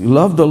answer. You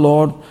love the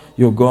Lord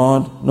your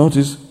God,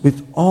 notice,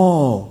 with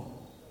all.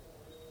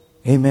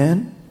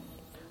 Amen?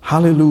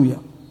 Hallelujah.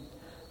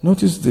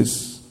 Notice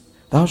this.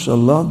 Thou shalt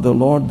love the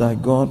Lord thy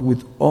God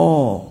with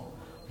all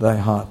thy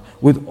heart,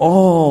 with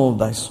all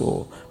thy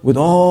soul, with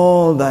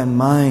all thy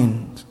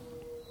mind.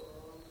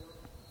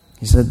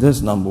 He said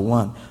this, number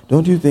one.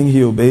 Don't you think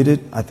he obeyed it?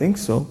 I think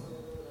so.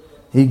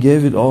 He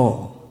gave it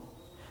all.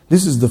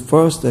 This is the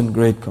first and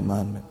great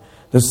commandment.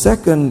 The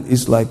second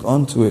is like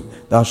unto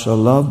it, thou shalt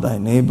love thy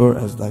neighbor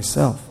as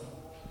thyself.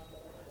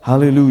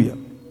 Hallelujah.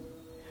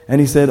 And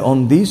he said,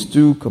 on these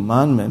two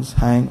commandments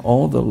hang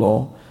all the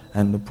law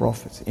and the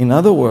prophets. In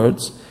other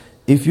words,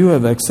 if you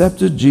have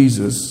accepted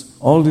Jesus,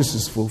 all this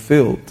is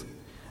fulfilled.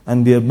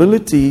 And the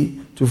ability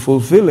to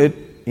fulfill it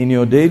in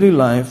your daily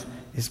life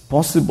is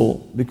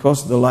possible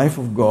because the life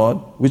of God,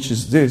 which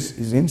is this,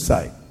 is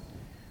inside.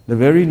 The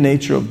very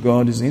nature of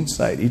God is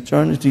inside.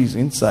 Eternity is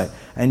inside.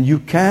 And you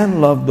can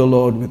love the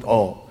Lord with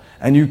all.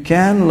 And you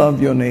can love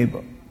your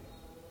neighbor.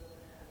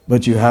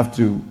 But you have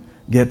to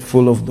get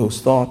full of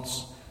those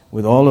thoughts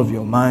with all of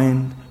your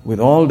mind, with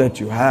all that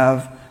you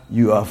have.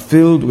 You are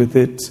filled with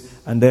it,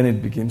 and then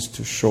it begins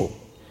to show.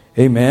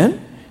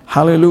 Amen?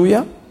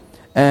 Hallelujah.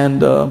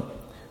 And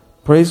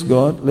praise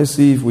God. Let's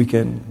see if we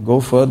can go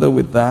further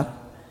with that.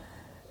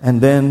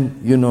 And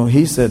then,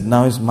 he said,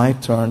 now it's my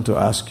turn to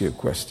ask you a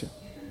question.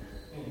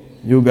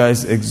 You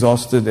guys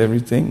exhausted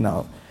everything.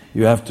 Now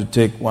you have to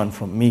take one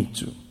from me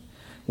too.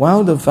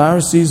 While the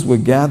Pharisees were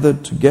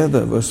gathered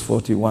together, verse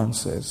 41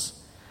 says,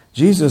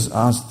 Jesus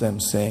asked them,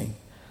 saying,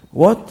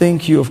 what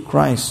think you of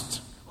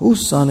Christ?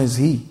 Whose son is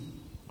he?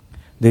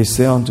 They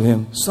say unto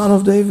him, Son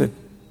of David.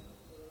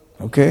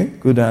 Okay,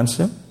 good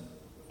answer.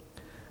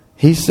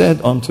 He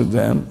said unto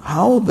them,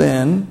 how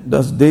then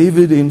does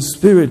David in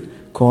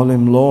spirit call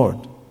him Lord,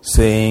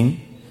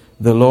 saying,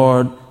 the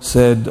Lord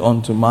said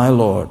unto my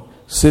Lord,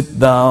 sit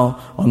thou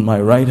on my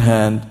right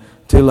hand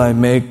till I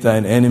make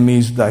thine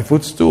enemies thy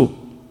footstool.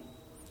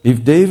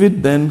 If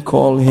David then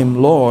call him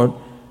Lord,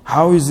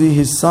 how is he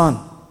his son?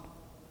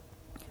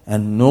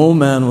 And no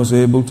man was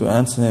able to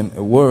answer him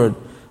a word,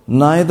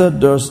 neither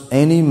durst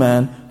any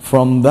man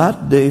from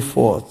that day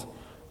forth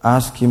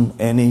ask him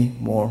any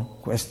more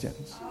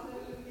questions.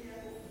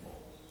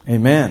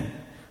 Amen.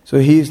 So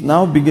he is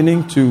now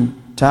beginning to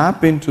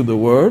tap into the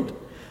word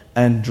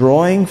and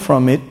drawing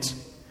from it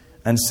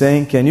and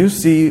saying, can you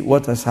see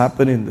what has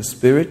happened in the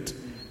spirit?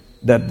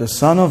 That the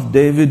son of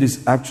David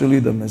is actually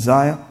the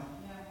Messiah?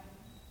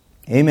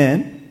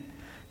 Amen.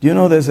 Do you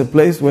know there's a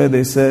place where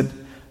they said,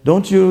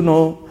 don't you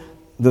know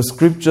the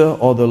scripture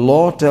or the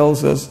law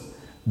tells us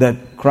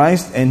that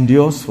Christ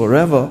endures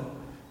forever,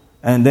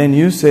 and then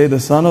you say the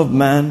Son of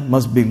Man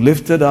must be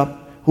lifted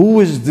up.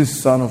 Who is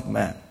this Son of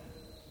Man?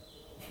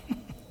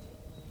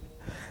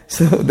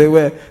 So they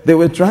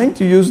were trying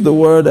to use the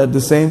word at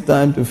the same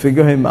time to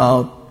figure him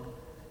out,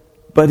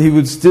 but he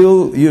would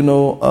still,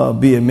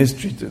 be a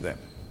mystery to them.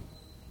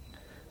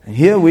 And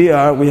here we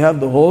are, we have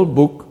the whole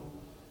book.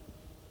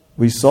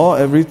 We saw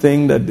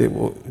everything that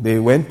they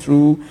went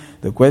through,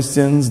 the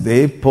questions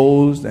they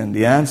posed and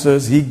the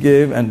answers he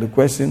gave and the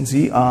questions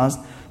he asked.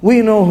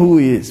 We know who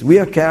he is. We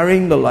are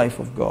carrying the life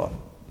of God.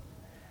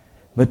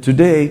 But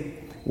today,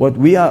 what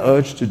we are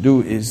urged to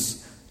do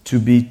is to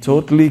be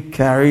totally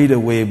carried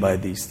away by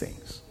these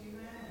things.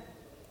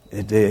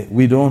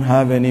 We don't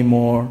have any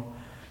more,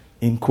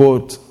 in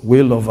quote,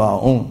 will of our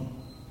own.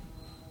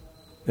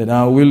 That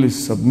our will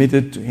is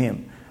submitted to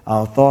him.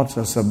 Our thoughts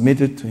are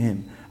submitted to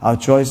him. Our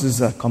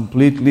choices are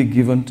completely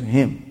given to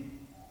him.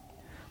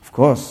 Of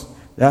course,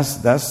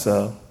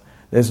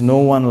 there's no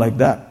one like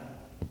that.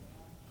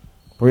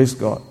 Praise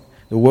God.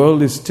 The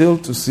world is still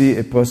to see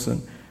a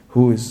person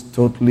who is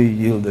totally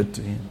yielded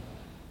to him.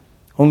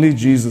 Only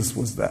Jesus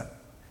was that.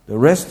 The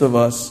rest of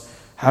us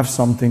have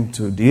something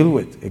to deal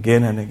with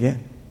again and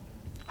again.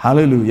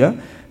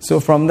 Hallelujah. So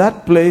from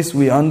that place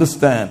we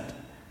understand.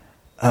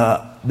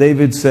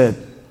 David said,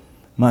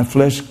 my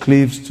flesh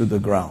cleaves to the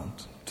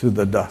ground, to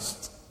the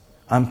dust.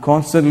 I'm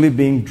constantly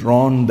being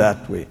drawn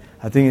that way.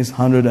 I think it's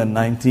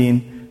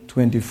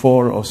 119:24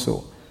 or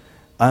so.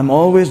 I'm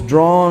always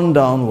drawn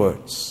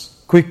downwards.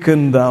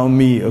 Quicken thou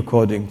me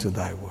according to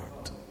thy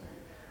word.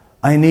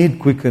 I need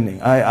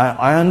quickening.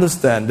 I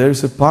understand. There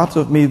is a part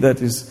of me that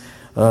is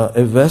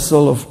a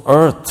vessel of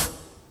earth.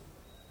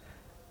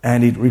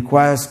 And it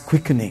requires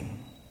quickening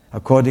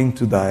according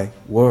to thy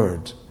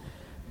word.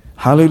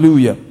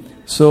 Hallelujah.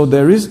 So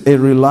there is a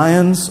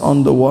reliance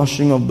on the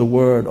washing of the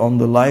word, on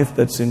the life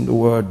that's in the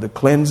word, the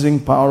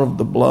cleansing power of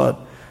the blood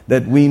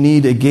that we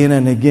need again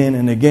and again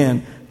and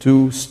again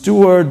to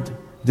steward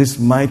this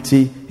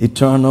mighty,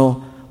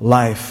 eternal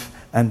life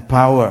and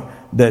power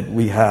that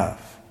we have.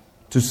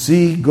 To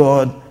see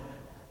God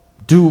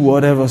do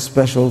whatever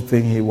special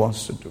thing He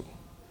wants to do.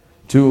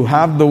 To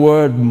have the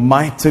Word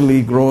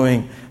mightily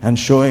growing and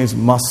showing His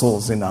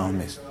muscles in our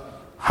midst.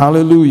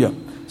 Hallelujah.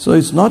 So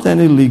it's not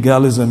any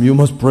legalism. You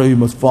must pray, you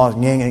must fast,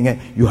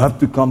 you have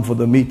to come for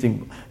the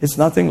meeting. It's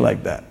nothing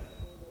like that.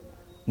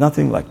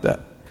 Nothing like that.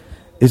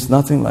 It's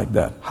nothing like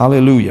that.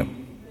 Hallelujah.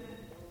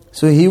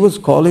 So He was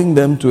calling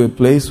them to a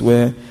place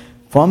where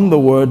from the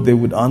Word they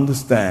would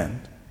understand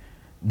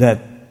that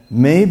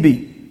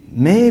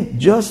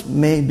just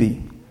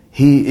maybe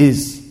He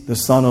is the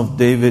Son of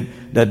David,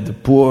 that the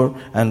poor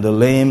and the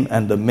lame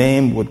and the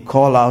maimed would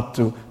call out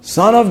to,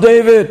 Son of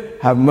David,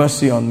 have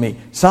mercy on me.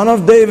 Son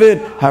of David,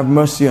 have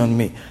mercy on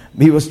me.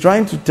 He was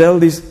trying to tell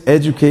these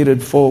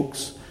educated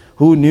folks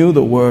who knew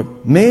the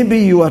Word, maybe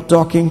you are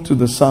talking to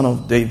the Son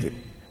of David,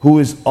 who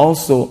is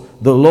also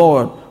the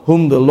Lord,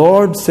 whom the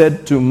Lord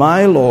said to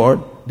my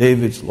Lord,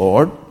 David's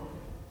Lord,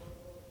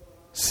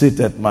 sit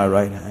at my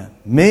right hand.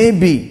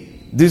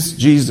 Maybe this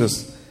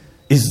Jesus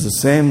is the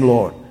same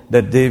Lord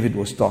that David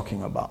was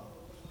talking about,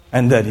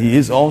 and that He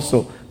is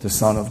also the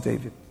Son of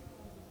David.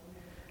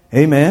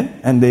 Amen?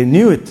 And they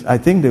knew it. I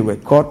think they were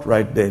caught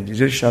right there. They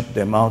just shut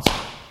their mouths.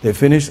 They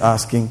finished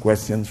asking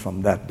questions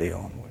from that day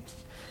onwards.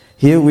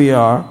 Here we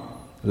are,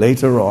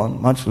 later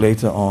on, much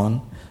later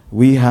on.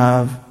 We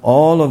have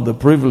all of the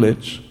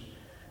privilege,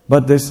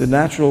 but there's the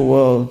natural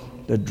world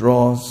that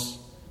draws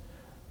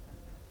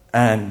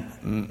and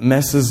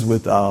messes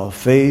with our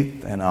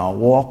faith and our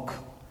walk.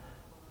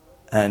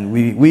 And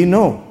we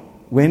know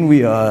when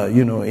we are,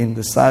 in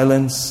the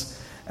silence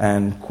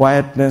and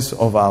quietness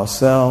of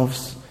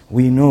ourselves,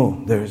 we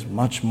know there is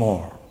much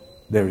more.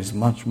 There is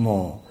much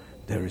more.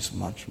 There is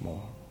much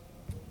more.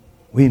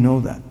 We know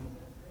that.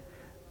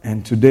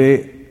 And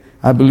today,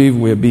 I believe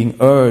we're being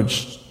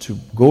urged to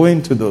go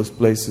into those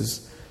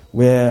places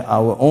where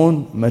our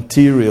own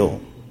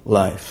material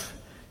life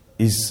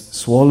is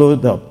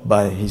swallowed up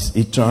by His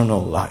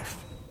eternal life.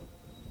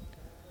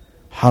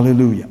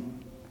 Hallelujah.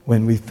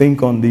 When we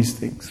think on these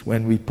things,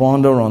 when we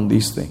ponder on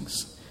these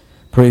things,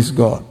 praise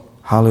God.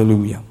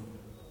 Hallelujah.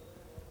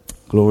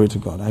 Glory to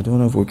God. I don't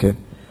know if we can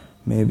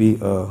maybe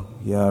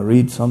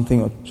read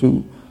something or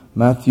two.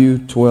 Matthew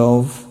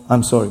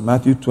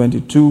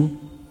 22,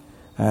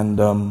 and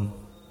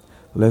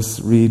let's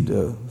read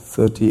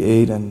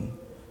 38 and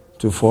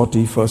to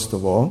 40 first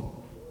of all.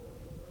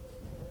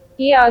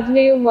 ಈ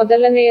ಆಜ್ಞೆಯು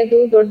ಮೊದಲನೆಯದು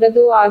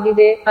ದೊಡ್ಡದೂ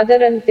ಆಗಿದೆ,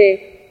 ಅದರಂತೆ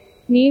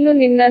ನೀನು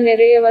ನಿನ್ನ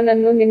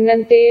ನೆರೆಯವನನ್ನು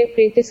ನಿನ್ನಂತೆಯೇ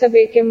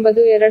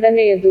ಪ್ರೀತಿಸಬೇಕೆಂಬುದು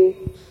ಎರಡನೆಯದು.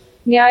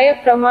 ನ್ಯಾಯ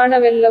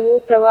ಪ್ರಮಾಣವೆಲ್ಲವೂ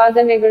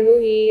ಪ್ರವಾದನೆಗಳು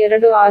ಈ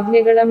ಎರಡು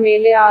ಆಜ್ಞೆಗಳ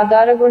ಮೇಲೆ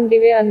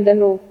ಆಧಾರಗೊಂಡಿವೆ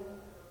ಅಂದನು.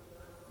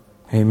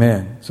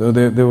 Amen. So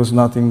there was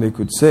nothing they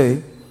could say,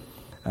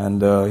 and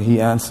He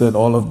answered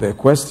all of their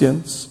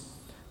questions.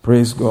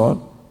 Praise God.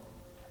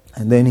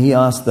 And then He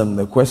asked them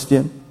the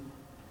question,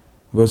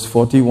 verse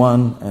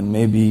 41 and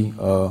maybe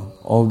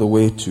all the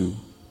way to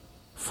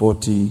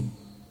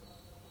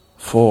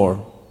 44,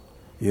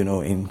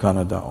 in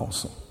Canada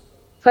also.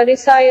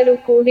 ಫರಿಸಾಯರು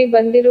ಕೂಡಿ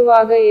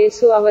ಬಂದಿರುವಾಗ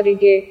ಯೇಸು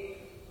ಅವರಿಗೆ,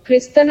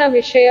 ಕ್ರಿಸ್ತನ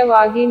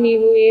ವಿಷಯವಾಗಿ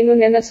ನೀವು ಏನು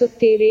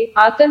ನೆನಸುತ್ತೀರಿ?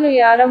 ಆತನು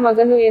ಯಾರ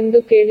ಮಗನು ಎಂದು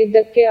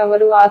ಕೇಳಿದ್ದಕ್ಕೆ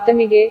ಅವರು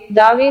ಆತನಿಗೆ,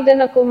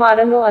 ದಾವೀದನ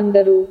ಕುಮಾರನು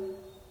ಅಂದರು.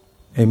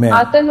 Amen.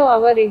 ಆತನು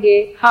ಅವರಿಗೆ,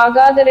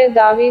 ಹಾಗಾದರೆ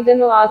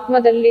ದಾವೀದನು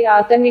ಆತ್ಮದಲ್ಲಿ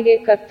ಆತನಿಗೆ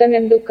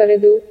ಕರ್ತನೆಂದು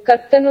ಕರೆದು,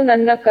 ಕರ್ತನು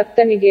ನನ್ನ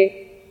ಕರ್ತನಿಗೆ,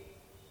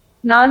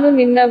 ನಾನು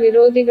ನಿನ್ನ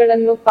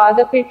ವಿರೋಧಿಗಳನ್ನು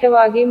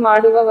ಪಾದಪೀಠವಾಗಿ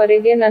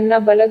ಮಾಡುವವರೆಗೆ ನನ್ನ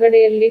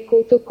ಬಲಗಡೆಯಲ್ಲಿ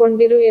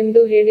ಕೂತುಕೊಂಡಿರು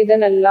ಎಂದು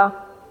ಹೇಳಿದನಲ್ಲ.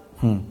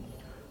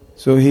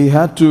 So He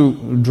had to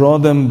draw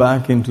them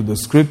back into the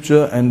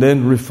Scripture and then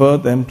refer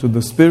them to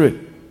the Spirit.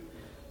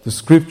 The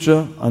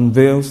Scripture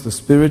unveils the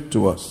Spirit to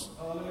us.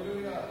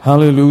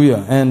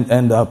 Hallelujah.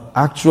 And the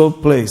actual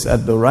place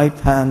at the right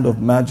hand of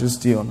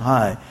Majesty on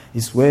high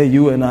is where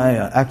you and I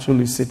are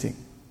actually sitting.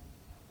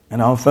 And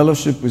our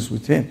fellowship is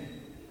with Him.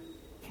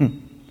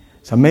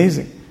 It's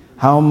amazing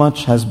how much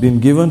has been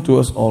given to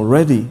us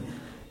already.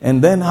 And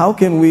then how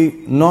can we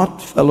not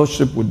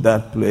fellowship with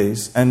that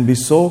place and be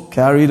so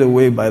carried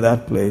away by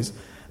that place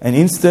and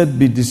instead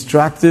be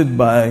distracted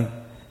by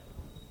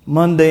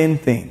mundane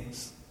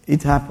things?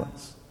 It happens.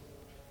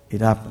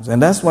 It happens.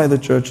 And that's why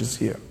the church is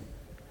here.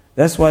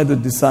 That's why the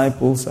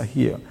disciples are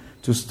here,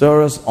 to stir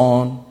us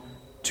on,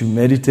 to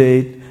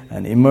meditate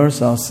and immerse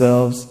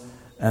ourselves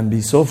and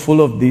be so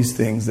full of these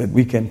things that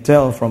we can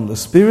tell from the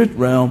spirit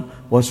realm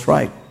what's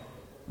right,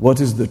 what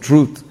is the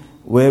truth,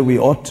 where we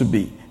ought to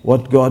be,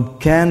 what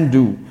God can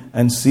do,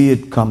 and see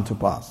it come to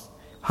pass.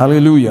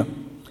 Hallelujah.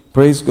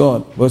 Praise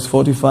God. Verse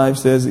 45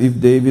 says,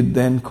 if David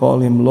then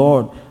called Him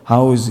Lord,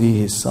 how is He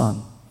His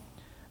son?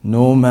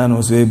 No man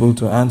was able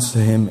to answer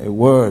Him a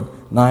word,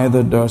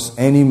 neither does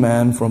any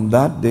man from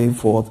that day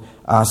forth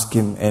ask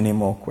Him any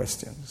more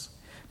questions.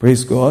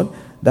 Praise God.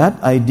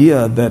 That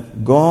idea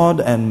that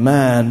God and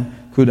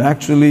man could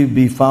actually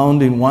be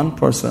found in one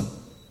person,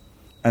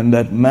 and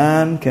that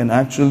man can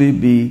actually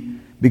be,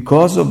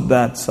 because of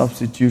that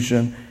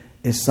substitution,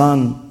 a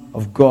son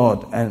of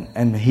God,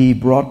 and He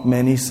brought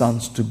many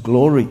sons to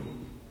glory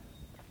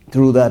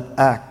through that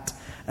act,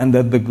 and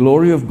that the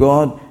glory of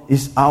God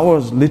is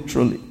ours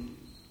literally.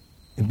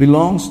 It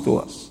belongs to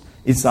us.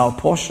 It's our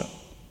portion.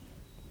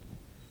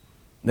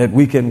 That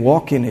we can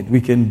walk in it, we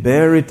can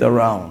bear it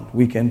around,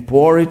 we can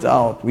pour it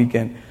out, we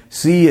can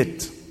see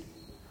it.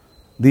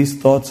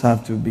 These thoughts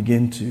have to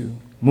begin to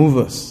move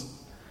us,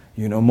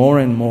 more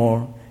and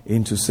more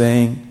into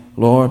saying,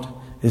 Lord,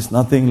 there's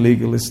nothing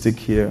legalistic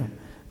here.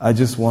 I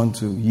just want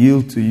to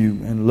yield to you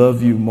and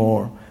love you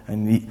more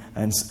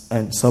and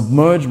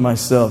submerge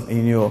myself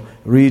in your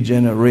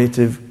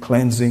regenerative,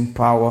 cleansing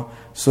power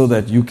so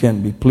that you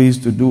can be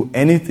pleased to do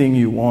anything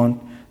you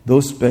want,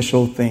 those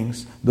special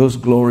things, those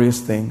glorious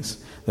things,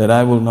 that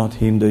I will not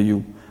hinder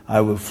you.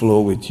 I will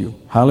flow with you.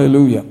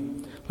 Hallelujah.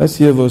 Let's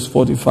hear verse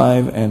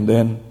 45 and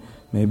then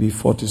maybe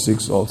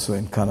 46 also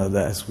in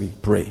Kannada as we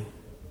pray.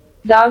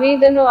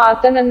 ದಾವೀದನು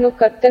ಆತನನ್ನು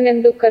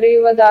ಕರ್ತನೆಂದು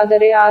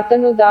ಕರೆಯುವುದಾದರೆ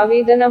ಆತನು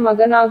ದಾವೀದನ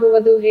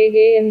ಮಗನಾಗುವುದು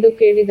ಹೇಗೆ ಎಂದು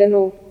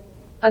ಕೇಳಿದನು.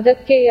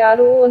 ಅದಕ್ಕೆ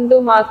ಯಾರೂ ಒಂದು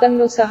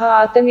ಮಾತನ್ನು ಸಹ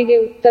ಆತನಿಗೆ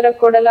ಉತ್ತರ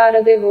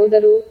ಕೊಡಲಾರದೆ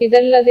ಹೋದರು.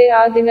 ಇದಲ್ಲದೆ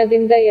ಆ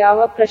ದಿನದಿಂದ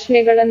ಯಾವ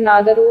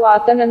ಪ್ರಶ್ನೆಗಳನ್ನಾದರೂ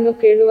ಆತನನ್ನು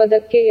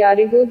ಕೇಳುವುದಕ್ಕೆ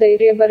ಯಾರಿಗೂ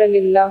ಧೈರ್ಯ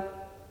ಬರಲಿಲ್ಲ.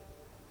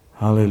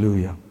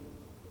 Hallelujah.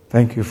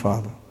 Thank you,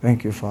 Father.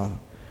 Thank you, Father.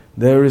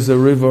 There is a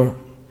river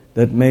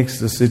that makes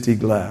the city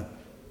glad.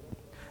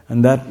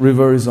 And that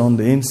river is on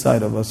the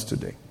inside of us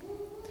today.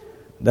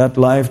 That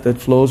life that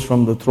flows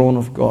from the throne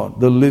of God,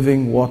 the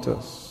living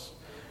waters,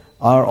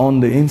 are on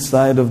the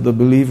inside of the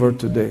believer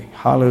today.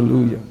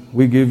 Hallelujah.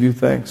 We give you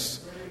thanks.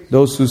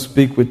 Those who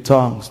speak with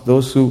tongues,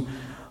 those who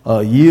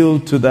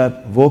yield to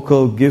that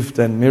vocal gift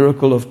and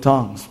miracle of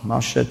tongues.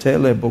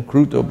 Mashetele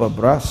bokruto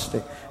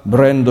babraste.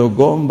 Brendo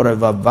gombre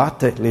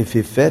vavate le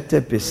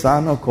fifete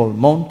pisano col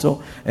monto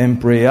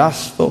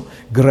empreasto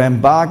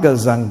grembaga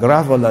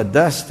zangrava la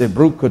deste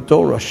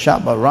brucotora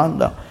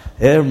shabaranda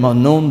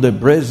ermanon de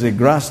breze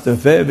graste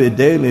feve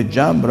dele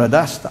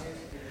jambradasta.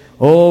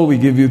 Oh, we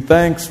give you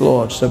thanks,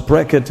 Lord,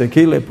 sapreke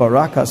tequile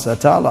paraka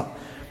satala,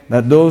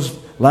 that those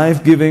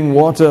life-giving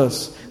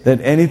waters, that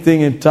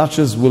anything it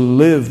touches will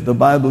live, the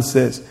Bible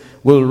says,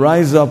 will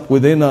rise up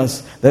within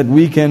us, that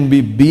we can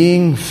be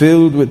being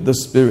filled with the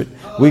Spirit.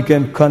 We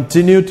can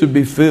continue to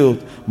be filled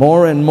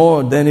more and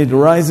more. Then it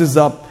rises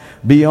up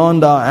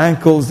beyond our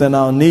ankles and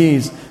our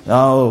knees,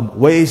 our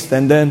waist,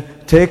 and then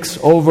takes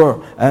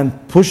over and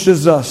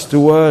pushes us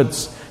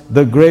towards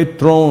the great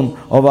throne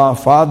of our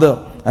Father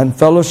and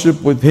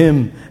fellowship with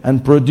Him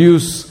and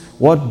produce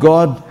what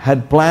God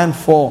had planned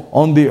for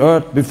on the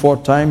earth before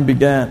time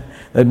began.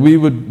 That we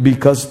would be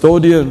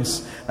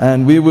custodians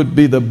and we would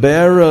be the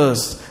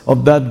bearers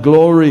of that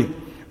glory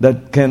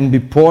that can be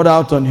poured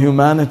out on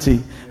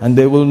humanity. And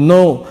they will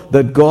know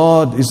that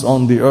God is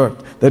on the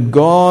earth, that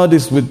God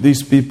is with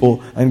these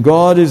people, and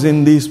God is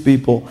in these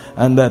people,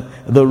 and that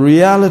the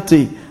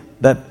reality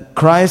that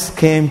Christ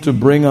came to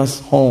bring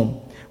us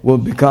home will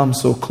become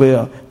so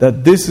clear,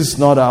 that this is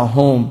not our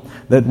home,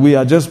 that we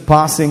are just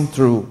passing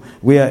through,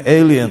 we are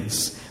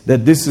aliens,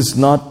 that this is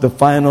not the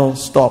final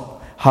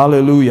stop.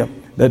 Hallelujah.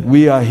 That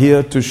we are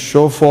here to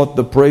show forth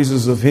the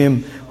praises of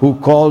Him who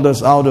called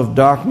us out of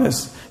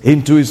darkness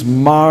into His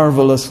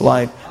marvelous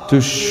light, to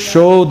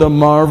show the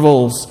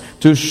marvels,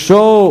 to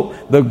show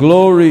the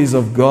glories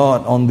of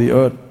God on the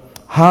earth.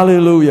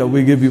 Hallelujah.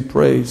 We give you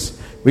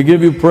praise. We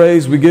give you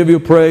praise. We give you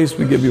praise.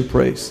 We give you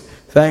praise.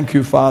 Thank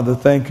you, Father.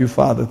 Thank you,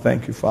 Father.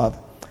 Thank you, Father.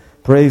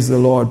 Praise the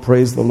Lord.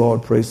 Praise the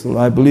Lord. Praise the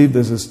Lord. I believe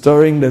there's a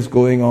stirring that's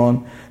going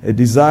on, a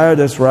desire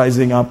that's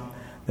rising up,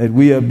 that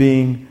we are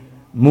being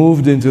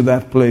moved into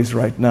that place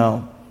right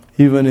now,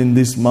 even in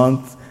this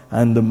month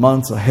and the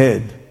months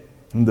ahead,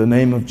 in the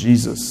name of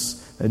Jesus.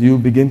 That you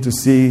begin to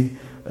see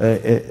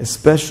a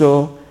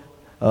special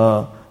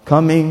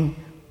coming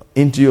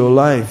into your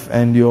life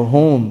and your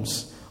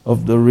homes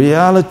of the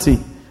reality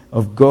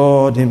of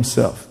God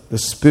Himself, the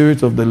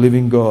Spirit of the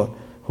living God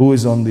who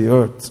is on the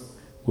earth,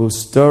 will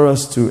stir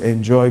us to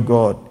enjoy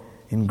God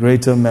in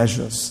greater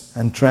measures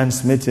and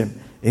transmit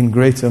Him in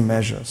greater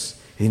measures.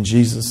 In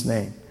Jesus'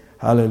 name.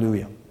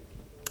 Hallelujah.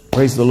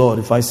 Praise the Lord.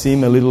 If I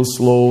seem a little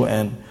slow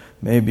and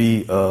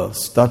maybe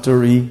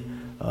stuttery,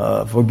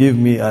 forgive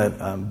me.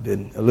 I've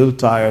been a little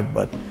tired,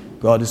 but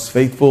God is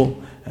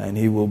faithful and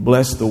He will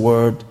bless the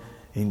word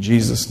in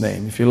Jesus'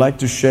 name. If you'd like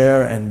to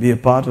share and be a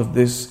part of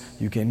this,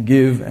 you can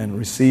give and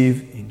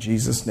receive in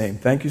Jesus' name.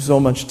 Thank you so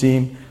much,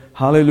 team.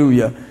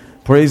 Hallelujah.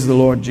 Praise the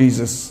Lord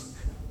Jesus.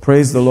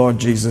 Praise the Lord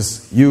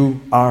Jesus.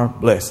 You are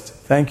blessed.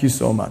 Thank you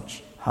so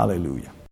much. Hallelujah.